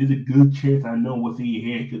 there's a good chance I know what's in your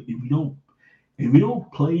hand. Because if you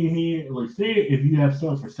don't play your hand, like say if you have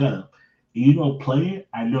something for setup and you don't play it,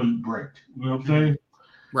 I know you bricked. You know what I'm saying?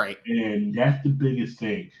 Right. And that's the biggest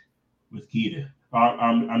thing with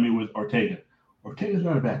with Ortega. Ortega's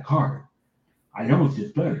not a bad card. Iono's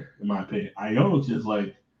just better, in my opinion. Iono's just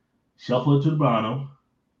like shuffle it to the bottom.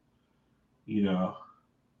 It's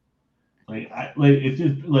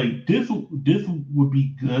just like this would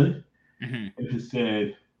be good if it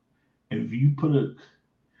said if you put and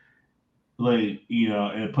put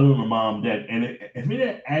it on the bottom deck, and if it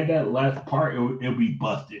didn't add that last part, it would be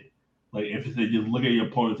busted. Like if it said just look at your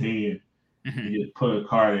opponent's hand and just put a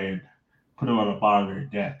card in, put it on the bottom of your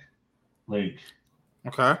deck, like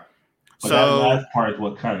okay. But that last part is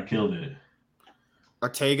what kind of killed it.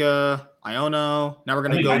 Ortega, Iono. Now we're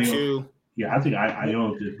gonna go to. Yeah, I think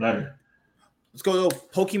Iono is better. Let's go to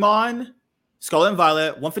Pokemon Scarlet and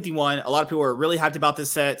Violet 151. A lot of people are really hyped about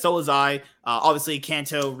this set. So was I. Obviously,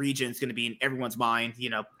 Kanto region is going to be in everyone's mind.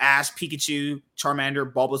 Ash, Pikachu,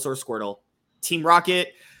 Charmander, Bulbasaur, Squirtle, Team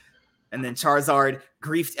Rocket, and then Charizard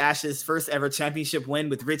griefed Ash's first ever championship win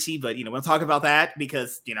with Richie. But we'll talk about that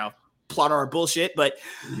because plot our bullshit. But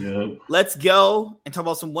let's go and talk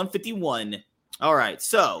about some 151. All right,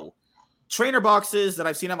 so trainer boxes that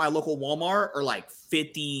I've seen at my local Walmart are like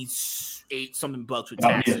 $58 something bucks with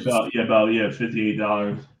taxes. About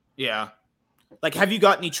 $58. Yeah. Like, have you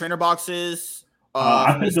got any trainer boxes?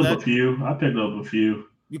 I picked up a few.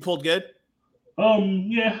 You pulled good?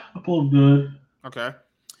 Yeah, I pulled good. Okay.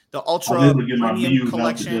 The Ultra I was able to get my Premium Mew,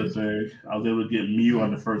 Collection. I was able to get Mew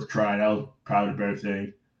on the first try. That was probably the better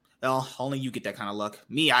thing. Well, only you get that kind of luck.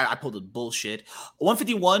 Me, I pulled the bullshit.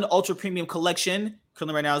 151 Ultra Premium Collection.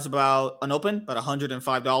 Currently right now is about unopened, about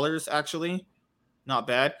 $105 actually. Not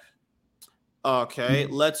bad. Okay,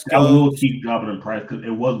 let's I go. will keep dropping in price because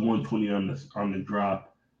it was 120 on the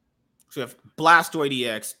drop. So we have Blastoise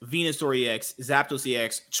EX, Venusaur EX, Zapdos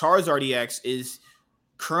EX, Charizard EX is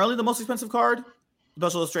currently the most expensive card.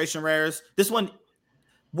 Special illustration rares. This one,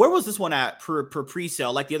 where was this one at per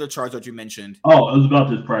pre-sale? Like the other Charizard you mentioned. Oh, it was about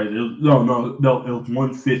this price. It was, no, it was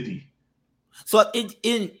 150. So it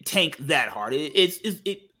didn't tank that hard.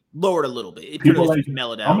 It lowered a little bit. It People like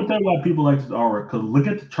mellowed out. I'm gonna tell you why people like this artwork because look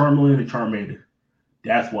at the Charmeleon and Charmander.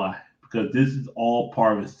 That's why, because this is all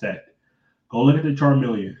part of a set. Go look at the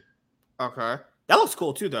Charmeleon. Okay, that looks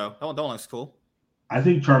cool too, though. That one looks cool. I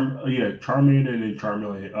think Charmander and then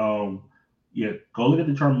Charmeleon. Yeah, go look at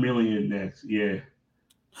the Charmeleon next. Yeah,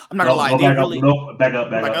 I'm not gonna lie. Back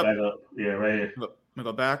up. Yeah, right here. I'm gonna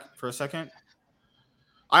go back for a second.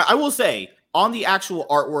 I will say on the actual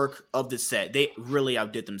artwork of the set, they really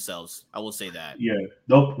outdid themselves. I will say that. Yeah.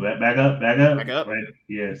 Nope. Back up. Back up. Right.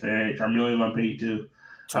 Yeah. Say Charmeleon on page 2.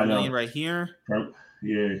 Charmeleon right here.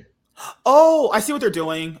 Yeah. Oh, I see what they're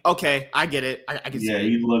doing. Okay, I get it. I can see it. Yeah,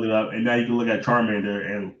 you look it up, and now you can look at Charmander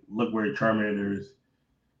and look where Charmander is.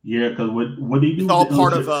 Yeah, because what do you do? It's all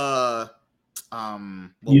part of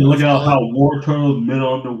You look at how War Turtle's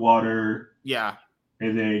middle underwater. Yeah.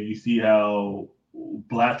 And then you see how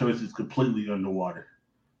Blastoise is completely underwater.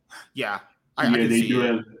 Yeah. They do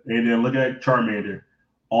it. And then look at Charmander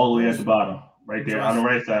all the way at the bottom. Right there on the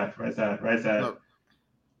right side.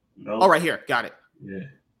 No. Oh, right here. Got it. Yeah.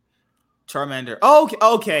 Charmander. Oh,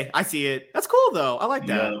 okay. I see it. That's cool though. I like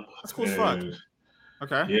that. Yeah. That's cool as fuck.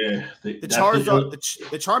 Okay. Yeah.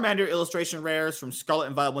 The Charmander illustration rares from Scarlet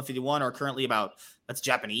and Violet 151 are currently that's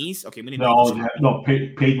Japanese. Okay, we need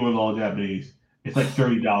page one's all Japanese. It's like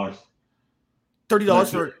 $30.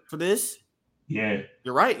 $30 for this? Yeah.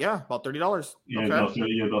 You're right. Yeah, about $30. Yeah, about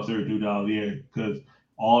 $32. Yeah, because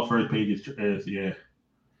all first pages is yeah.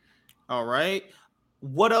 All right.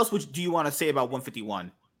 What else do you want to say about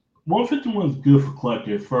 151? 151 is good for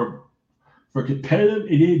collectors. For competitive,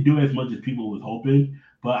 it didn't do as much as people was hoping.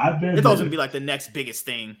 But I bet it doesn't be like the next biggest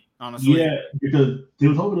thing, honestly. Yeah, because they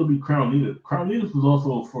was hoping it would be Crown Needles. Crown Needles was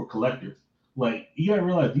also for collectors. Like you gotta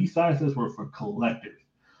realize these size sets were for collectors.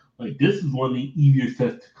 Like this is one of the easier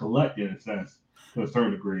sets to collect in a sense, to a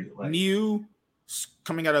certain degree. Like Mew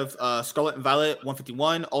coming out of Scarlet and Violet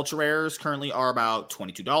 151 ultra rares currently are about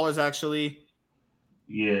 $22 actually.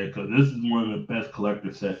 Yeah, because this is one of the best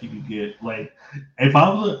collector sets you can get. Like, if I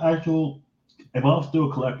was still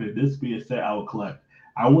a collector, this would be a set I would collect.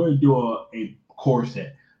 I wouldn't do a core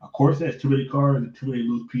set. A core set has too many cards and too many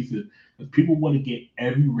loose pieces. Because people want to get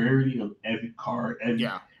every rarity of every card,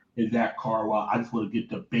 exact card, while I just want to get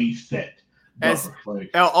the base set. Also, when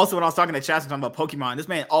I was talking to Chaz talking about Pokemon, this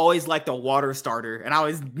man always liked the water starter. And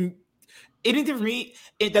anything for me,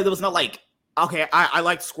 that was not like, okay, I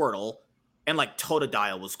liked Squirtle. And like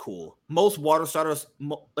Totodile was cool. Most water starters,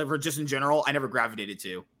 or just in general, I never gravitated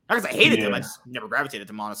to. Not because I hated them, I just never gravitated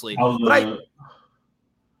to them, honestly. I was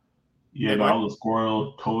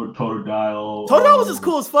Squirtle, Totodile. Totodile was just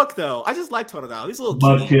cool as fuck, though. I just like Totodile. He's a little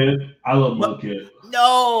Mudkip. I love Mudkip.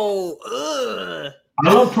 No. Ugh.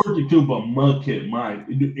 I love Torchic too, but Mudkip, mine.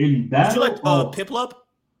 In battle, did you like Piplup?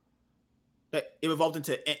 It evolved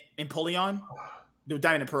into Empoleon? The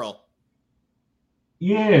Diamond and Pearl.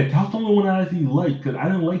 Yeah, that's the only one I actually liked because I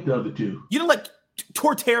didn't like the other two. You didn't like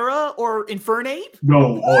Torterra or Infernape?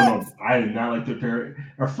 No, no, I did not like Torterra.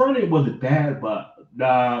 Infernape wasn't bad, but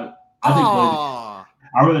I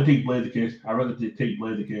rather take Blaziken.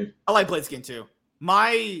 I like Blaziken too.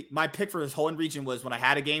 My pick for this whole region was when I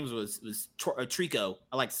had a game was Trico.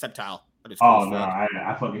 I like Sceptile. Oh no,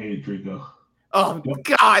 I fucking hate Trico. Oh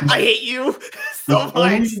God, I hate you so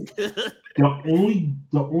much.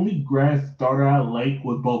 The only grass starter I like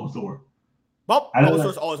was Bulbasaur.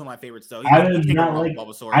 Bulbasaur's always one of my favorites, though. I did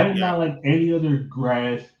not like any other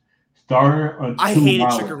grass starter. I hated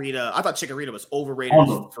Chikorita. I thought Chikorita was overrated as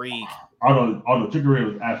a freak. No,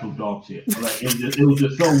 Chikorita was absolute dog shit. Like, it was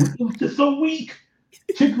just so weak.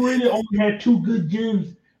 Chikorita only had 2 good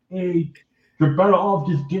gyms, and you're better off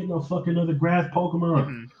just getting a fucking other grass Pokemon.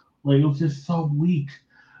 Mm-hmm. Like it was just so weak.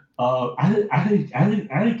 I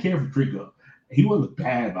didn't care for Trico. He wasn't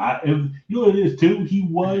bad, but you know what it is too. He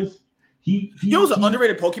was an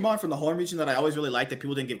underrated Pokemon from the home region that I always really liked that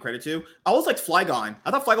people didn't give credit to. I always liked Flygon.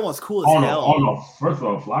 I thought Flygon was cool as hell. No. First of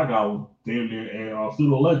all, Flygon was damn near a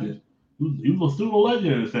pseudo legend. He was a pseudo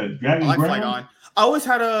legend in a sense. I like Flygon. I always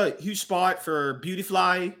had a huge spot for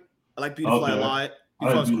Beautyfly. I like Beautyfly a lot.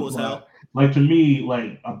 Beautyfly was cool as hell. Like to me,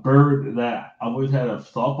 like a bird that I always had a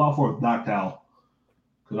soft spot for is Noctowl.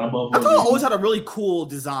 I thought I always had a really cool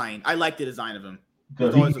design. I like the design of him.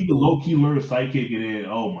 Because he could low key learn Psychic, and then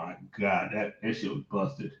oh my god, that shit was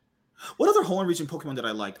busted. What other Hoenn region Pokemon did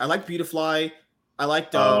I like? I liked Beautifly. I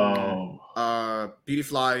liked Beautyfly.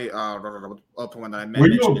 Pokemon that I mentioned. Were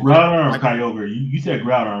you a Groudon or Kyogre? You said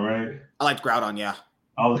Groudon, right? I liked Groudon, yeah.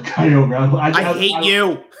 I was Kyogre. I hate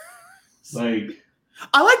you. Like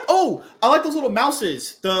I like those little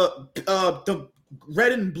mouses. The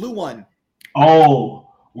red and blue one. Oh,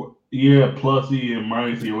 yeah, Plusy and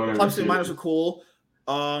Minusy or whatever. Plusy and Minus are cool.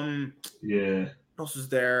 Yeah. What else is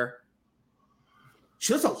there?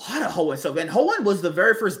 There's a lot of Hoenn stuff. And Hoenn was the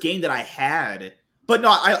very first game that I had. But no,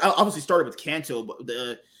 I obviously started with Kanto. But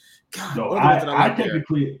I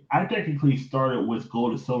technically started with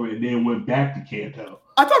Gold and Silver and then went back to Kanto.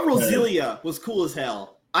 I thought Roselia was cool as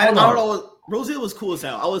hell. I don't know. Roselia was cool as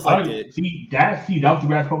hell. I was like, that was the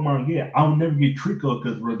best Pokemon I get. I would never get Trico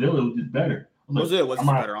because Roselia was just better. Roselia was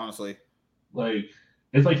better, honestly. Like,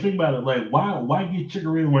 it's like, think about it. Like, why get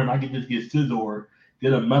Chikorita when I can just get Scizor,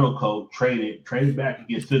 get a Metal Coat, trade it back and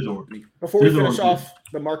get Scizor? Before we finish off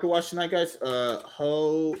the market watch tonight, guys,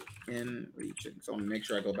 Hoenn region. So I'm gonna make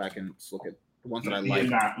sure I go back and look at the ones that I like.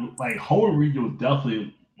 Like Hoenn region was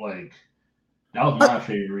definitely like that was my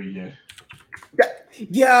favorite region.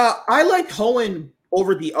 Yeah, I liked Hoenn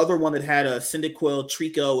over the other one that had a Cyndaquil,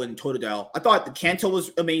 Trico, and Totodile. I thought the Kanto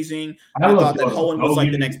was amazing. I thought that Hoenn was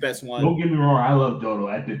like the next best one. Don't get me wrong, I love Dodo.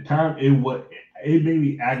 At the time, it made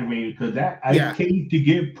me aggravated because that ice cave to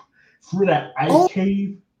get through that ice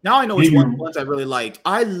cave. Now I know which ones I really liked.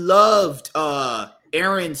 I loved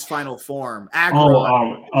Aaron's final form. Aggron.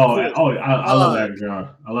 I love Aggron.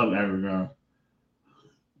 I love Aggron.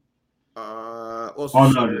 These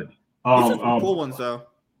are cool ones though.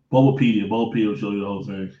 Bulbapedia will show you the whole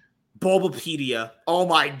thing. Bulbapedia. Oh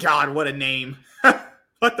my god, what a name.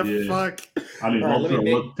 What the fuck? I mean,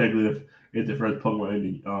 Bulbapedia technically it's the first Pokemon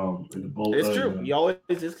in the Bulb. It's true. You always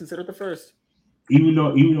is considered the first. Even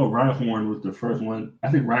though Rhyhorn was the first one, I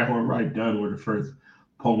think Rhyhorn and Rhydon were the first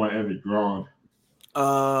Pokemon ever drawn.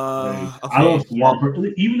 Okay. I love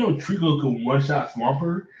Swampert. Even though Trico could one-shot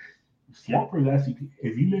Swampert is actually,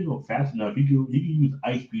 if you make him fast enough, he can use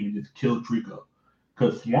Ice Beam and just kill Trico.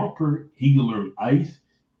 Because Swampert, he can learn Ice,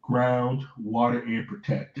 Ground, Water, and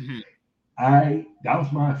Protect. Mm-hmm. That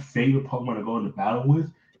was my favorite Pokemon to go into battle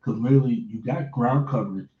with. Because literally, you got ground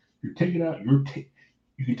coverage. You're taking out you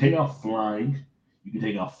can take out flying, you can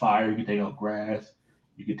take out fire, you can take out grass,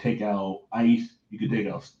 you can take out ice, you can take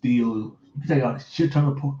out steel, you can take out a shit ton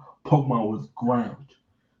of Pokemon with ground.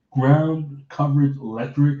 Ground coverage,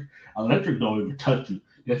 electric don't even touch you.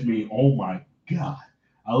 That's me. Oh my god,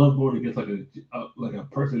 I love going against like a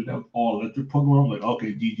person that's all electric Pokemon. I'm like,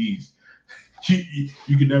 okay, GG's.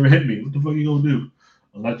 You can never hit me. What the fuck you gonna do?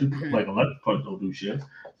 Electric punch don't do shit.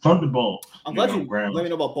 Thunderbolt. I'm glad you let me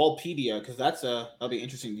know about Bulbapedia because that'll be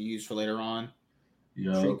interesting to use for later on.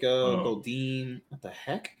 Yeah. Trico, Goldeen. What the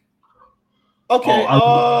heck? Okay.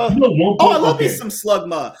 I love me some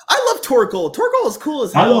Slugma. I love Torkoal. Torkoal is cool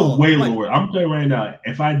as hell. I love Wailord. I'm telling you right now,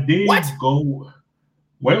 if I did go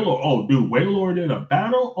Wailord, Wailord in a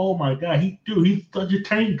battle, oh my god, he's such a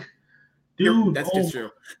tank. Dude, that's true.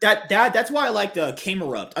 That's why I liked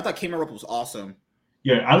Camerupt. I thought Camerupt was awesome.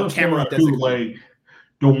 Yeah, I love Camerupt too. Like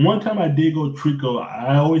the one time I did go Trico,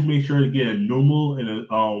 I always make sure to get a normal and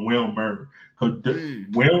a Wailmer. Because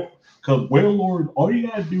Wailord, all you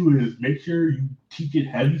gotta do is make sure you teach it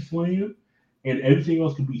Heavy Slam, and everything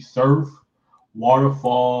else can be Surf,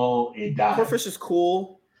 Waterfall, and Dive. Corphish is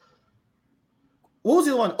cool. What was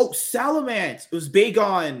the other one? Oh, Salamence. It was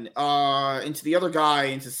Bagon into the other guy,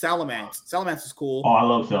 into Salamence. Salamence is cool. Oh, I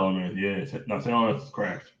love Salamence. Yeah. No, Salamence is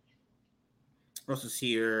cracked. What else is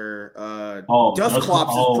here?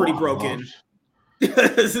 Dusclops is pretty broken.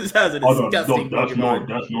 This has a disgusting Pokemon.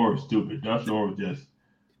 Dusknoir is stupid. Dusknoir was just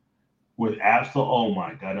with Absol. Oh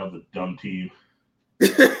my god, that was a dumb team.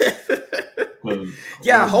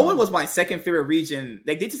 Hoenn was my second favorite region.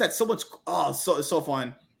 Like they just had so much. Oh, so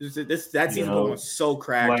fun. That season was so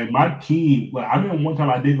cracked. Like my team. Like I remember one time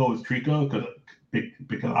I did go with Trico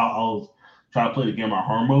because I was trying to play the game on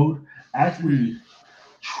hard mode. Actually,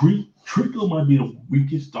 Trico might be the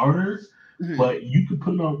weakest starter, but you could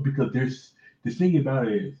put him out because there's the thing about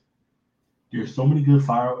it is there's so many good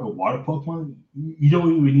fire and water Pokemon. You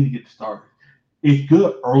don't even need to get started. It's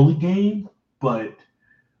good early game, but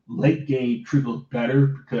late game Trico's better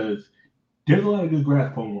because there's a lot of good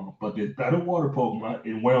grass Pokemon, but there's better water Pokemon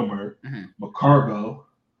in Wailmer, Macargo,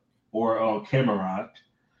 or Camerupt.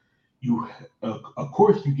 You, of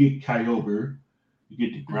course, you get Kyogre, you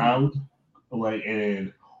get the ground,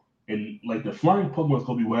 and like the flying Pokemon's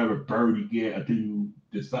gonna be whatever bird you get until you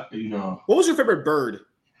decide. What was your favorite bird?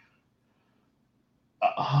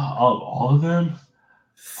 All of them.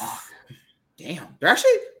 Fuck. Damn, they're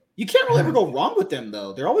actually you can't really ever go wrong with them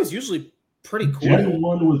though. They're always usually pretty cool. Gen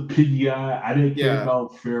 1 was Pidgeot. I didn't care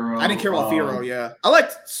about Pharaoh. I didn't care about Pharaoh. Yeah, I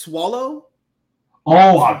liked Swallow.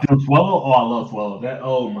 Oh, I do Swallow. Oh, I love Swallow. That.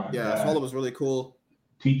 Oh my god. Yeah, Swallow was really cool.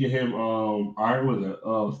 Teaching him iron with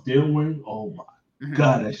a steel wing. Oh my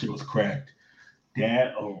god, that shit was cracked.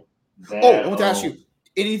 That. I want to ask you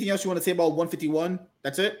anything else you want to say about 151?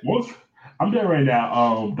 That's it. I'm there right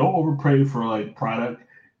now. Don't overpay for like product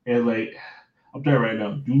and like. I'm there right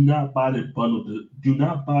now. Do not buy the bundle. Do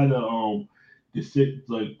not buy the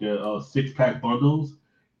 6-pack bundles.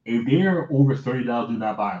 If they're over $30, do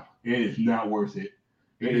not buy them. It is not worth it.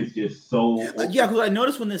 It is just so. Yeah, because I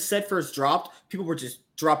noticed when this set first dropped, people were just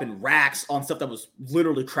dropping racks on stuff that was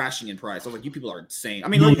literally crashing in price. I was like, you people are insane. I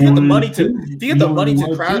mean, like, if you have the money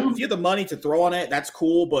to throw on it, that's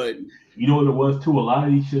cool. But you know what it was too? A lot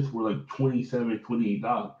of these shits were like $27,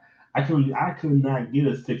 $28. I could not get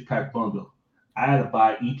a 6-pack bundle. I had to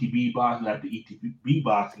buy ETB boxes after ETB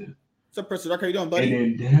boxes. What's up, Person? How you doing, buddy?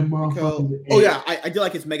 And then damn motherfuckers. Oh yeah, I did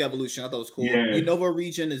like his Mega Evolution. I thought it was cool. Yeah. Unova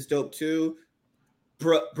region is dope too.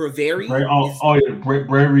 Bravery.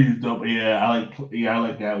 Bravery is dope. Yeah, I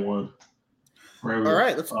like that one. Bravery. All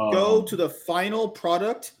right, let's go to the final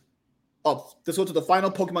product. Let's go to the final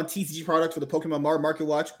Pokemon TCG product for the Pokemon Market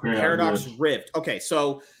Watch. Paradox Rift. Okay,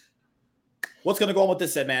 so what's going to go on with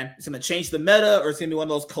this set, man? It's going to change the meta, or it's going to be one of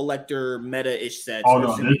those collector meta-ish sets? Oh,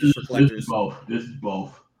 no, this is both. This is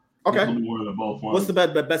both. Okay. Both what's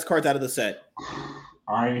the best cards out of the set?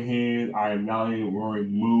 Iron Hand, Iron Valiant,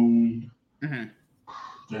 Roaring Moon. Mm-hmm.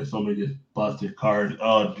 There's so many just busted cards.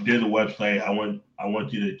 There's a website I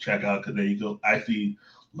want you to check out because then you can actually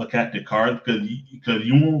look at the cards because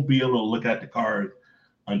you won't be able to look at the cards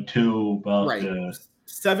until about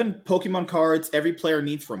 7 Pokemon cards every player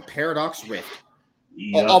needs from Paradox Rift.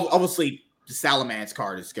 Yep. Obviously, the Salamence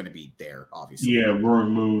card is going to be there, obviously. Yeah,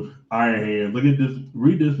 Roaring Moon, Iron Hand. Look at this.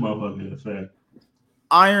 Read this motherfucker. Effect.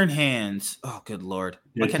 Iron Hands. Oh, good lord.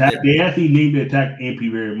 They actually named the attack MP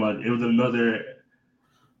very much. It was another.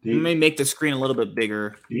 Let me make the screen a little bit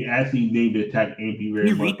bigger. They actually named the attack MP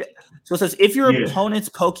very much. So it says, if your opponent's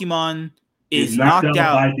Pokemon is knocked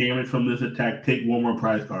out by damage from this attack, take 1 more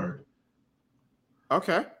prize card.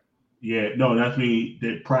 Okay. Yeah, no, that's mean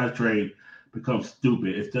the prize trade becomes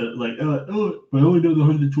stupid. It's like, but it only does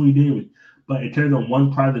 120 damage. But it turns on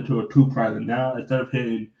 1 prize into a 2 prize. And now instead of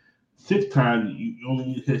hitting 6 times, you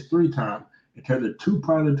only hit 3 times. It turns a 2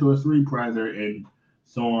 prize into a 3 prizer and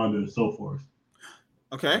so on and so forth.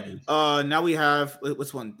 Okay. Now we have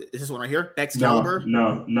what's one? Is this one right here? Excalibur?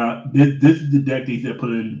 No. This is the deck they said put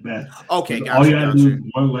it in the best. Okay, all you gotta do is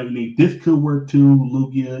 1 lightning. This could work too,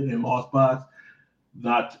 Lugia and Lost Box.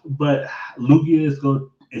 But Lugia is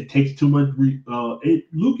it takes too much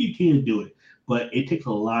Lugia can do it, but it takes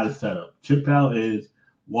a lot of setup. Chip out is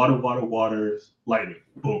water, lightning.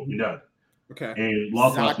 Boom, you're done. Okay. And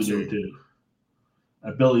Lost Box will do it too.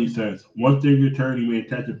 Ability sense. Once during your turn, you may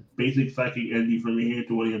attach a basic psychic energy from your hand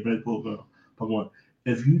to one of your best Pokemon.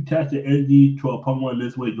 If you attach the energy to a Pokemon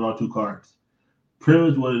this way, draw 2 cards. Pretty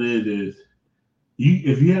much what it is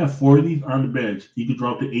if you have 4 of these on the bench, you can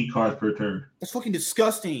draw up to 8 cards per turn. That's fucking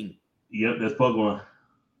disgusting. Yep, that's Pokemon.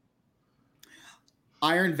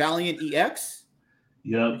 Iron Valiant EX?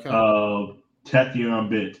 Yep. Okay. Tachyon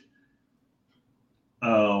Bit.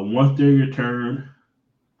 Once during your turn,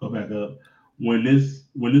 go back up. When this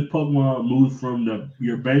Pokemon moves from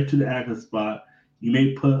your bench to the active spot, you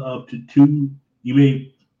may put up to 2. You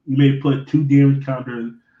may put 2 damage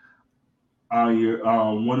counters on your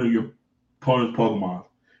one of your opponent's Pokemon.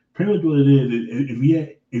 Pretty much what it is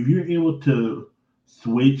if you're able to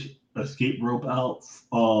switch Escape Rope out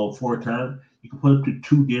for a turn, you can put up to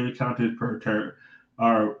 2 damage counters per turn,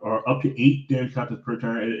 or up to 8 damage counters per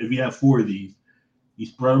turn. And if you have 4 of these, you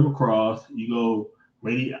spread them across. You go.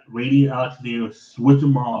 Radiant Alexander, switch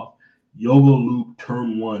them off. Yoga Loop,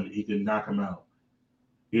 turn 1. You can knock them out.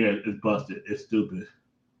 Yeah, it's busted. It's stupid.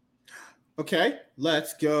 Okay,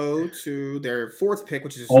 let's go to their 4th pick,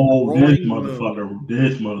 which is this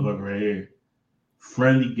motherfucker right here.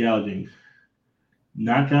 Friendly Gouging.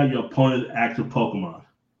 Knock out your opponent's active Pokemon.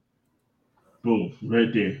 Boom,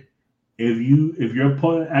 right there. If your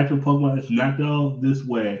opponent's active Pokemon is knocked out this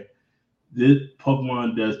way, this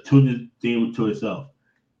Pokemon does 200 damage to itself.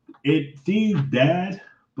 It seems bad,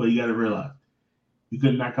 but you gotta realize you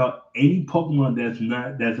can knock out any Pokemon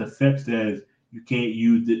that's effect says you can't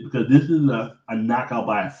use it because this is a knockout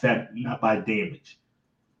by effect, not by damage.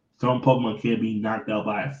 Some Pokemon can't be knocked out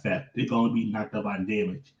by effect. They can only be knocked out by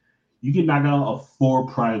damage. You can knock out a 4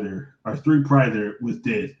 prizer or 3 prizer with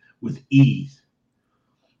this with ease.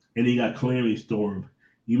 and then you got Calamity Storm.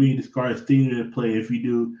 You may discard a stadium in play. If you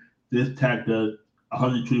do, this attack does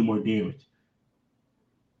 120 more damage.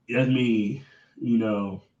 That means,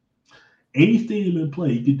 any stadium in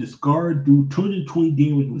play, you can discard, do 220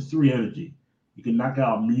 damage with 3 energy. You can knock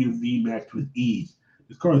out Mew VMAX with ease.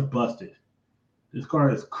 This card is busted. This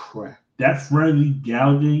card is crap. That friendly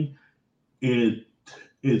gouging is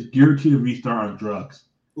guaranteed to restart on drugs.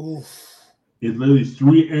 Oof. It's literally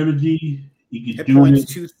 3 energy. You can hit do points it.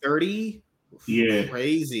 230. Yeah.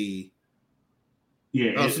 Crazy.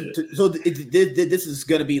 Yeah. Oh, this is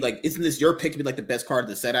gonna be like, isn't this your pick to be like the best card of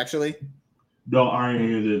the set actually? No, Iron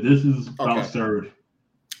Hands. This is about third.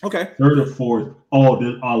 Okay. Third or fourth.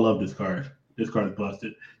 Oh, I love this card. This card is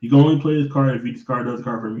busted. You can only play this card if you discard another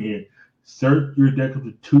card from your hand. Search your deck up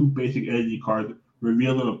to 2 basic energy cards,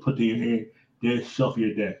 reveal them and put them in your hand, then shuffle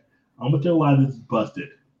your deck. I'm gonna tell you why this is busted.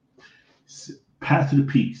 Path to the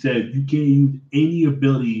Peak says you can't use any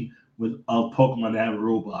ability with a Pokemon that have a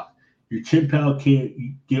roadblock. Your Chien-Pao can't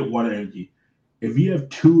get water energy. If you have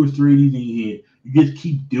 2 or 3 of these in your hand, you just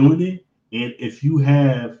keep doing it. And if you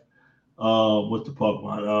have what's the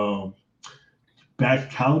Pokemon?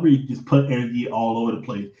 Back Caliber, you just put energy all over the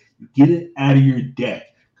place. You get it out of your deck.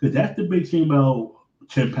 Because that's the big thing about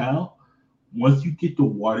Chien-Pao. Once you get the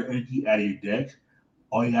water energy out of your deck,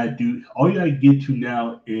 all you gotta get to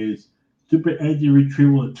now is super energy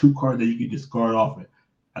retrieval and 2 cards that you can discard off it.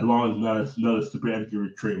 As long as not another super energy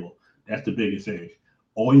retrieval. That's the biggest thing.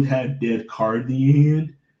 Always have dead cards in your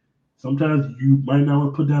hand. Sometimes you might not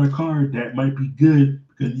want to put down a card that might be good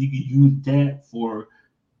because you can use that for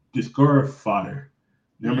discard fodder.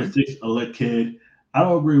 Number 6, Elekid. I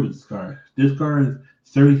don't agree with this card. This card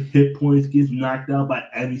is 30 hit points, gets knocked out by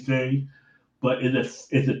anything, but it's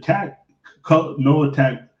attack, no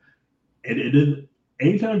attack. And it is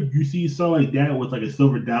anytime you see something like that with like a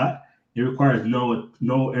silver dot, it requires no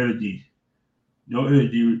energy. No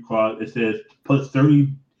energy required. It says plus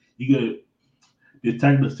 30. You get the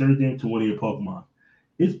attack does 30 damage to one of your Pokemon.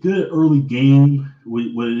 It's good early game.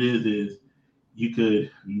 What it is you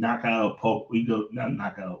could knock out a Pokemon. You go not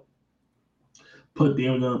knock out. Put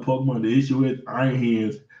damage on a Pokemon. The issue is Iron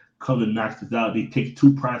Hands comes and knocks this out. They take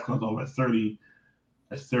 2 prize cards off at 30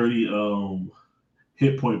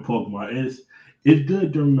 hit point Pokemon. It's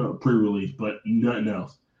good during the pre-release, but nothing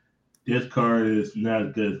else. This card is not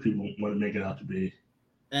as good as people want to make it out to be.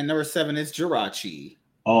 And number 7 is Jirachi.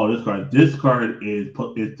 Oh, this card is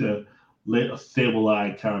the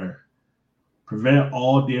Sableye counter. Prevent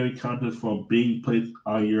all daily counters from being placed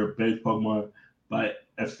on your bench Pokemon by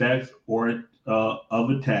effects or of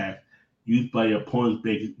attack used by your opponent's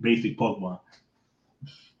basic Pokemon.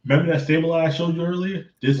 Remember that Sableye I showed you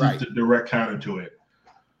earlier? This is the direct counter to it.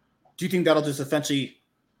 Do you think that'll just eventually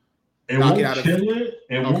knock it out of it?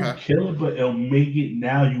 It won't kill it, but it'll make it.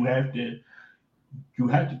 Now you have to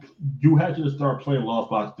start playing Lost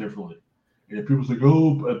Box differently. And if people's like,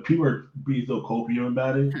 oh, people are being so copium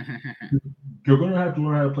about it, you're gonna have to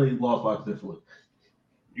learn how to play Lost Box differently.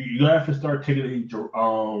 You have to start taking it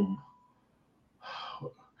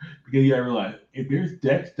because you gotta realize if there's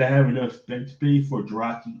decks that have enough spec space for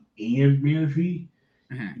Jirachi and Manaphy,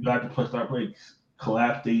 you have to start playing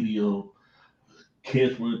Collapse Stadium,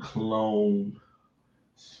 Kids with Clone,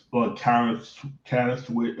 or counter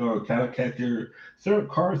switch or counter catcher, certain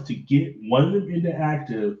cards to get one of them into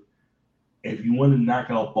active. If you want to knock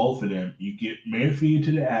out both of them, you get Manaphy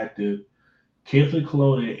into the active, cancel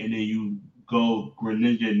Clone, and then you go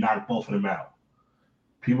Greninja and knock both of them out.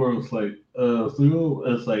 People are just like, so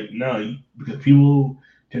it's like no, because people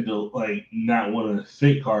tend to like not want to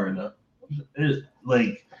sync card enough. It's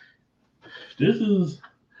like this is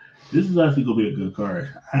actually gonna be a good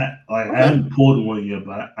card. I haven't pulled one yet,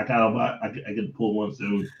 but I can pull one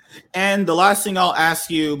soon. And the last thing I'll ask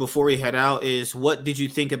you before we head out is, what did you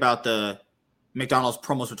think about the McDonald's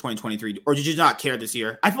promos for 2023, or did you not care this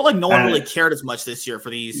year? I feel like no one really cared as much this year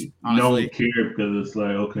for these. Honestly. No one cared because it's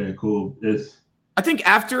like, okay, cool. I think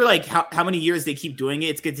after like how many years they keep doing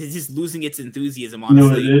it, it's just losing its enthusiasm.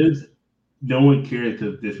 Honestly, it is. No one cared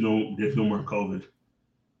because there's no more COVID.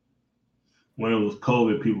 When it was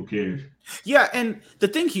COVID, people cared. Yeah, and the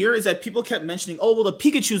thing here is that people kept mentioning, oh, well, the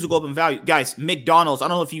Pikachus will go up in value. Guys, McDonald's, I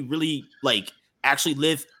don't know if you really like actually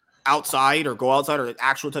live outside or go outside or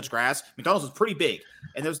actually touch grass. McDonald's is pretty big,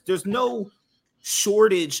 and there's no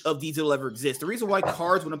shortage of these that'll ever exist. The reason why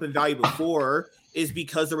cards went up in value before is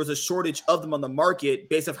because there was a shortage of them on the market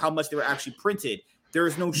based on how much they were actually printed. There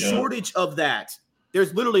is no shortage of that.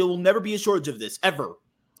 There's literally will never be a shortage of this ever.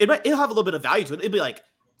 It'll have a little bit of value to it. It'll be like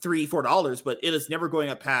 $3-4, but it is never going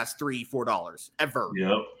up past $3-4 ever.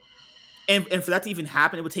 Yep. And for that to even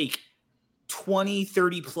happen, it would take 20,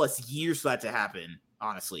 30 plus years for that to happen,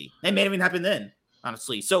 honestly. It may not even happen then,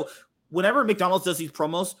 honestly. So whenever McDonald's does these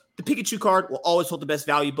promos, the Pikachu card will always hold the best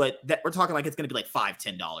value, but that we're talking like it's going to be like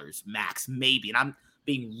 $5, $10 max, maybe. And I'm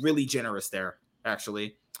being really generous there,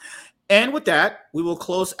 actually. And with that, we will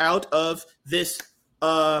close out of this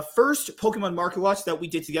first Pokemon Market Watch that we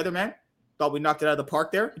did together, man. Thought we knocked it out of the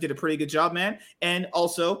park there. We did a pretty good job, man. And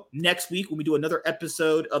also, next week, when we do another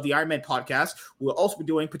episode of the Iron Man podcast, we'll also be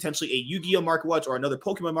doing potentially a Yu-Gi-Oh! Market Watch or another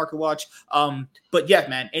Pokemon Market Watch. But yeah,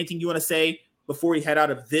 man, anything you want to say before we head out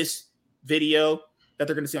of this video that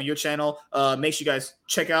they're going to see on your channel? Make sure you guys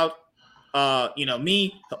check out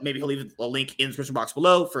me. Maybe he'll leave a link in the description box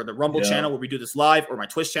below for the Rumble channel where we do this live, or my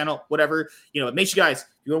Twitch channel, whatever. Make sure you guys, if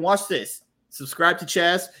you want to watch this, subscribe to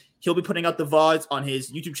Chaz. He'll be putting out the VODs on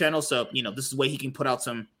his YouTube channel. So, this is the way he can put out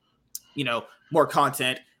some, more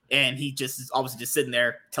content. And he just is obviously just sitting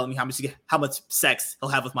there telling me how much sex he'll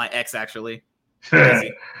have with my ex, actually.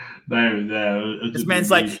 This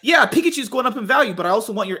man's like, yeah, Pikachu's going up in value, but I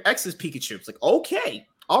also want your ex's Pikachu. It's like, okay,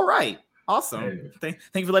 all right, awesome. Thank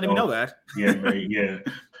you for letting me know that. Yeah.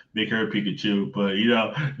 Make her a Pikachu. But,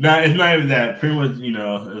 it's not even that. Pretty much,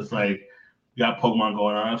 it's like, you got Pokemon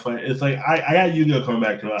going on. It's like I got Yu-Gi-Oh! Coming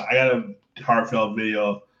back to it. I got a heartfelt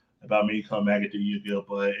video about me coming back into Yu-Gi-Oh!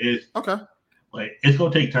 But it's okay. Like, it's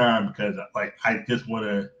gonna take time because I just want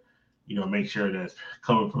to, make sure that's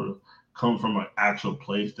coming from an actual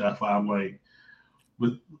place. That's why I'm like,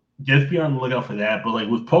 just be on the lookout for that. But like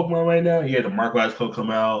with Pokemon right now, the Mark Watch will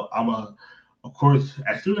come out. Of course,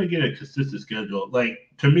 as soon as I get a consistent schedule, like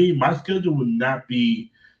to me, my schedule would not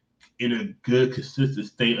be in a good, consistent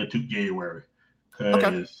state until January.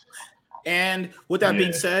 Okay. And with that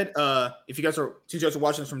being said, if you guys are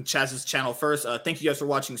watching this from Chaz's channel first, thank you guys for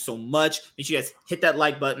watching so much. Make sure you guys hit that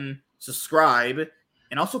like button, subscribe,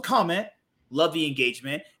 and also comment. Love the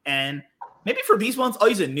engagement. And maybe for these ones, I'll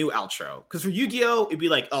use a new outro. Because for Yu-Gi-Oh! It'd be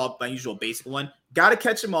like, my usual basic one. Gotta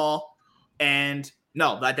catch them all. And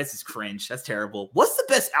no, that's just cringe. That's terrible. What's the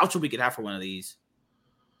best outro we could have for one of these?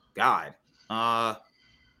 God.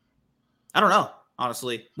 I don't know,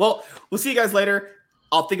 honestly. Well, we'll see you guys later.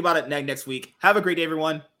 I'll think about it next week. Have a great day,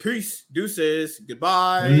 everyone. Peace. Deuces.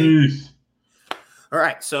 Goodbye. Peace. All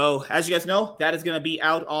right. So as you guys know, that is going to be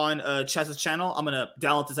out on Chaz's channel. I'm going to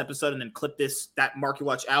download this episode and then clip that Market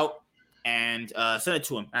Watch out and send it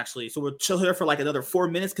to him, actually. So we'll chill here for like another 4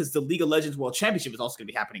 minutes because the League of Legends World Championship is also going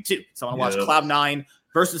to be happening too. So I want to watch Cloud9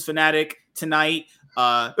 versus Fnatic tonight.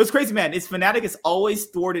 It was crazy, man. Fnatic has always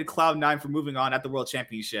thwarted Cloud9 from moving on at the World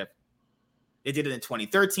Championship. They did it in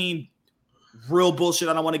 2013. Real bullshit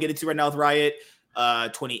I don't want to get into right now with Riot.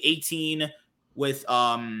 2018 with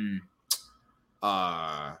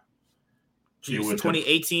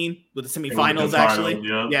 2018 with the semifinals, actually.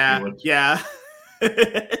 Yeah.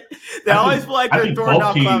 They always feel like they're throwing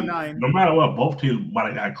out Cloud9. No matter what, both teams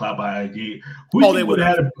might have got clout by IG. Who would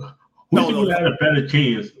have had a better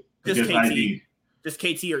chance against IG? Just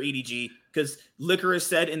KT or EDG. Because Licorice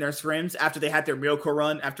said in their scrims after they had their Miracle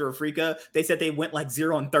Run after Afrika, they said they went like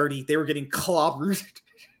 0-30. They were getting clobbered.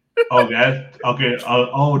 That's okay.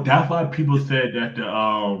 That's why people said that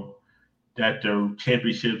the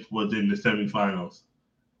championships was in the semifinals.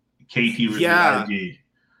 KT versus IG.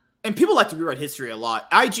 And people like to rewrite history a lot.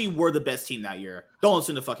 IG were the best team that year. Don't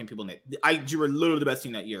listen to fucking people. IG were literally the best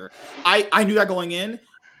team that year. I knew that going in.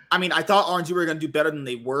 I mean, I thought RNG were going to do better than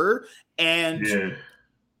they were. And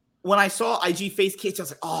when I saw IG face KT, I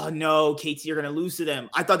was like, oh no, KT, you're going to lose to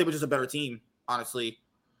them. I thought they were just a better team, honestly.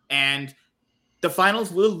 And the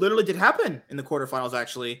finals literally did happen in the quarterfinals,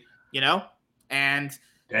 actually, And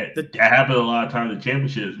that happened a lot of times in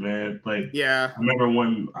championships, man. Like, I remember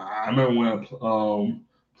when I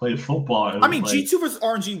played football. I mean, G2 versus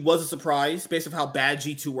RNG was a surprise based on how bad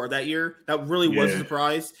G2 were that year. That really was a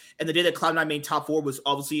surprise. And the day that Cloud9 made top 4 was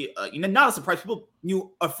obviously, not a surprise. People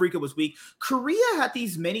knew Afrika was weak. Korea had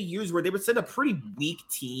these many years where they would send a pretty weak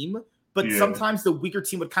team, but sometimes the weaker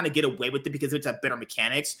team would kind of get away with it because it's had better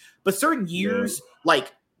mechanics. But certain years,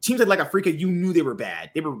 like teams like Afrika, you knew they were bad.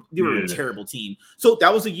 They were a terrible team. So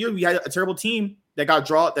that was a year we had a terrible team that got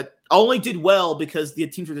drawn that only did well because the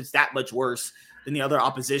teams were just that much worse than the other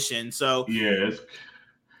opposition. So it's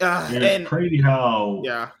crazy how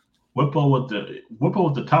Whippo was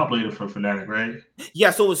the top laner for Fnatic, right? Yeah,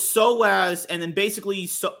 so it was Soaz, and then basically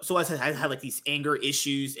Soaz had like these anger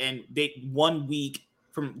issues, and they 1 week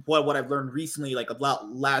from what I've learned recently, like about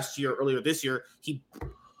earlier this year, he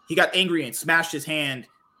got angry and smashed his hand,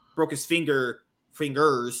 broke his fingers,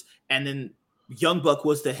 and then Youngbuck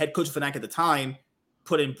was the head coach of Fnatic at the time,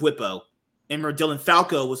 put in Whippo. And remember, Dylan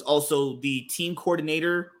Falco was also the team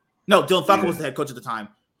coordinator. No, Dylan Falco was the head coach at the time.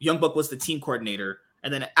 Young Buck was the team coordinator.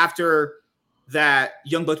 And then after that,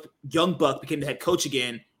 Young Buck became the head coach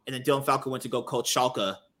again. And then Dylan Falco went to go coach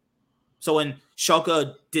Schalke. So when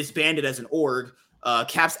Schalke disbanded as an org,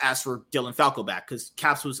 Caps asked for Dylan Falco back because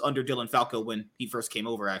Caps was under Dylan Falco when he first came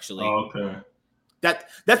over, actually. Oh, okay.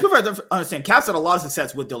 That's what I understand. Caps had a lot of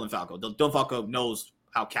success with Dylan Falco. Dylan Falco knows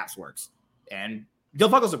how Caps works. And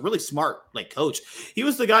Dylan Falco's a really smart coach. He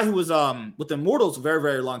was the guy who was with the Immortals a very,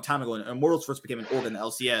 very long time ago. And Immortals first became an org in the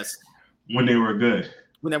LCS. When they were good.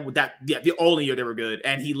 The only year they were good.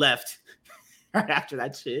 And he left right after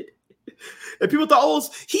that shit. And people thought,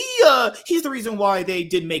 he's the reason why they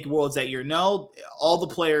didn't make Worlds that year. No, all the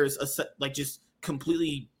players just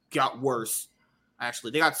completely got worse.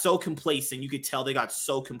 Actually, they got so complacent. You could tell they got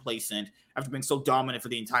so complacent after being so dominant for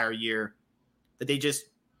the entire year that they just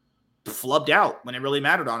flubbed out when it really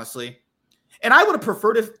mattered, honestly. And I would have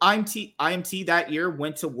preferred if IMT that year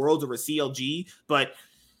went to Worlds over CLG, but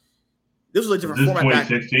this was a different format.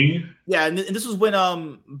 2016? Yeah, and this was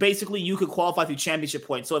when basically you could qualify through championship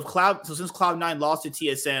points. So since Cloud9 lost to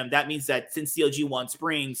TSM, that means that since CLG won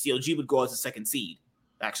Spring, CLG would go as a second seed,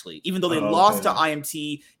 actually. Even though they lost to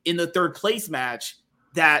IMT in the third place match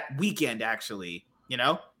that weekend, actually,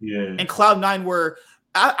 Yeah. And Cloud9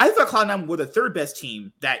 I thought Cloud9 were the third best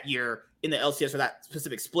team that year in the LCS for that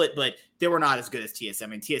specific split, but they were not as good as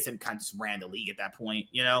TSM. And TSM kind of just ran the league at that point,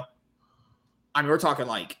 I mean, we're talking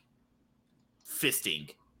fisting.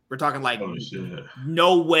 We're talking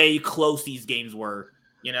no way close these games were,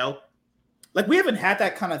 we haven't had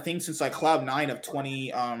that kind of thing since Cloud9 of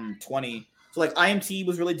 2020. So IMT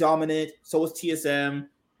was really dominant. So was TSM,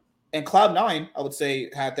 and Cloud9, I would say,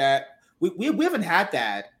 had that. We haven't had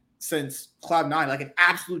that since Cloud9, an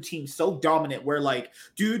absolute team so dominant where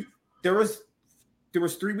dude, there was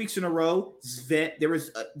 3 weeks in a row. There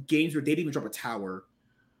was games where they didn't even drop a tower.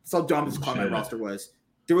 That's how dominant this Cloud9 roster was.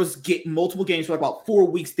 There was multiple games for about 4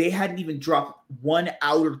 weeks. They hadn't even dropped one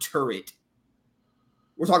outer turret.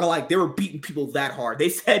 We're talking they were beating people that hard. They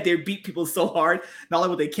said they beat people so hard, not only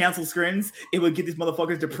would they cancel scrims, it would give these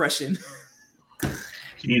motherfuckers depression.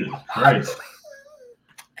 Jesus Christ.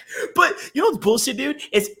 But what's bullshit, dude?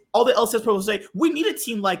 It's all the LCS pros say, we need a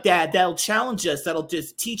team like that that'll challenge us, that'll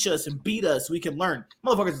just teach us and beat us so we can learn.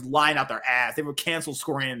 Motherfuckers lying out their ass. They would cancel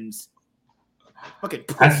scrims. Fucking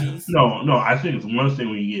pussies. No, I think it's one thing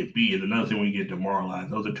when you get beat and another thing when you get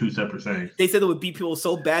demoralized. Those are two separate things. They said they would beat people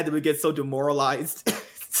so bad they would get so demoralized.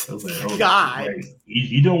 God.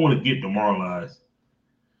 You don't want to get demoralized.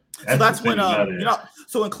 So that's when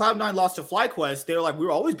so when Cloud9 lost to FlyQuest, they were we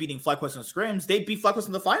were always beating FlyQuest in scrims. They beat FlyQuest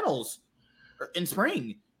in the finals in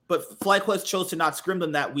spring. But FlyQuest chose to not scrim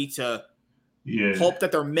them that week to hope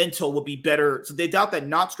that their mental would be better. So they doubt that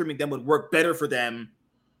not scrimming them would work better for them,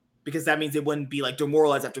 because that means they wouldn't be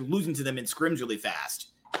demoralized after losing to them in scrims really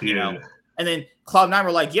fast. You know? And then Cloud9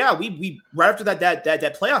 were we right after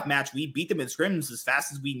that playoff match, we beat them in scrims as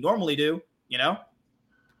fast as we normally do,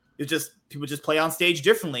 It's just people just play on stage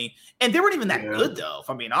differently. And they weren't even that good though, if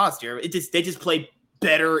I'm being honest here. They just played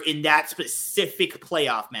better in that specific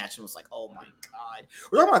playoff match. And it was oh my God.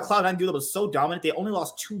 We're talking about Cloud9 dude that was so dominant. They only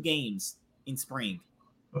lost 2 games in spring.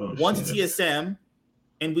 One to TSM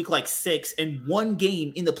in week 6, and 1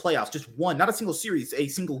 game in the playoffs, just one, not a single series, a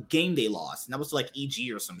single game they lost, and that was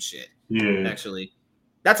EG or some shit. Yeah, actually,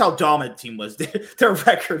 that's how dominant the team was. Their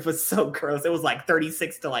record was so gross. It was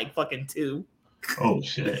 36 to fucking 2. Oh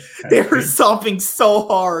shit! They were stomping so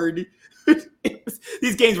hard.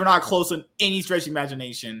 These games were not close on any stretch of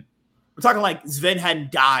imagination. We're talking Sven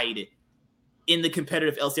hadn't died in the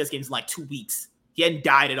competitive LCS games in 2 weeks. He hadn't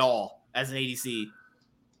died at all as an ADC.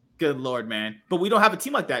 Good Lord, man. But we don't have a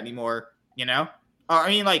team like that anymore, I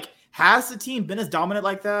mean, has the team been as dominant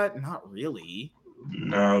like that? Not really.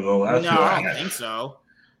 No, I don't think so.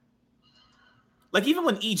 Even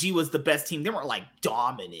when EG was the best team, they weren't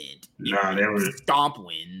dominant. They were stomp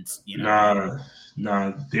wins,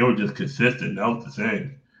 Nah, they were just consistent. That was the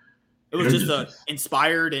thing. It was just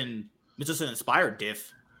inspired, and it's just an inspired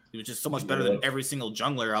diff. It was just so much better than every single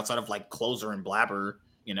jungler outside of Closer and Blabber,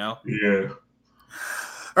 Yeah.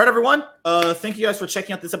 All right, everyone. Thank you guys for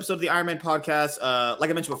checking out this episode of the Iron Man podcast. Like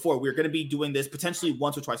I mentioned before, we're going to be doing this potentially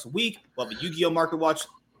once or twice a week. We'll have a YuGiOh Market Watch,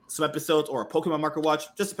 some episodes, or a Pokemon Market Watch,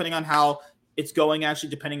 just depending on how it's going,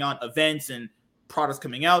 actually, depending on events and products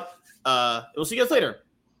coming out. We'll see you guys later.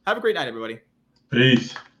 Have a great night, everybody.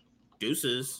 Peace. Deuces.